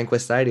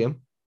Bankwest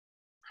Stadium.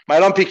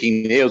 Mate, I'm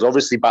picking the Eels,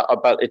 obviously, but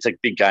it's a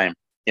big game.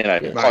 You know,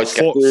 Yeah. close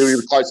Mate,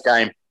 game. Close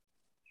game.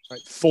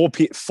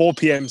 Mate, 4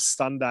 p.m.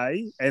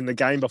 Sunday, and the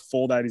game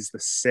before that is the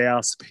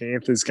South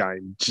Panthers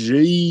game.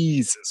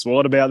 Jesus,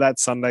 what about that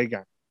Sunday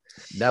game?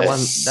 That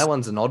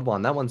one's an odd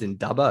one. That one's in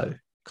Dubbo,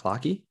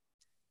 Clarkie.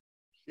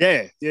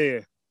 Yeah.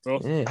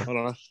 Well, Yeah. I don't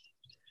know,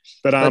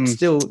 but But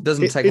still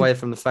doesn't take it- away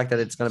from the fact that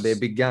it's going to be a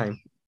big game.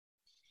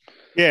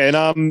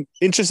 yeah, and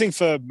interesting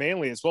for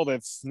Manly as well.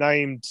 They've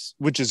named,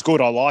 which is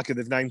good. I like it.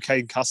 They've named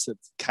Cade Custard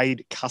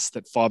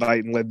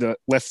 5'8" and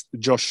left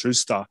Josh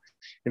Schuster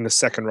in the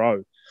second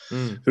row,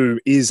 Mm. who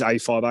is a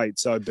 5'8".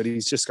 So, but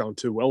he's just going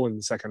too well in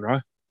the second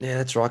row. Yeah,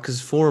 that's right.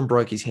 Because Foran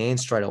broke his hand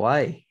straight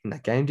away in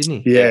that game,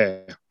 didn't he?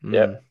 Yeah. Mm.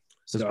 Yeah. It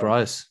was So-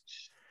 gross.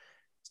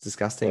 It's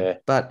disgusting. Yeah.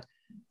 But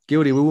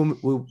Guilty,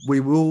 we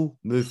will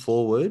move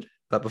forward.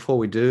 But before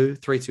we do,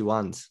 3, 2,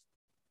 1s.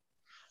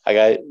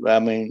 Okay. I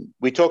mean,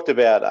 we talked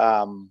about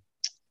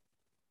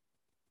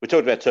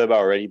Turbo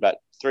already, but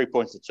 3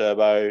 points to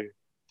Turbo.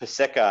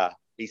 Paseka,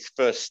 his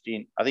first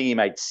stint, I think he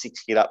made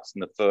 6 hit-ups in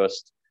the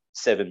first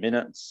 7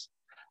 minutes,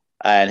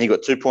 and he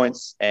got 2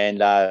 points.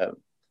 And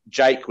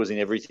Jake was in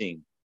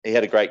everything. He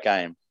had a great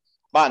game.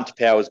 Martin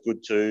Tapau was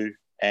good too,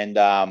 and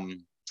there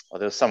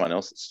was someone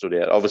else that stood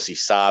out. Obviously,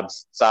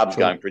 Saab's Sure.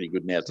 going pretty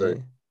good now too.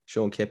 Yeah.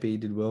 Sean Kepi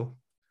did well.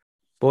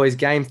 Boys,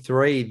 game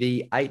 3,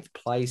 the 8th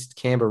placed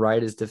Canberra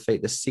Raiders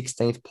defeat the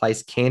 16th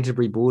placed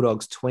Canterbury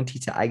Bulldogs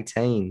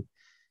 20-18.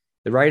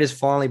 The Raiders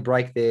finally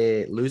break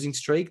their losing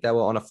streak. They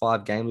were on a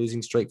 5-game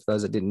losing streak, for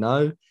those that didn't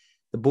know.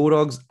 The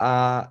Bulldogs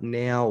are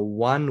now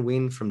 1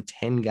 win from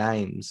 10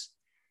 games.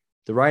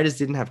 The Raiders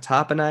didn't have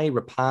Tarpanay,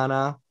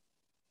 Rapana,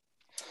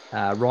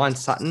 Ryan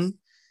Sutton,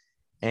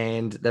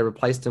 and they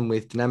replaced them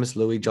with Dynamis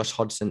Louis, Josh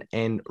Hodgson,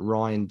 and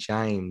Ryan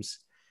James.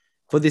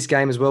 For this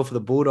game as well, for the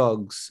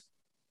Bulldogs,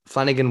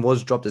 Flanagan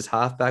was dropped as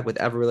halfback, with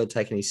Avarillo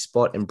taking his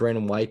spot and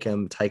Brendan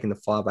Wakeham taking the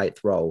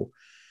 5/8 role.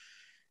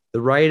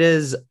 The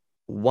Raiders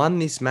won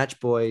this match,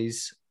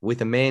 boys,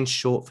 with a man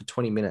short for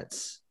 20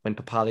 minutes when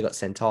Papali got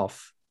sent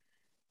off.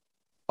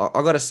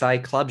 I got to say,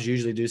 clubs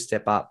usually do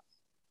step up,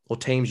 or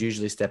teams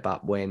usually step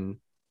up when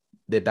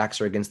their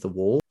backs are against the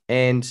wall,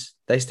 and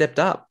they stepped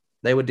up.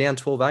 They were down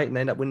 12-8 and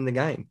they ended up winning the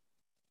game.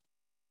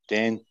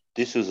 Dan,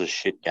 this was a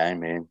shit game,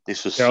 man.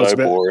 This was Yeah, I was so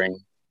about- boring.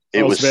 I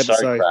It was was about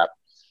so to say, crap.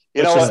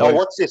 You know Let's what? just I leave-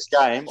 watched this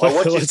game. I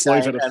watched this Let's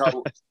leave game, it at and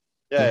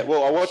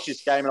I watched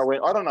this game, and I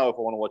went, I don't know if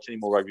I want to watch any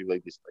more rugby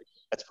league this week.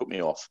 That's put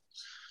me off.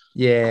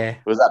 Yeah,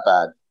 It was that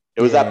bad.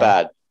 It was Yeah. that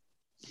bad.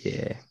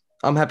 yeah.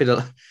 I'm happy to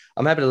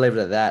leave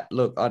it at that.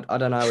 Look, I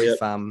don't know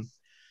if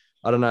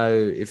I don't know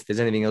if there's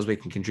anything else we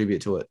can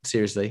contribute to it.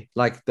 Seriously,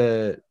 like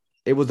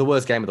it was the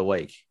worst game of the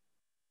week.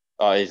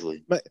 Oh,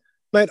 easily.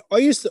 Mate,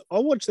 I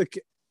watched I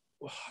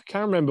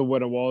can't remember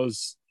when it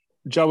was.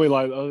 Joey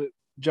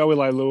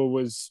Leilua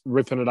was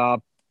ripping it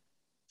up.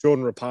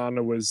 Jordan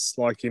Rapana was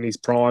like in his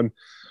prime.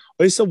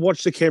 I used to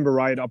watch the Canberra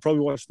Raiders. I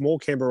probably watched more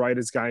Canberra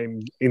Raiders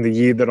game in the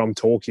year that I'm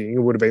talking. It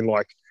would have been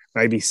like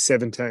maybe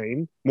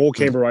 17 more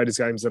Canberra Raiders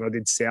games than I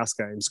did South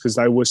games because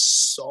they were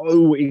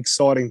so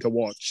exciting to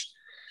watch.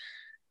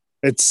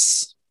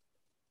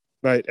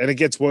 Mate, and it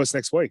gets worse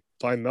next week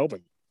playing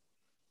Melbourne.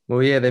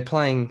 Well, yeah, they're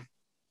playing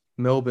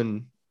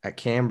Melbourne at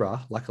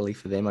Canberra, luckily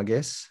for them, I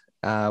guess.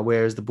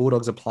 Whereas the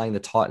Bulldogs are playing the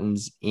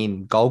Titans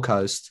in Gold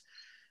Coast.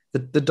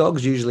 The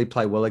Dogs usually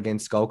play well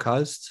against Gold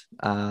Coast.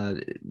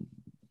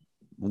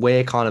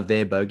 We're kind of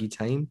their bogey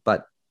team,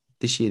 but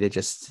this year they're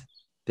just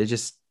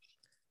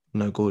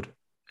no good,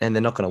 and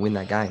they're not going to win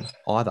that game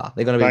either.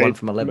 They're going to be Mate, 1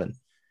 from 11.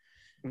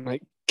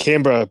 Mate,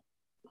 Canberra,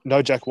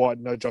 no Jack White,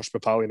 no Josh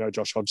Papali, no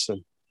Josh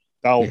Hodgson.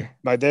 Yeah.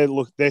 Mate,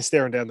 they're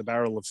staring down the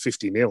barrel of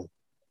 50-0.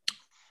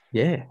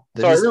 Yeah,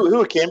 Sorry,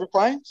 who are Canberra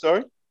playing?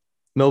 Sorry.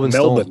 Melbourne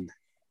Storm. Melbourne.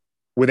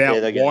 Without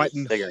They're White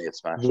going to get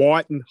smashed.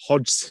 and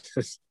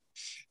Hodgson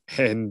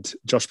and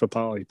Josh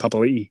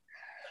Papali.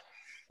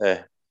 Yeah.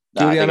 Gildy,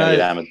 Nah, they're I going to know- get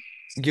hammered.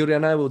 Gildy, I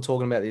know we were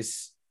talking about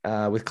this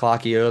with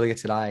Clarkey earlier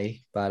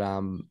today, but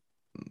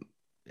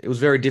it was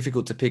very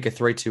difficult to pick a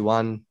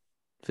 3-2-1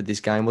 for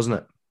this game, wasn't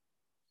it?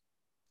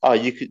 Oh,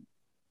 you could.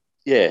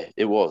 Yeah,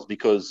 it was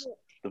because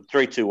the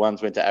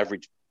 3-2-1s went to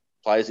average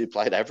players who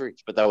played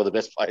average, but they were the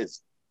best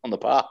players on the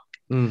park.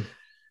 Mm.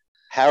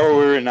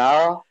 Harold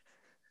Urinara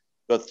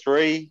got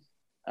 3.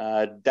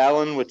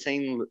 Dallin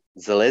Wateen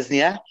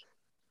Zalesniak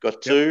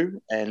got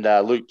 2, and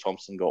Luke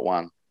Thompson got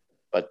 1.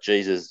 But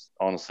Jesus,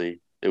 honestly,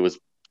 it was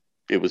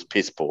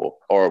piss poor,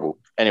 horrible.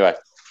 Anyway,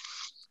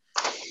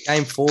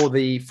 Game 4,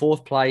 the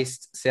 4th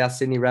placed South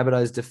Sydney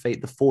Rabbitohs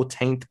defeat the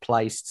 14th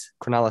placed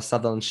Cronulla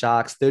Sutherland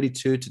Sharks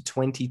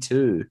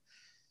 32-22.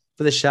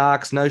 For the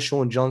Sharks, no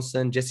Sean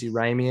Johnson, Jesse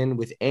Ramian,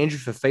 with Andrew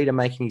Fafita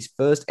making his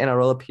first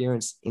NRL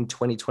appearance in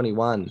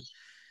 2021.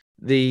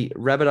 The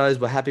Rabbitohs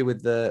were happy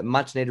with the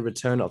much-needed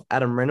return of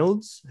Adam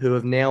Reynolds, who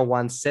have now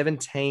won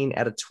 17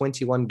 out of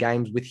 21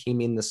 games with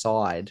him in the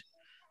side.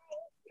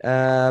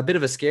 A bit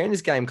of a scare in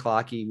this game,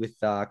 Clarkey, with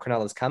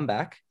Cronulla's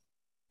comeback.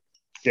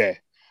 Yeah,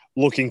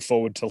 looking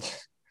forward to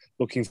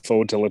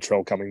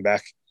Latrell coming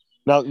back.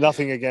 No,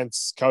 nothing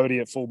against Cody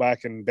at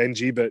fullback and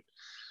Benji, but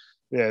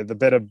yeah,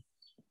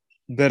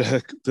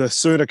 the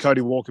sooner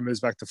Cody Walker moves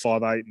back to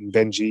 5'8" and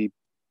Benji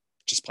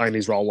just playing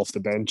his role off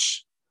the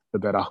bench, the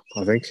better,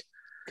 I think.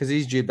 Because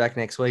he's due back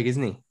next week,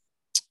 isn't he?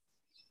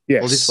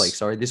 Yes. Or this week,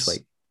 sorry, this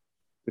week.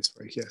 This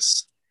week,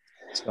 yes.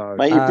 So,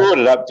 mate, you brought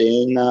it up,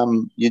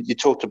 Dan. You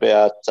talked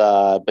about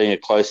being a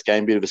close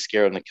game, bit of a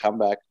scare on the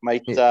comeback.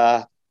 Mate,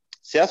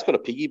 South's got a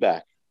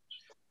piggyback.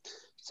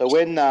 So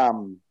when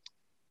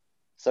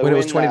it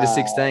was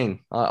 20-16,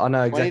 I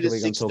know exactly what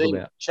you're talking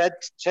about.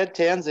 Chad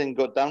Townsend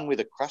got done with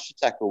a crusher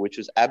tackle, which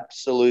was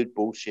absolute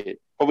bullshit.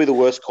 Probably the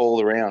worst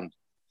call around.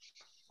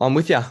 I'm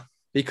with you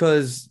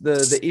because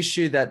the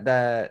issue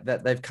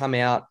that they've come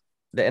out,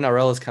 the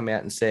NRL has come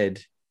out and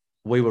said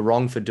we were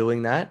wrong for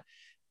doing that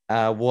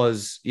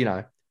was,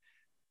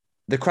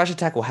 the crusher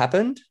tackle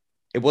happened.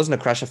 It wasn't a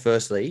crusher,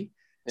 firstly.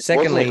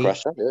 Secondly, It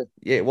wasn't a crusher,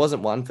 yeah, it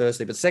wasn't one,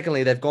 firstly. But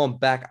secondly, they've gone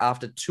back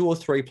after 2 or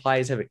 3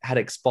 players had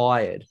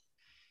expired.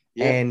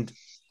 Yeah. And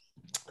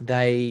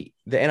the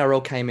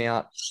NRL came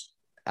out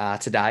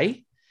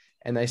today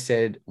and they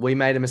said, we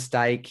made a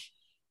mistake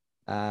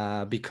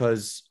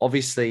because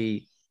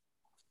obviously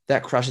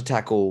that crusher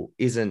tackle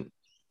isn't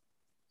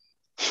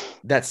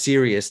that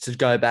serious to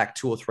go back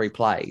 2 or 3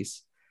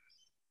 plays.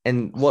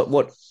 And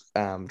what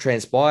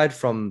transpired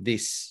from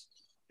this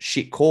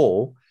shit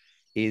call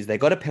is they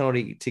got a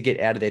penalty to get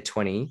out of their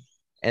 20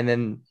 and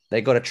then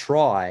they got a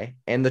try.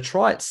 And the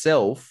try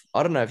itself,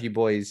 I don't know if you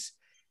boys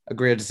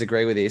agree or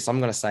disagree with this. I'm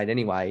going to say it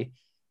anyway.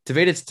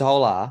 Tavita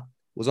Totola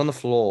was on the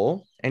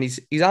floor and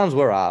his arms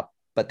were up,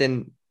 but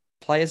then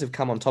players have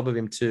come on top of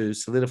him to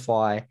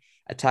solidify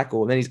a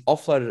tackle, and then he's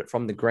offloaded it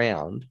from the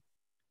ground,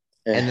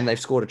 and then they've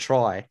scored a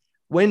try.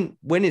 When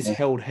is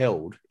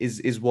held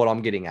is what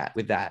I'm getting at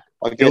with that.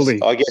 I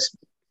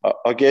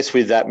guess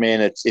with that,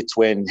 man, it's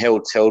when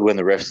held's held when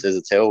the ref says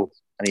it's held,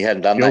 and he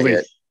hadn't done that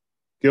yet.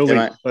 Gildy,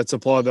 Yeah, mate. let's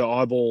apply the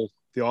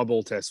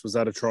eyeball test. Was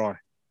that a try?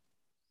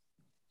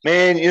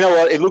 Man, you know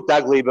what? It looked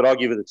ugly, but I'll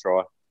give it a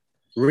try.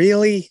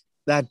 Really?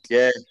 That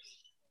Yeah.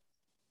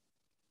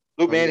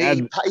 Look, I mean, man,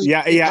 he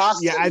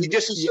passed it. He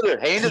just sort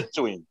of handed it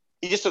to him.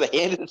 He just sort of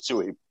handed it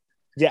to him.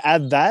 Yeah,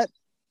 add that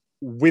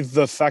with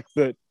the fact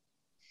that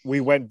we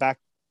went back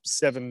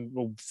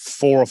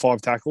 4 or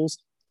 5 tackles.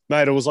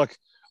 Mate, it was like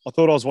I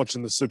thought I was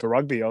watching the Super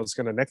Rugby. I was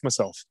going to neck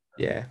myself.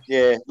 Yeah.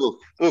 Yeah, look.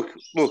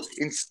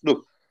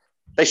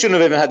 They shouldn't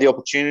have even had the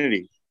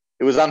opportunity.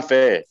 It was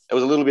unfair. It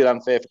was a little bit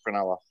unfair for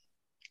Cronulla.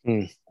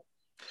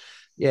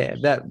 Yeah,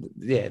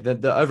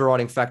 the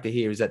overriding factor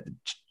here is that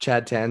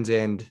Chad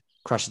Townsend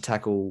crushed the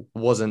tackle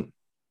wasn't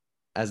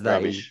as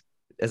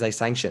they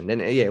sanctioned,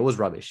 and it was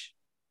rubbish,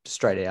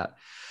 straight out.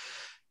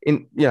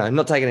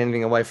 Not taking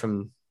anything away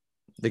from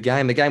the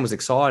game. The game was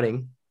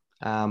exciting,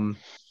 but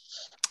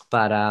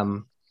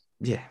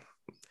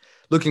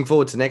looking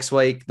forward to next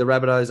week. The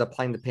Rabbitohs are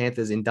playing the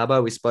Panthers in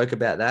Dubbo. We spoke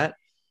about that.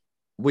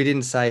 We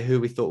didn't say who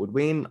we thought would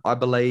win. I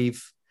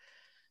believe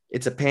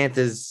it's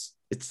Panthers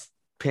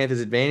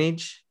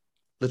advantage.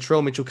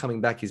 Latrell Mitchell coming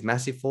back is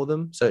massive for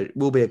them, so it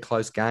will be a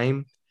close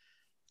game.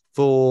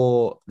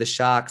 For the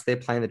Sharks, they're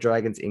playing the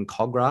Dragons in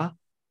Cogra.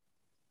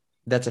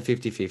 That's a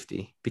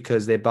 50-50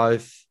 because they're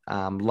both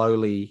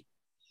lowly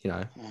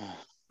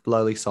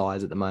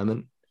size at the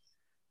moment.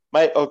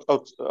 Mate,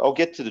 I'll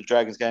get to the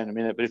Dragons game in a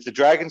minute, but if the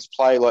Dragons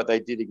play like they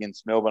did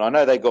against Melbourne, I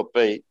know they got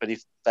beat, but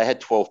if they had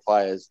 12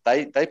 players,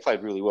 they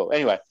played really well.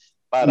 Anyway.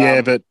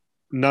 But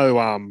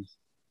no,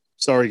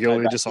 sorry,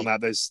 Gilly, just on that,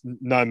 there's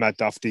no Matt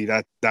Duffy.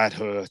 That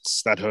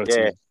hurts. That hurts.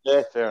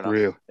 Yeah, fair enough.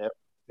 Real. Yep.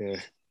 Yeah.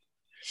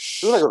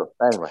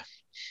 Anyway.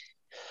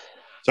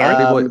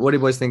 Sorry, what do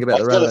you boys think about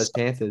the Rabbitohs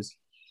Panthers?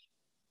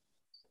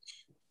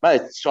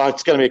 Mate, it's going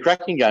to be a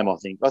cracking game, I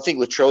think. I think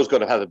Latrell's got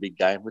to have a big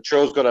game.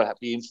 Latrell's got to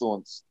be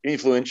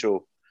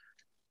influential.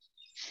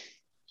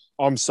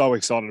 I'm so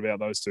excited about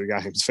those 2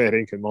 games. Fair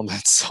dinkum on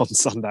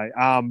Sunday.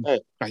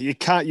 You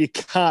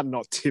can't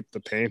not tip the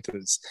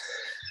Panthers.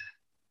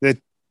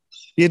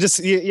 You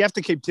have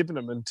to keep tipping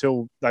them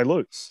until they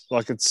lose.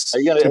 Like it's. Are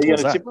you going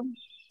to tip them?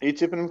 Are you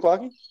tipping them,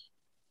 Clarkie?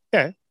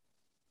 Yeah.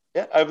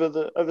 Yeah,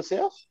 over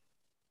South.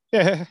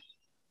 Yeah.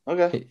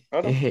 Okay.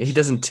 Right on. He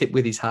doesn't tip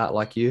with his heart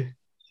like you.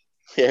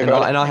 Yeah,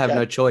 and I have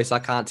no choice. I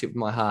can't tip with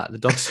my heart. The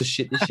Dogs are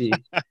shit this year.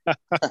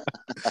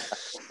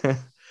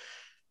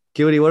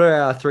 Gildy, what are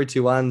our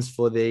 3-2-1s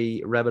for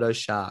the Rabbitohs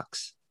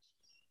Sharks?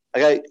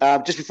 Okay,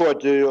 just before I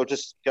do, I'll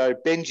just go.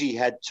 Benji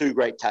had 2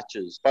 great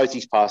touches. Both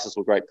his passes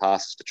were great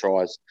passes for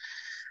tries.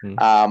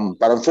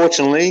 But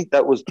unfortunately,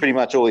 that was pretty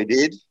much all he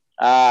did.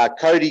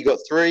 Cody got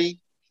 3.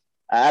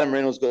 Adam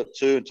Reynolds got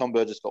 2, and Tom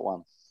Burgess got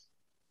 1.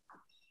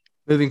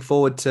 Moving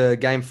forward to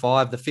Game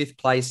 5, the 5th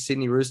place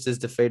Sydney Roosters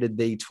defeated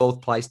the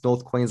 12th place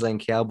North Queensland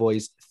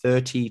Cowboys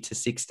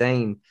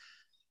 30-16.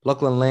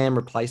 Lachlan Lamb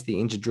replaced the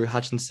injured Drew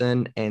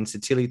Hutchinson, and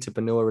Satili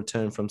Tupanua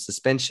returned from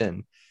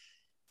suspension.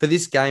 For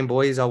this game,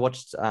 boys, I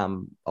watched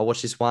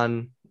this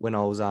one when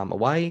I was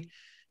away.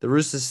 The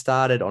Roosters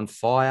started on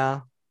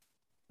fire.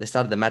 They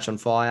started the match on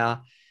fire.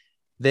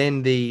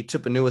 Then the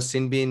Tupanua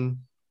sin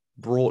bin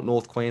brought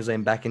North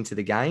Queensland back into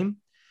the game.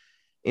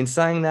 In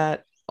saying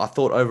that, I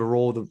thought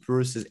overall the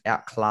Roosters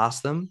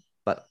outclassed them,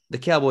 but the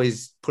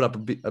Cowboys put up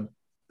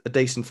a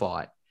decent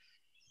fight.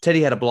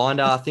 Teddy had a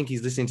blinder. I think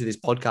he's listening to this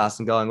podcast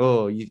and going,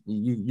 "Oh,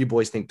 you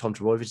boys think Tom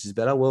Trbojevic is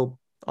better? Well,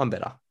 I'm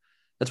better."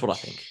 That's what I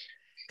think.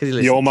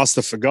 You all must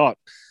have forgot.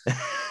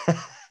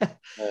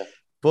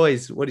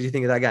 Boys, what did you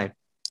think of that game?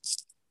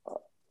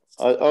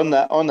 On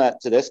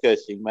that Tedesco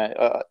thing, mate,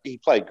 he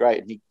played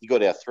great. He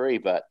got our 3,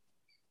 but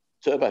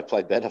Turbo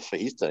played better for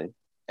his team.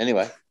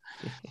 Anyway,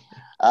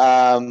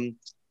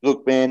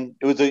 look, man,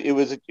 it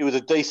was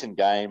a decent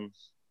game.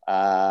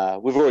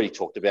 We've already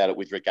talked about it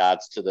with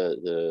regards to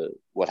the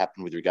what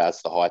happened with regards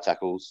to the high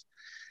tackles.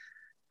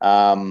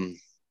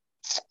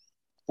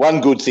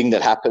 One good thing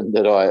that happened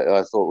that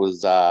I thought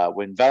was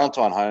when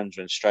Valentine Holmes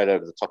went straight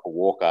over the top of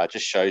Walker. It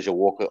just shows you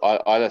Walker.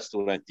 I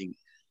still don't think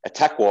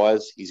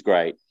attack-wise he's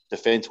great.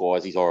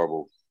 Defense-wise he's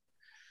horrible.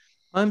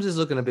 Holmes is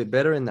looking a bit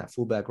better in that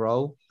fullback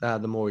role the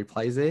more he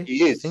plays there.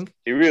 He is. I think.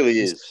 He really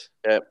is.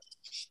 Yeah.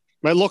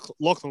 Mate,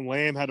 Lachlan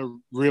Lamb had a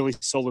really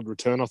solid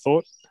return, I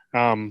thought.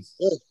 Yeah,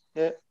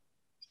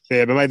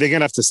 but mate, they're going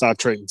to have to start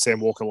treating Sam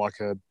Walker like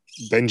a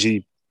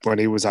Benji when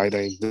he was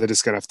 18. They're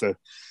just going to have to,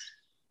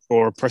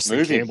 or a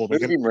Preston Campbell. They're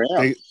going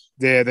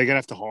to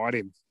have to hide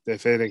him. They're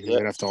fair. They're going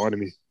to have to hide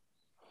him.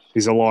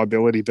 He's a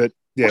liability. But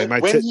yeah,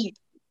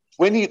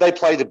 when they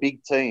play the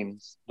big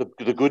teams,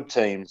 the good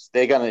teams,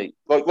 they're going to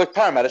like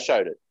Parramatta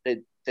showed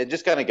it. They're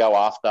just going to go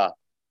after.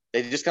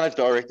 They're just going to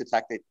direct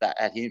attack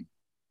at him.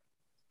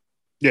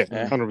 Yeah,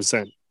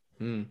 100%.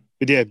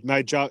 But yeah,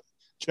 mate,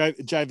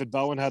 David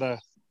Bowen had a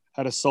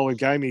had a solid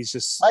game. He's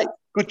just Mate,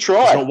 good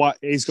try.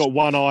 he's got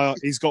one eye.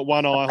 He's got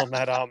one eye on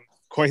that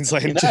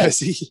Queensland You know.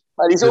 jersey.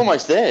 Mate, he's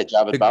almost there,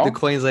 Javid The Bowen.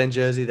 Queensland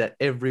jersey that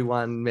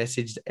everyone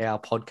messaged our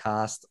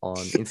podcast on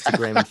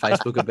Instagram and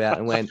Facebook about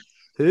and went,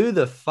 who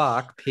the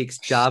fuck picks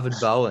Javid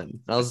Bowen?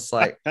 And I was just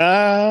like,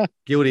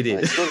 guilty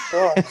did. Mate, score to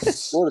try.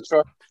 Score to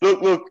try.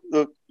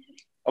 Look.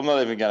 I'm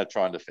not even going to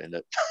try and defend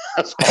it.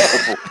 That's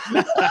horrible.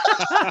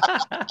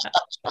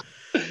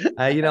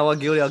 Hey, you know what,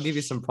 Guilty? I'll give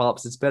you some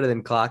props. It's better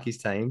than Clarkie's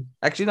team.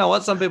 Actually, you know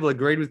what? Some people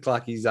agreed with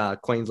Clarkie's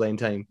Queensland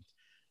team.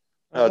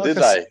 Oh, did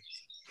they?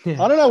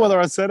 I don't know whether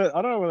I said it.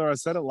 I don't know whether I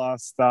said it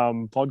last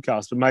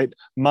podcast, but mate,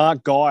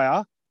 Mark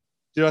Geyer.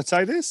 Did I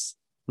say this?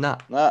 Nah.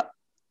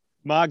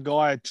 Mark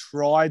Geyer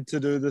tried to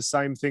do the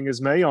same thing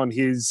as me on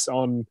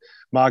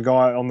Mark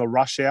Geyer on the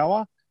rush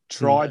hour.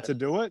 Tried to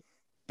do it,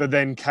 but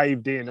then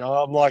caved in.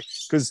 I'm like,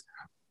 because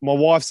my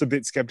wife's a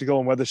bit skeptical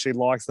on whether she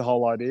likes the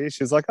whole idea.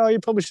 She's like, oh, you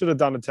probably should have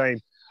done a team.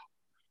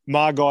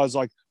 Mark Geyer's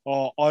like,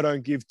 oh, I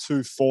don't give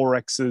two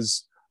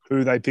 4Xs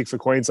who they pick for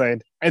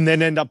Queensland, and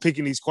then end up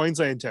picking his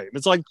Queensland team.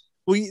 It's like,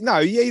 well, no,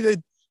 you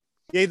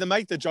either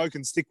make the joke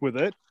and stick with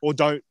it, or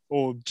don't,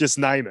 or just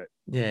name it.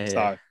 Yeah.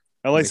 So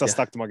at least I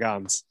stuck to my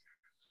guns.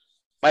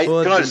 Mate,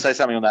 Well, can I just say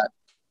something on that?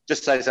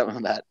 Just say something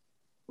on that.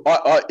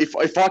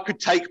 If I could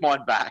take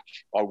mine back,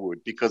 I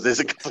would, because there's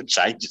a couple of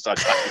changes I'd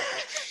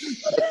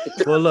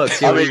make. Well,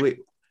 look, I mean,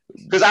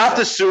 because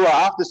after Sewer,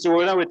 I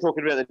know we're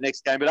talking about the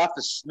next game, but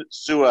after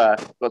Sewer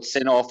got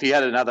sent off, he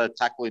had another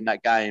tackle in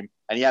that game,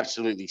 and he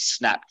absolutely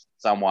snapped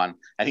someone,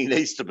 and he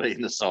needs to be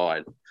in the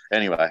side.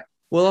 Anyway.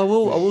 Well, I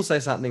will say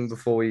something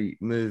before we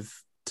move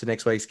to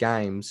next week's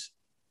games.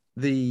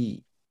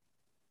 The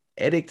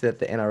edict that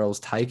the NRL's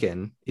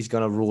taken is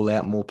going to rule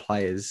out more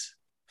players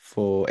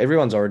for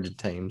everyone's origin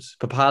teams.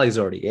 Papali's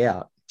already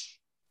out.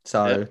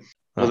 So... Yeah.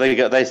 Well,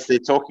 they're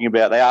talking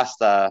about. They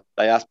asked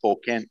Paul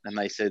Kent, and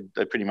they said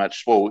they pretty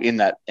much in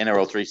that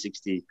NRL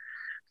 360,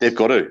 they've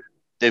got to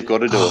do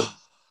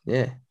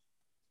it.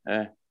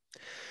 Yeah.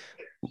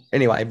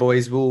 Anyway,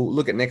 boys, we'll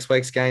look at next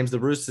week's games. The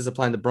Roosters are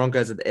playing the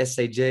Broncos at the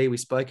SCG. We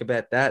spoke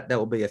about that. That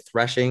will be a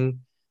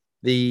thrashing.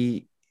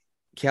 The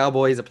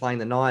Cowboys are playing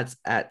the Knights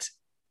at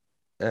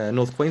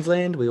North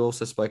Queensland. We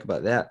also spoke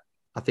about that.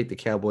 I think the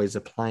Cowboys are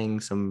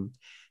playing some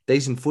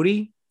decent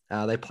footy.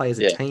 They play as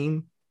a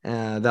team.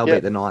 They'll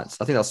beat the Knights.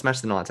 I think they'll smash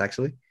the Knights,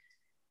 actually.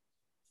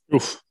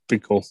 Oof,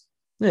 big call.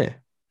 Yeah.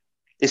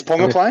 Is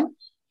Ponga playing?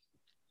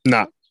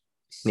 No.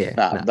 Yeah.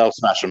 No, they'll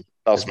smash them.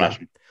 Smash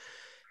them.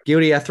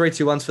 Guilty,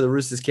 3-2-1s for the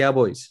Roosters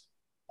Cowboys.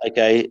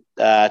 Okay.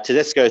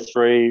 Tedesco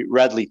 3,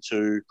 Radley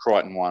 2,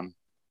 Crichton 1.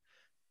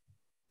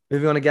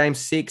 Moving on to game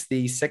 6,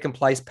 the second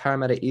place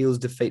Parramatta Eels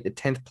defeat the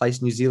 10th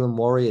place New Zealand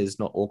Warriors,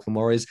 not Auckland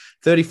Warriors,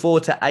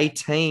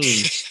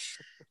 34-18.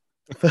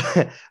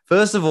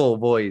 First of all,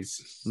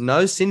 boys,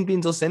 no sin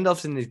bins or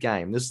send-offs in this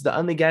game. This is the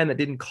only game that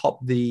didn't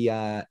cop the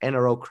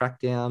NRL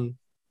crackdown.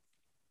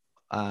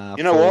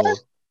 You know why?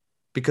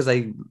 Because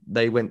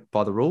they went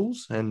by the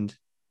rules and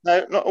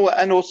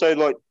and also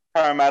like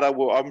Parramatta.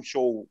 Well, I'm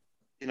sure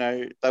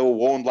they were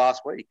warned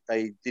last week.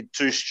 They did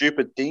two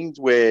stupid things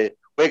where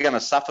we're going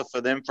to suffer for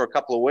them for a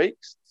couple of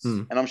weeks,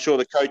 and I'm sure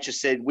the coaches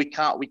said we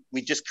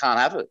just can't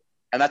have it,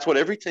 and that's what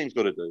every team's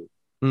got to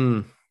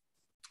do.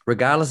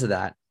 Regardless of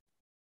that.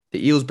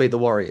 The Eels beat the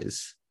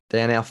Warriors.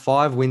 They are now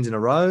 5 wins in a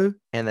row,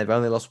 and they've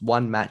only lost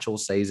one match all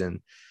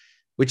season,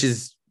 which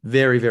is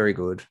very, very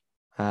good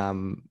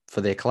for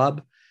their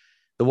club.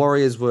 The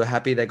Warriors were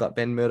happy they got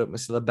Ben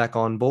Murdoch-Masila back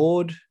on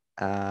board,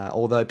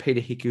 although Peter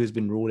Hiku has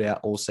been ruled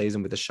out all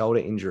season with a shoulder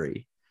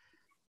injury.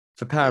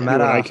 For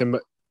Parramatta...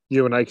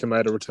 Ewan Aiken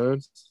made a return.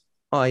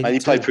 Oh, he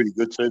played pretty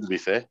good too, to be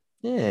fair.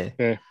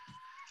 Yeah.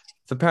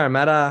 For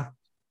Parramatta,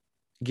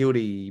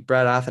 Guilty,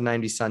 Brad Arthur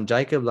named his son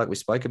Jacob, like we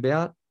spoke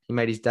about. He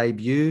made his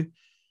debut.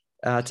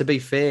 To be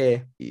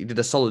fair, he did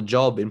a solid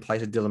job in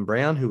place of Dylan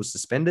Brown, who was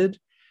suspended.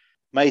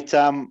 Mate,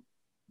 the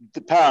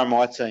Para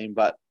my team,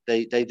 but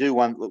they do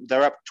one.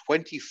 They're up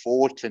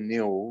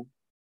 24-0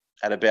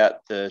 at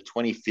about the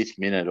 25th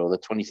minute or the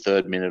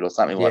 23rd minute or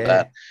something like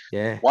that.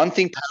 Yeah. One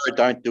thing Para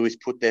don't do is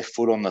put their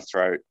foot on the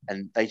throat,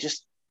 and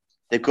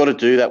they've got to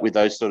do that with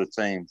those sort of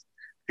teams.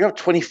 If you're up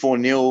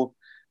 24-0,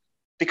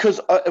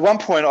 because at one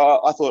point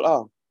I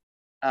thought,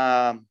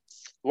 the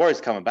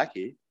Warriors coming back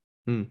here.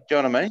 Do you know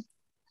what I mean?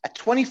 At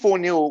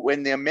 24-0,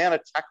 when the amount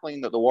of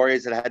tackling that the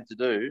Warriors had to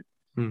do,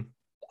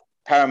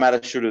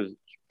 Parramatta should have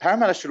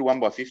won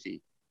by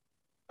 50,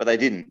 but they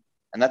didn't,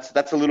 and that's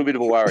a little bit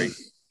of a worry.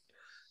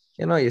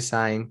 I know what you're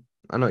saying.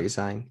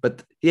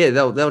 But yeah,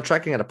 they were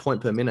tracking at a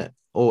point per minute,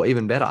 or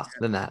even better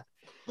than that.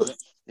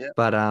 Yeah.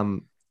 But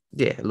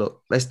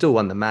look, they still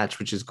won the match,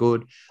 which is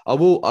good. I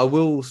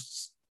will.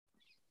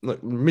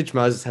 Look, Mitch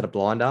Moses had a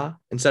blinder,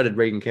 and so did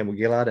Regan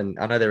Campbell-Gillard, and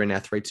I know they're in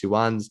our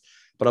 3-2-1s.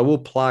 But I will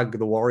plug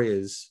the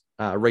Warriors,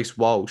 Reece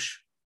Walsh.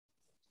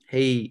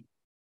 You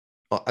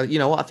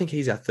know what? I think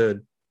he's our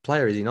third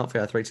player, is he not, for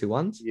our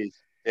 3-2-1s? He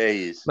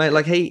is. Mate,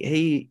 like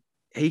he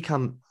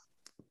come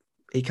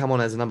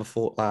on as a number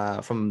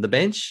 4 from the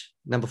bench,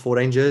 number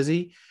 14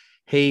 jersey.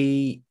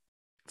 He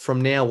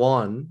from now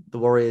on, the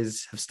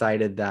Warriors have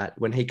stated that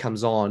when he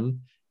comes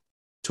on,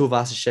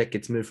 Tuivasa-Sheck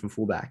gets moved from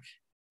fullback.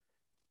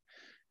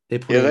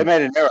 Yeah, they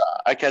made an error.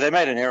 Okay, they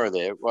made an error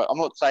there. Well, I'm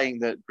not saying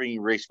that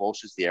bringing Reece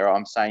Walsh is the error.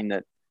 I'm saying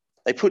that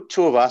they put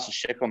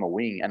Tuivasa-Sheck on the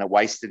wing and it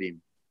wasted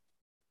him.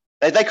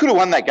 They could have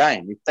won that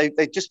game if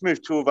they just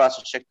moved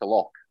Tuivasa-Sheck to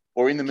lock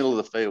or in the middle of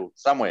the field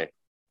somewhere.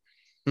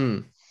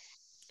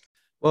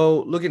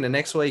 Well, looking to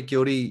next week,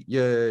 Gildy,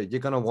 you're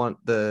going to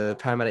want the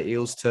Parramatta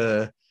Eels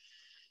to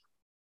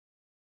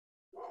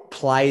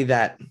play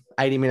that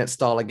 80-minute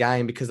style of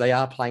game because they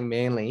are playing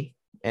Manly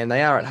and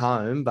they are at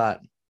home, but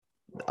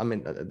I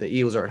mean, the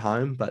Eels are at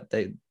home, but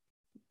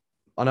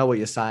I know what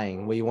you're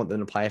saying, where you want them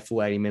to play a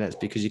full 80 minutes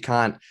because you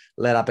can't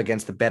let up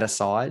against the better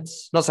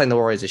sides. Not saying the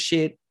Warriors are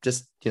shit,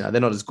 just, they're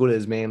not as good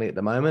as Manly at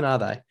the moment, are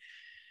they?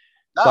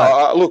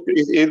 No, look,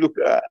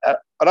 I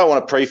don't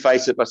want to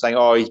preface it by saying,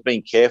 he's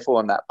being careful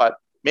on that, but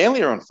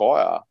Manly are on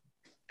fire.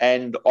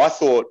 And I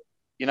thought,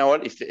 you know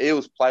what, if the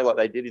Eels play like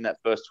they did in that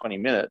first 20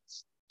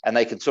 minutes and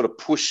they can sort of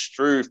push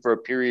through for a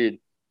period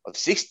of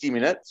 60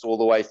 minutes all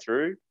the way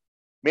through,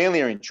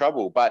 Manly are in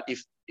trouble. But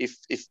if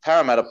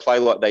Parramatta play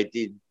like they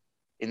did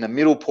in the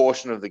middle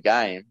portion of the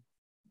game,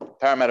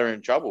 Parramatta are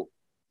in trouble.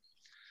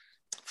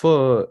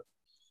 For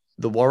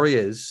the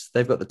Warriors,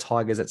 they've got the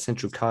Tigers at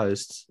Central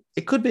Coast.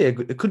 It could be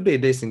a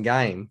decent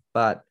game,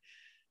 but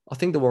I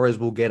think the Warriors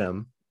will get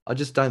them. I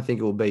just don't think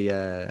it will be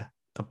a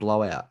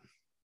blowout.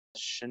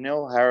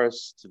 Chanel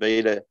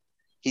Harris-Tavita,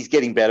 he's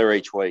getting better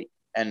each week.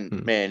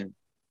 And, man,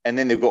 and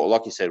then they've got,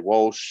 like you said,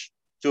 Walsh,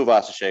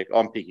 Tuivasa-Sheck.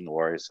 I'm picking the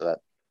Warriors for that.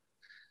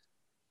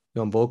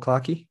 You on board,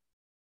 Clarkey?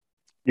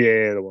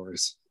 Yeah, the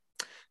Warriors.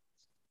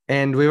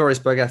 And we've already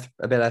spoke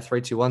about our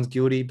 3-2-1s,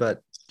 Gildy,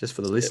 but just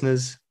for the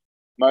listeners.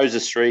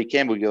 Moses 3,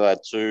 Campbell Gillard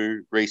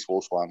 2, Reece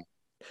Walsh 1.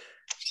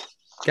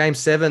 Game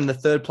 7, the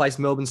third-place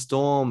Melbourne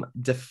Storm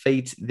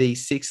defeat the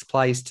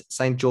sixth-placed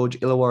St. George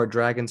Illawarra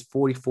Dragons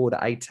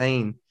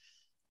 44-18.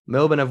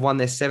 Melbourne have won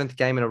their 7th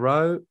game in a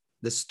row.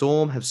 The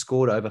Storm have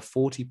scored over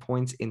 40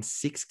 points in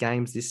 6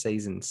 games this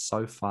season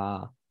so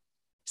far.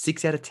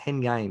 6 out of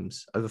 10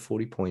 games, over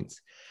 40 points.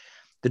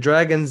 The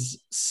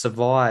Dragons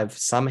survive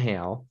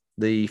somehow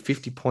the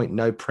 50-point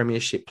no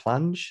premiership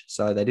plunge.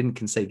 So they didn't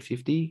concede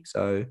 50,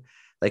 so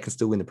they can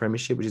still win the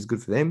premiership, which is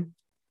good for them.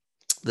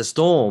 The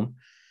Storm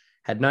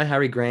had no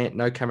Harry Grant,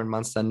 no Cameron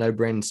Munster, no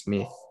Brandon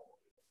Smith.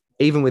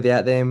 Even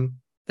without them,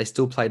 they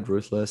still played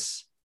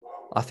ruthless.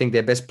 I think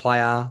their best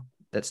player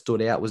that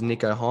stood out was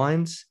Nico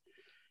Hines.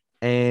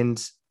 And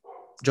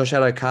Josh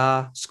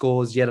Addo-Carr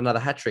scores yet another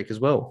hat-trick as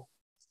well.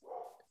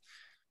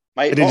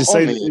 Mate, did you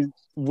see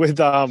with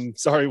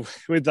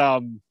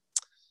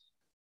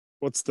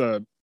what's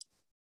the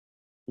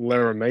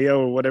Laramia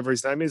or whatever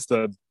his name is?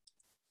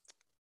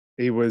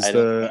 He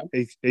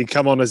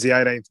come on as the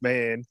 18th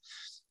man.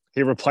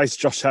 He replaced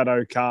Josh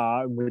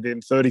Addo-Carr, and within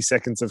 30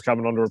 seconds of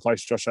coming on to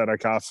replace Josh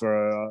Addo-Carr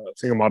for I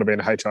think it might have been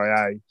a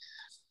HIA,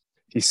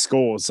 he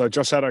scores. So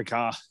Josh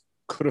Addo-Carr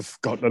could have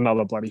gotten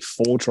another bloody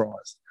 4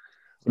 tries.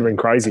 Would have been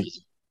crazy.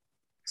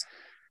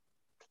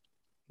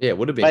 Yeah, it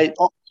would have been. Mate,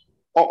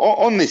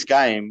 on this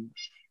game,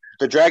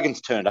 the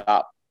Dragons turned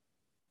up.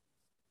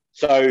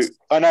 So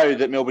I know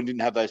that Melbourne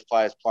didn't have those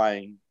players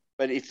playing,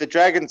 but if the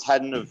Dragons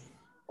hadn't have,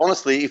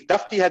 honestly, if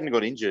Dufty hadn't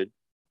got injured,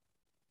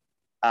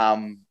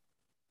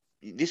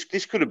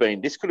 this could have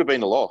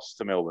been a loss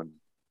to Melbourne.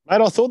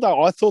 Mate, I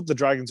thought the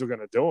Dragons were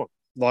going to do it.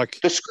 Like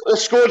the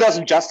score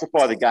doesn't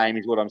justify the game,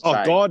 is what I'm saying.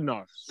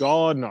 Oh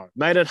God no,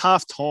 mate. At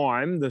half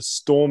time, the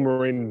Storm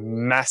were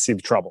in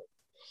massive trouble.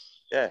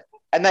 Yeah,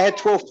 and they had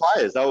 12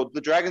 players.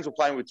 The Dragons were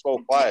playing with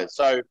 12 players.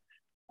 So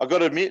I've got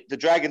to admit, the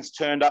Dragons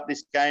turned up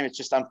this game. It's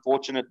just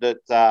unfortunate that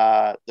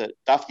that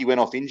Dufty went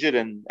off injured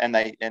and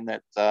they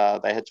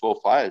had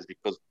 12 players,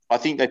 because I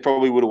think they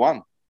probably would have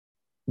won.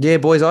 Yeah,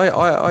 boys,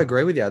 I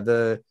agree with you.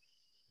 The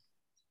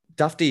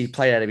Dufty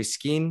played out of his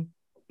skin.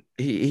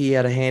 He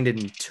had a hand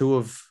in 2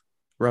 of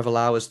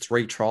Ravalawa's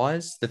 3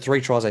 tries. The 3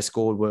 tries they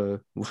scored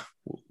were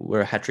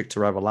a hat-trick to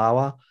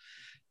Ravalawa.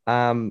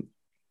 However,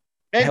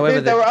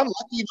 they were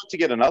unlucky not to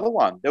get another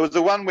one. There was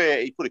the one where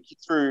he put a kick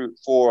through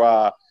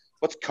for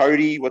what's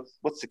Cody's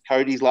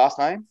last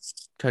name?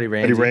 Cody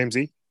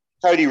Ramsey.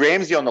 Cody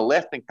Ramsey on the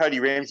left, and Cody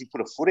Ramsey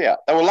put a foot out.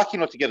 They were lucky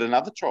not to get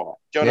another try.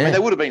 Do you know what I mean? They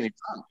would have been in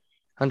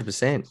front.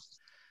 100%.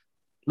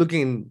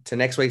 Looking to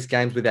next week's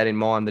games with that in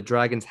mind, the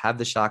Dragons have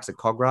the Sharks at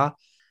Cogra.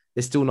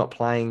 They're still not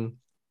playing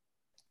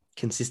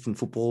consistent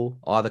football,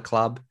 either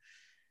club.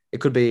 It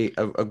could be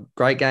a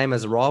great game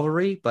as a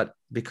rivalry, but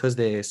because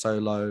they're so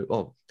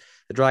low,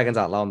 the Dragons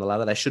aren't low on the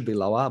ladder. They should be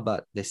lower,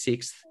 but they're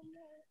 6th.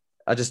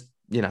 It's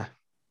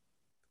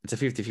a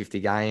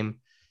 50-50 game.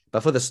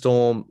 But for the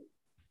Storm,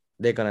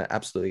 they're going to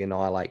absolutely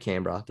annihilate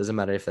Canberra. Doesn't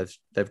matter if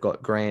they've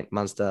got Grant,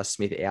 Munster,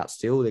 Smith out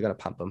still. They're going to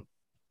pump them.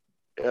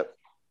 Yep.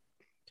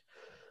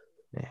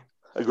 Yeah.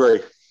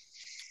 Agree.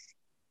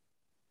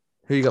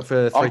 Who you got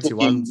for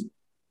 3-2-1?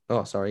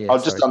 Oh, sorry. Yeah,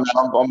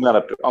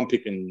 I'm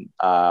picking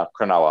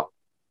Cronulla.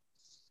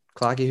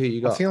 Clarky, who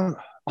you got?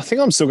 I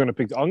think I'm still going to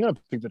pick. I'm going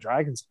to pick the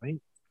Dragons. I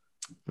think.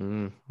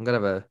 I'm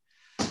going to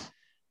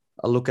have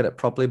I'll look at it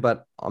properly,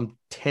 but I'm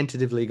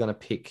tentatively going to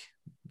pick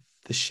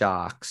the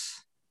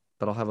Sharks,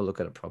 but I'll have a look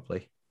at it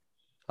properly.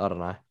 I don't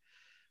know.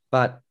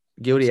 But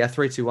Guilty, our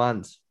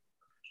 3-2-1s.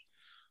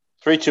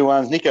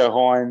 3-2-1s. Nico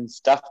Hines,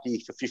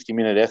 Duffy for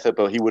 50-minute effort,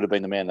 but he would have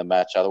been the man of the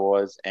match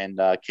otherwise. And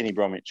Kenny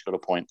Bromwich got a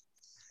point.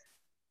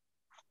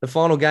 The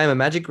final game of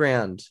Magic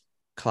Round,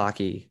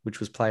 Clarkey, which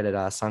was played at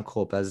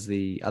Suncorp as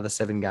the other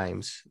 7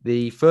 games.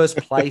 The first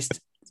placed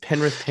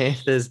Penrith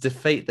Panthers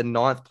defeat the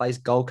 9th place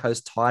Gold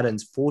Coast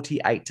Titans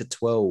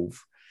 48-12.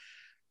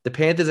 The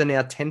Panthers are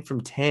now 10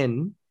 from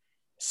 10,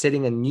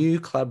 setting a new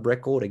club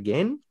record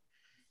again.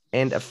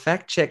 And a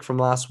fact check from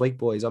last week,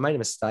 boys. I made a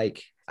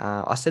mistake.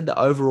 I said the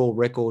overall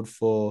record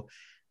for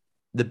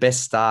the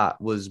best start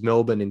was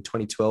Melbourne in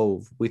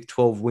 2012 with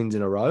 12 wins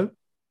in a row.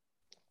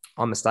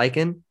 I'm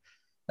mistaken.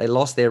 They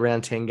lost their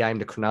round 10 game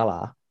to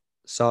Cronulla.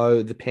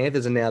 So the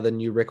Panthers are now the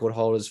new record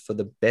holders for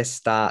the best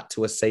start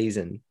to a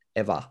season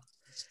ever.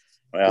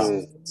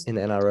 Wow. In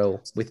the NRL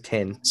with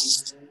 10.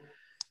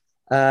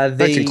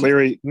 Nathan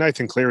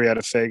Cleary had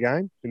a fair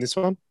game in this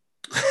one.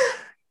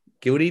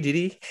 Guilty, did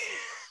he?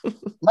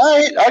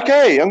 Mate,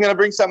 okay, I'm going to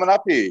bring someone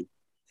up here.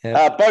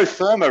 Yep. Bo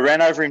Firma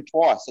ran over him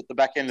twice at the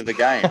back end of the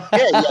game. Yeah,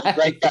 he had a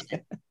great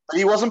game, but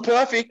he wasn't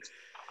perfect.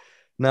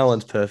 No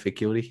one's perfect,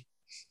 Guilty.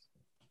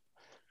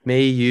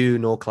 Me, you,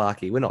 nor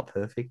Clarkey. We're not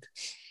perfect.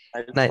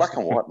 It's black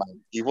and white, mate.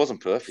 He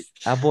wasn't perfect.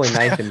 Our boy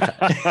Nathan.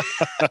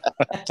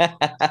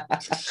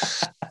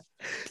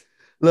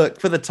 Look,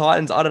 for the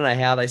Titans, I don't know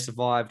how they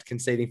survived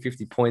conceding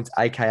 50 points,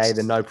 a.k.a.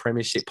 the no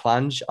premiership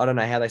plunge. I don't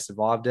know how they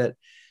survived it.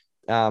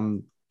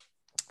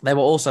 They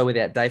were also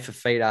without Dave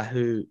Fafita,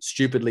 who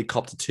stupidly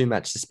copped a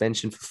 2-match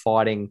suspension for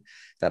fighting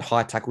that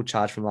high tackle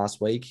charge from last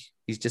week.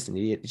 He's just an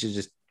idiot. He should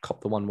just cop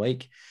the 1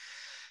 week.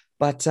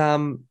 But,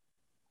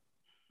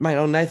 mate,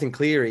 on Nathan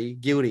Cleary,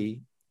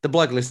 Guilty, the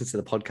bloke listens to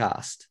the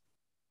podcast.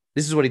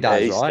 This is what he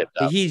does, right?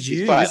 He hears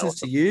you, he listens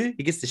to you,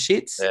 he gets the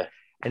shits,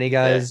 and he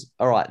goes,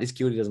 all right, this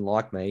Guilty doesn't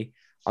like me.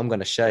 I'm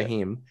going to show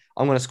him.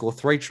 I'm going to score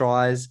 3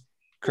 tries,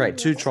 create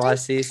 2 try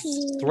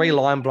assists, 3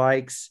 line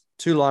breaks,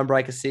 2 line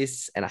break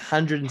assists, and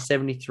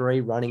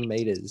 173 running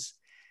meters.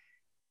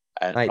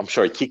 And mate, I'm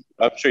sure he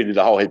did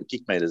a whole heap of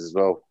kick meters as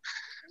well.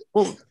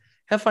 Well,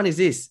 how fun is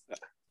this?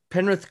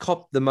 Penrith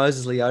copped the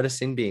Moses Leota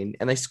sin bin,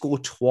 and they score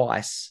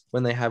twice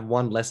when they have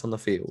 1 less on the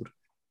field.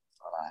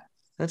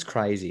 That's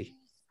crazy.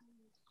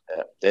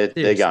 Yeah,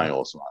 they're going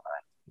awesome, aren't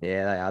they?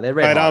 Yeah, they are. They're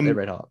red hot. They're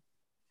red hot.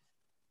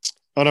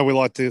 I know we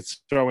like to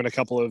throw in a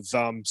couple of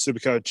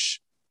Supercoach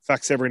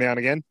facts every now and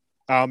again.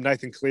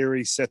 Nathan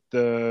Cleary set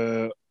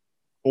the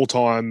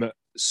all-time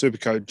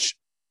Supercoach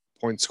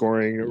point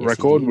scoring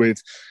record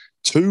with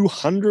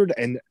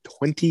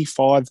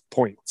 225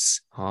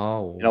 points.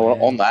 Oh, you know what?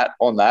 On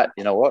that,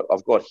 you know what?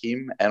 I've got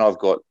him and I've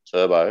got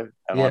Turbo,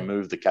 and I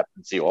moved the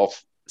captaincy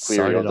off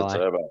Cleary onto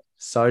Turbo.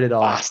 So did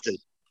I. Bastard.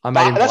 I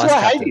made him That's why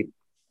I hate him.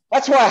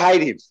 That's why I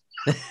hate him.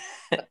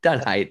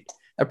 Don't hate.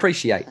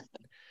 Appreciate.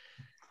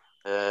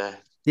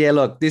 Yeah,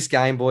 look, this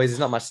game, boys, there's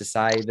not much to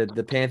say.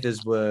 The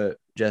Panthers were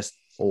just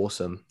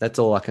awesome. That's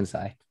all I can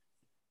say.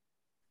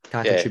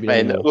 Can't contribute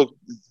anymore. Look,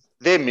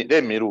 their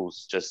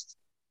middles just...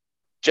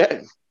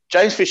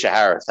 James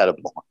Fisher-Harris had a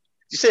block.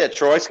 Did you see that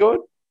try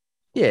scored?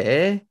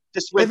 Yeah.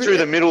 Just went through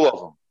the middle of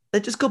them. They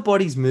just got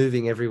bodies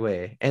moving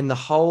everywhere. And the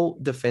whole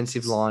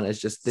defensive line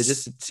is just... They're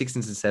just 6s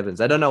and 7s.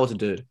 They don't know what to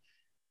do.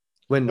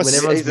 When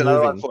everyone's He's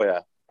another one for you.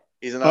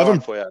 He's another one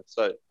for you.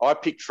 So I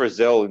picked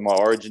Frizzell in my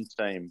Origin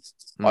team.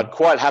 I'd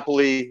quite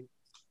happily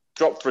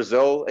drop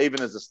Frizzell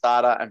even as a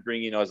starter and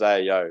bring in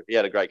Isaiah Yeo. He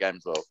had a great game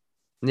as well.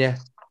 Yeah.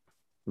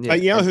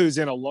 You know who's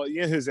in a lot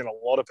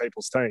of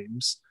people's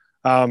teams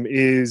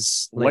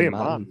is Liam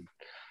Martin.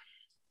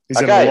 He's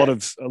in a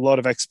lot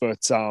of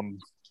experts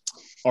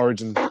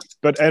Origin,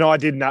 and I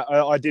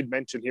did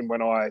mention him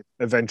when I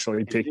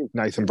eventually picked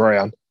Nathan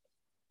Brown.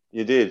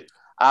 You did.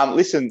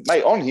 Listen,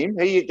 mate, on him,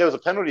 there was a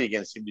penalty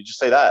against him. Did you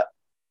see that?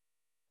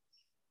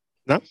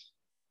 No.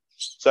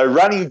 So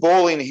running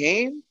ball in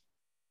hand.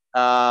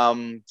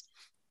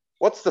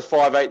 What's the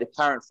 5'8", the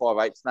current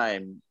 5'8's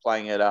name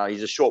playing at?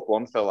 He's a short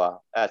blonde fella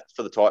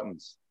for the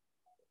Titans.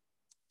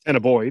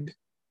 Tanner Boyd.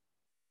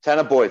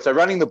 So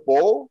running the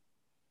ball,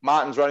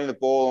 Martin's running the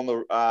ball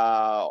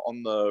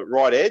on the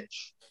right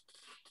edge.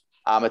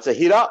 It's a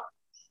hit up.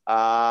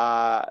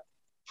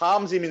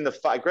 Palms him in the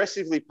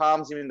aggressively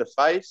palms him in the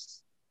face.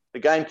 The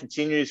game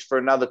continues for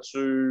another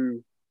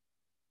two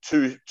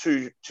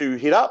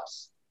hit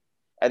ups,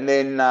 and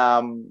then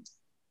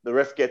the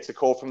ref gets a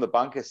call from the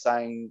bunker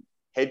saying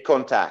head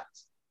contact.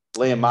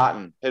 Liam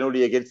Martin,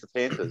 penalty against the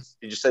Panthers.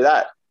 Did you see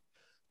that?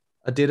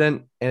 I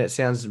didn't, and it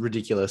sounds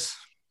ridiculous.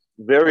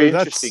 Very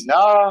interesting.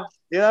 No,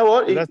 you know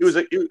what?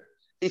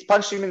 He's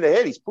punched him in the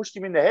head. He's pushed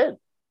him in the head.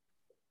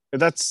 If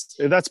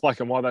that's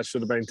black and white, that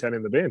should have been 10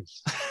 in the bin.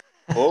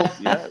 Well,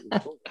 yeah.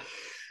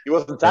 He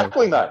wasn't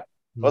tackling, though.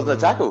 It wasn't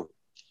a tackle.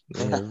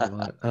 Yeah,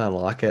 right. I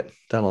don't like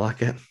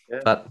it. Yeah.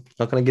 But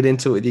not going to get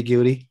into it with you,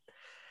 Guilty.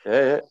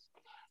 Yeah.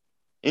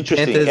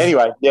 Interesting. Panthers,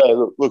 anyway, yeah,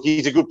 look,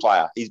 he's a good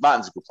player.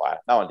 Martin's a good player.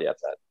 No one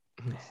doubts that.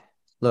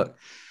 Look,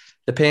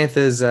 The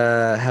Panthers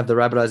have the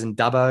Rabbitohs in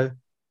Dubbo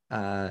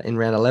in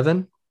round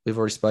 11. We've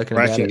already spoken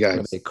about it. It's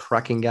going to be a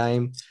cracking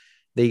game.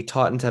 The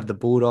Titans have the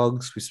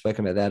Bulldogs. We've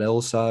spoken about that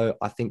also.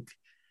 I think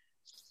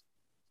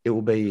it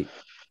will be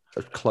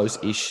a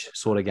close-ish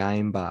sort of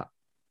game, but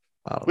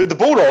With the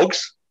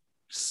Bulldogs?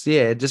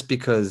 yeah, just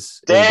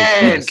because.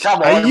 Dan,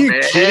 come on, Are you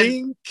man.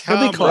 kidding? It'll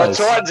be Come close.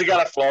 The Titans are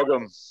going to flog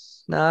them.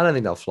 No, I don't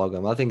think they'll flog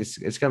them. I think it's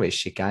going to be a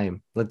shit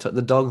game.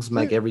 The Dogs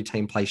make every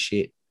team play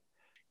shit.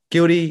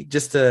 Guilty,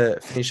 just to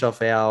finish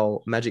off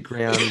our Magic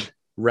Round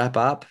wrap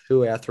up,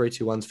 who are our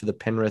 3-2-1s for the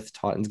Penrith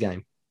Titans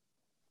game?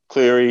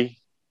 Cleary,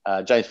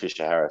 James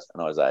Fisher-Harris,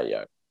 and Isaiah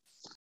Yeo.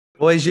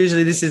 Boys,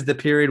 usually this is the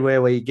period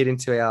where we get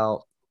into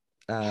our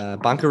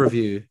bunker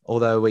review,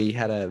 although we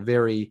had a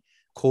very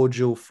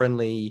cordial,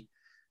 friendly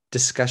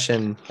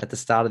discussion at the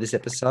start of this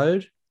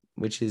episode,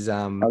 which is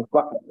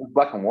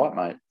Black and white,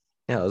 mate.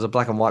 yeah, it was a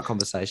black and white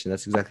conversation.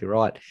 That's exactly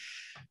right.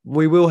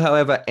 We will,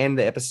 however, end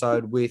the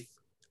episode with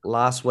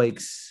last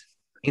week's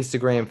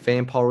Instagram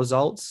fan poll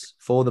results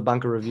for the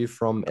bunker review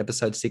from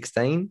episode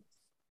 16.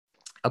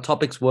 Our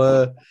topics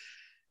were,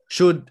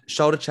 should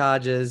shoulder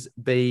charges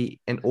be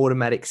an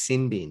automatic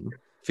sin bin?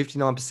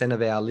 59%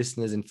 of our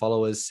listeners and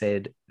followers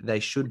said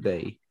they should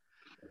be.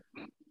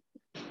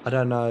 I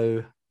don't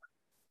know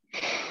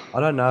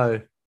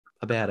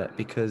about it,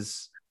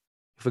 because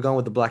if we're going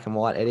with the black and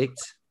white edict,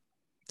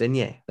 then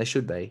yeah, they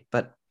should be.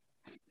 But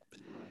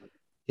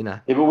Yeah,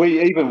 but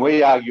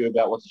we argue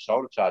about what's a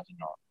shoulder charge or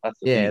not.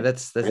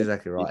 That's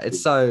exactly right.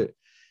 It's so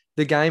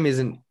the game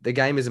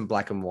isn't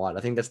black and white.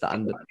 I think that's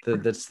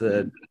that's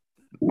the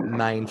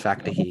main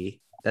factor here.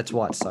 That's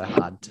why it's so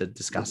hard to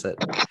discuss it.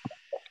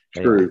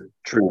 True.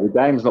 The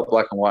game's not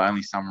black and white,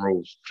 only some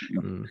rules.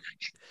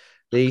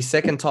 The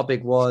second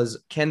topic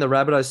was, can the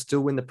Rabbitohs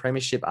still win the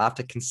premiership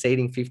after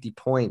conceding 50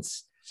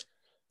 points?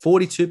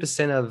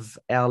 42% of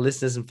our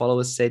listeners and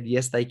followers said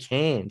yes, they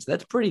can. So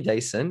that's pretty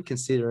decent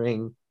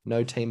considering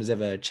no team has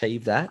ever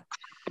achieved that.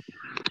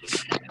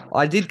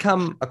 I did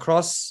come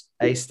across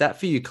a stat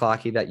for you,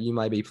 Clarkey, that you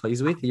may be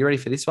pleased with. Are you ready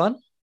for this one?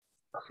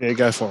 Yeah,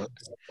 go for it.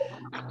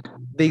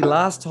 The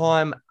last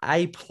time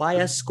a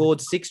player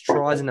scored 6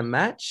 tries in a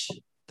match,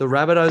 the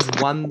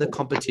Rabbitohs won the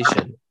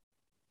competition.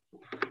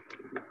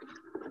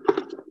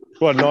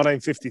 What,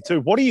 1952?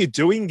 What are you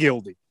doing,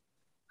 Gildy?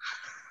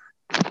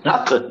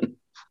 Nothing.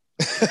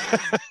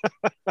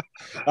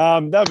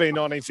 That'd be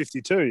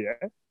 1952, yeah?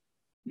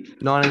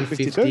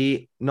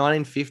 1950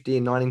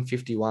 and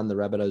 1951, the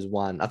Rabbitohs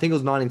won. I think it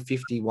was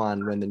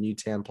 1951 when the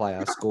Newtown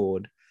player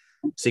scored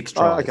 6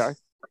 tries. Oh, okay.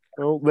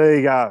 Well, there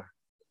you go.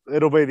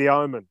 It'll be the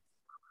omen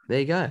There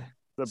you go.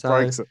 that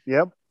breaks it.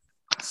 Yep.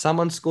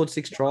 Someone scored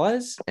 6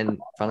 tries, and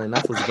funnily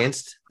enough, it was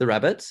against the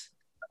Rabbits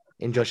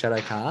in Josh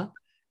Adokar.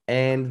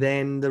 And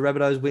then the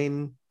Rabbitohs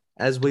win,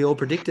 as we all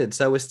predicted.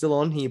 So we're still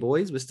on here,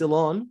 boys. We're still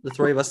on. The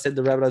three of us said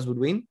the Rabbitohs would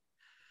win.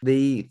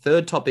 The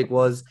third topic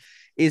was,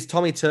 is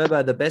Tommy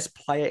Turbo the best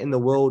player in the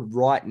world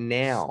right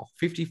now?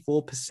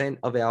 54%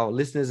 of our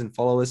listeners and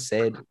followers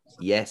said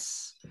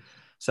yes.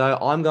 So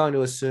I'm going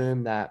to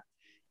assume that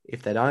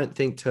if they don't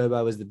think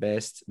Turbo is the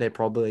best, they're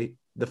probably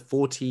the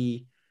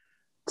 46%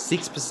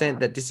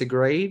 that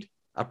disagreed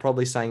are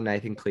probably saying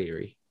Nathan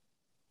Cleary.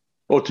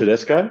 Or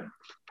Tedesco.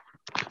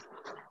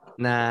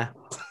 Nah.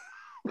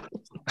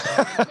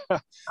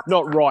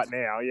 Not right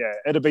now, yeah.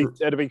 It'll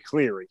be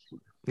Cleary.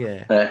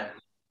 Yeah.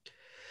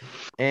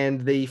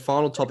 And the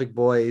final topic,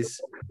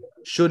 boys,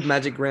 should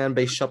Magic Round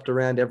be shopped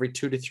around every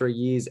 2 to 3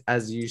 years,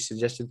 as you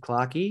suggested,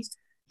 Clarkey?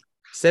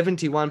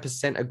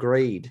 71%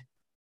 agreed.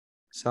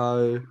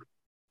 So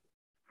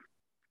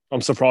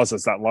I'm surprised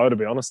it's that low, to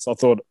be honest. I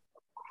thought,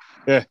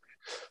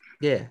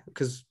 yeah,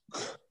 because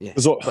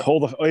all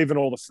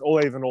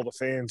the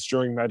fans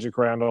during Magic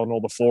Round on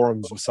all the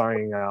forums were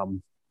saying,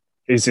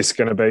 is this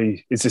still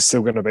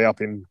going to be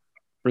up in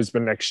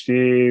Brisbane next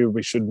year?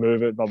 We should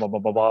move it, blah, blah, blah,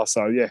 blah, blah.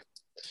 So, yeah,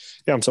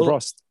 I'm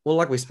surprised. Well,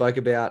 like we spoke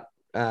about,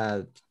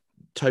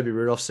 Toby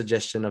Rudolph's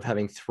suggestion of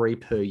having 3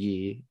 per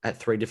year at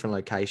 3 different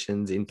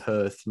locations in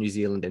Perth, New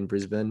Zealand, and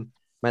Brisbane.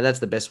 Mate, that's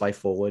the best way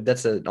forward.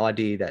 That's an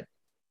idea that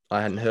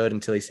I hadn't heard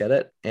until he said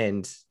it,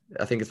 and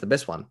I think it's the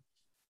best one.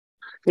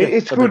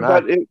 It's good,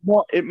 but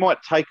it might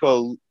take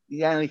the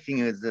only thing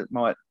is it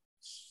might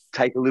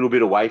take a little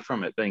bit away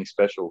from it being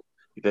special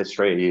if there's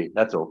 3 a year.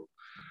 That's all.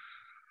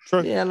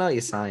 True. Yeah, I know what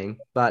you're saying,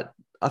 but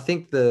I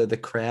think the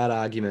crowd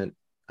argument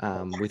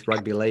with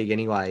rugby league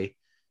anyway.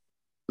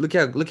 Look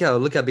how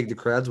big the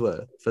crowds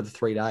were for the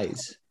 3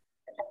 days.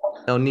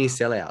 They were near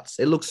sellouts.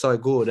 It looked so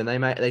good, and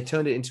they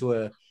turned it into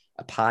a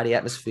party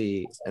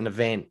atmosphere, an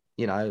event.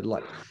 You know,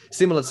 like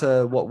similar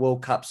to what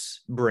World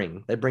Cups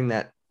bring. They bring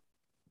that,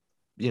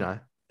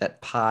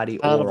 that party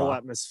Carnival aura.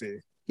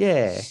 atmosphere.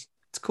 Yeah,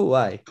 it's cool,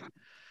 eh?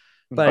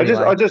 But it's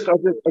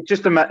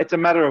a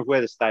matter of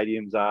where the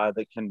stadiums are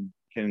that can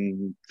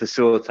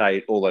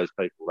facilitate all those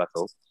people. That's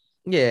all.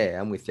 Yeah,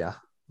 I'm with you.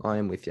 I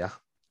am with you.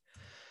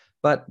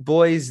 But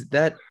boys,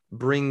 that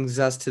brings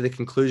us to the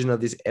conclusion of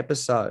this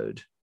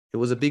episode. It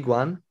was a big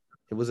one.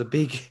 It was a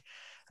big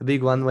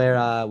one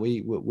where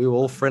we were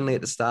all friendly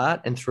at the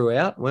start and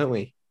throughout, weren't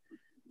we?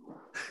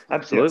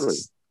 Absolutely.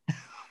 Yes.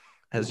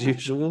 as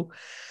usual.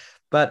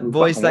 But Black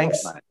boys, and white,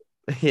 thanks.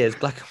 mate. Yeah, it's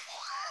black and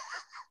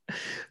white.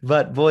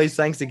 But boys,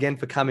 thanks again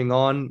for coming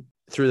on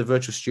through the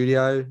virtual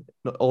studio.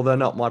 Although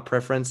not my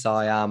preference,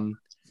 I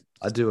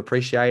do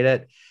appreciate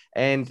it.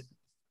 And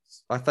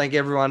I thank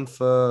everyone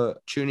for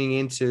tuning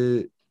in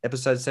to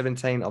episode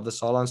 17 of The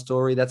Sideline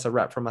Story. That's a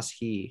wrap from us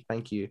here.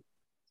 Thank you.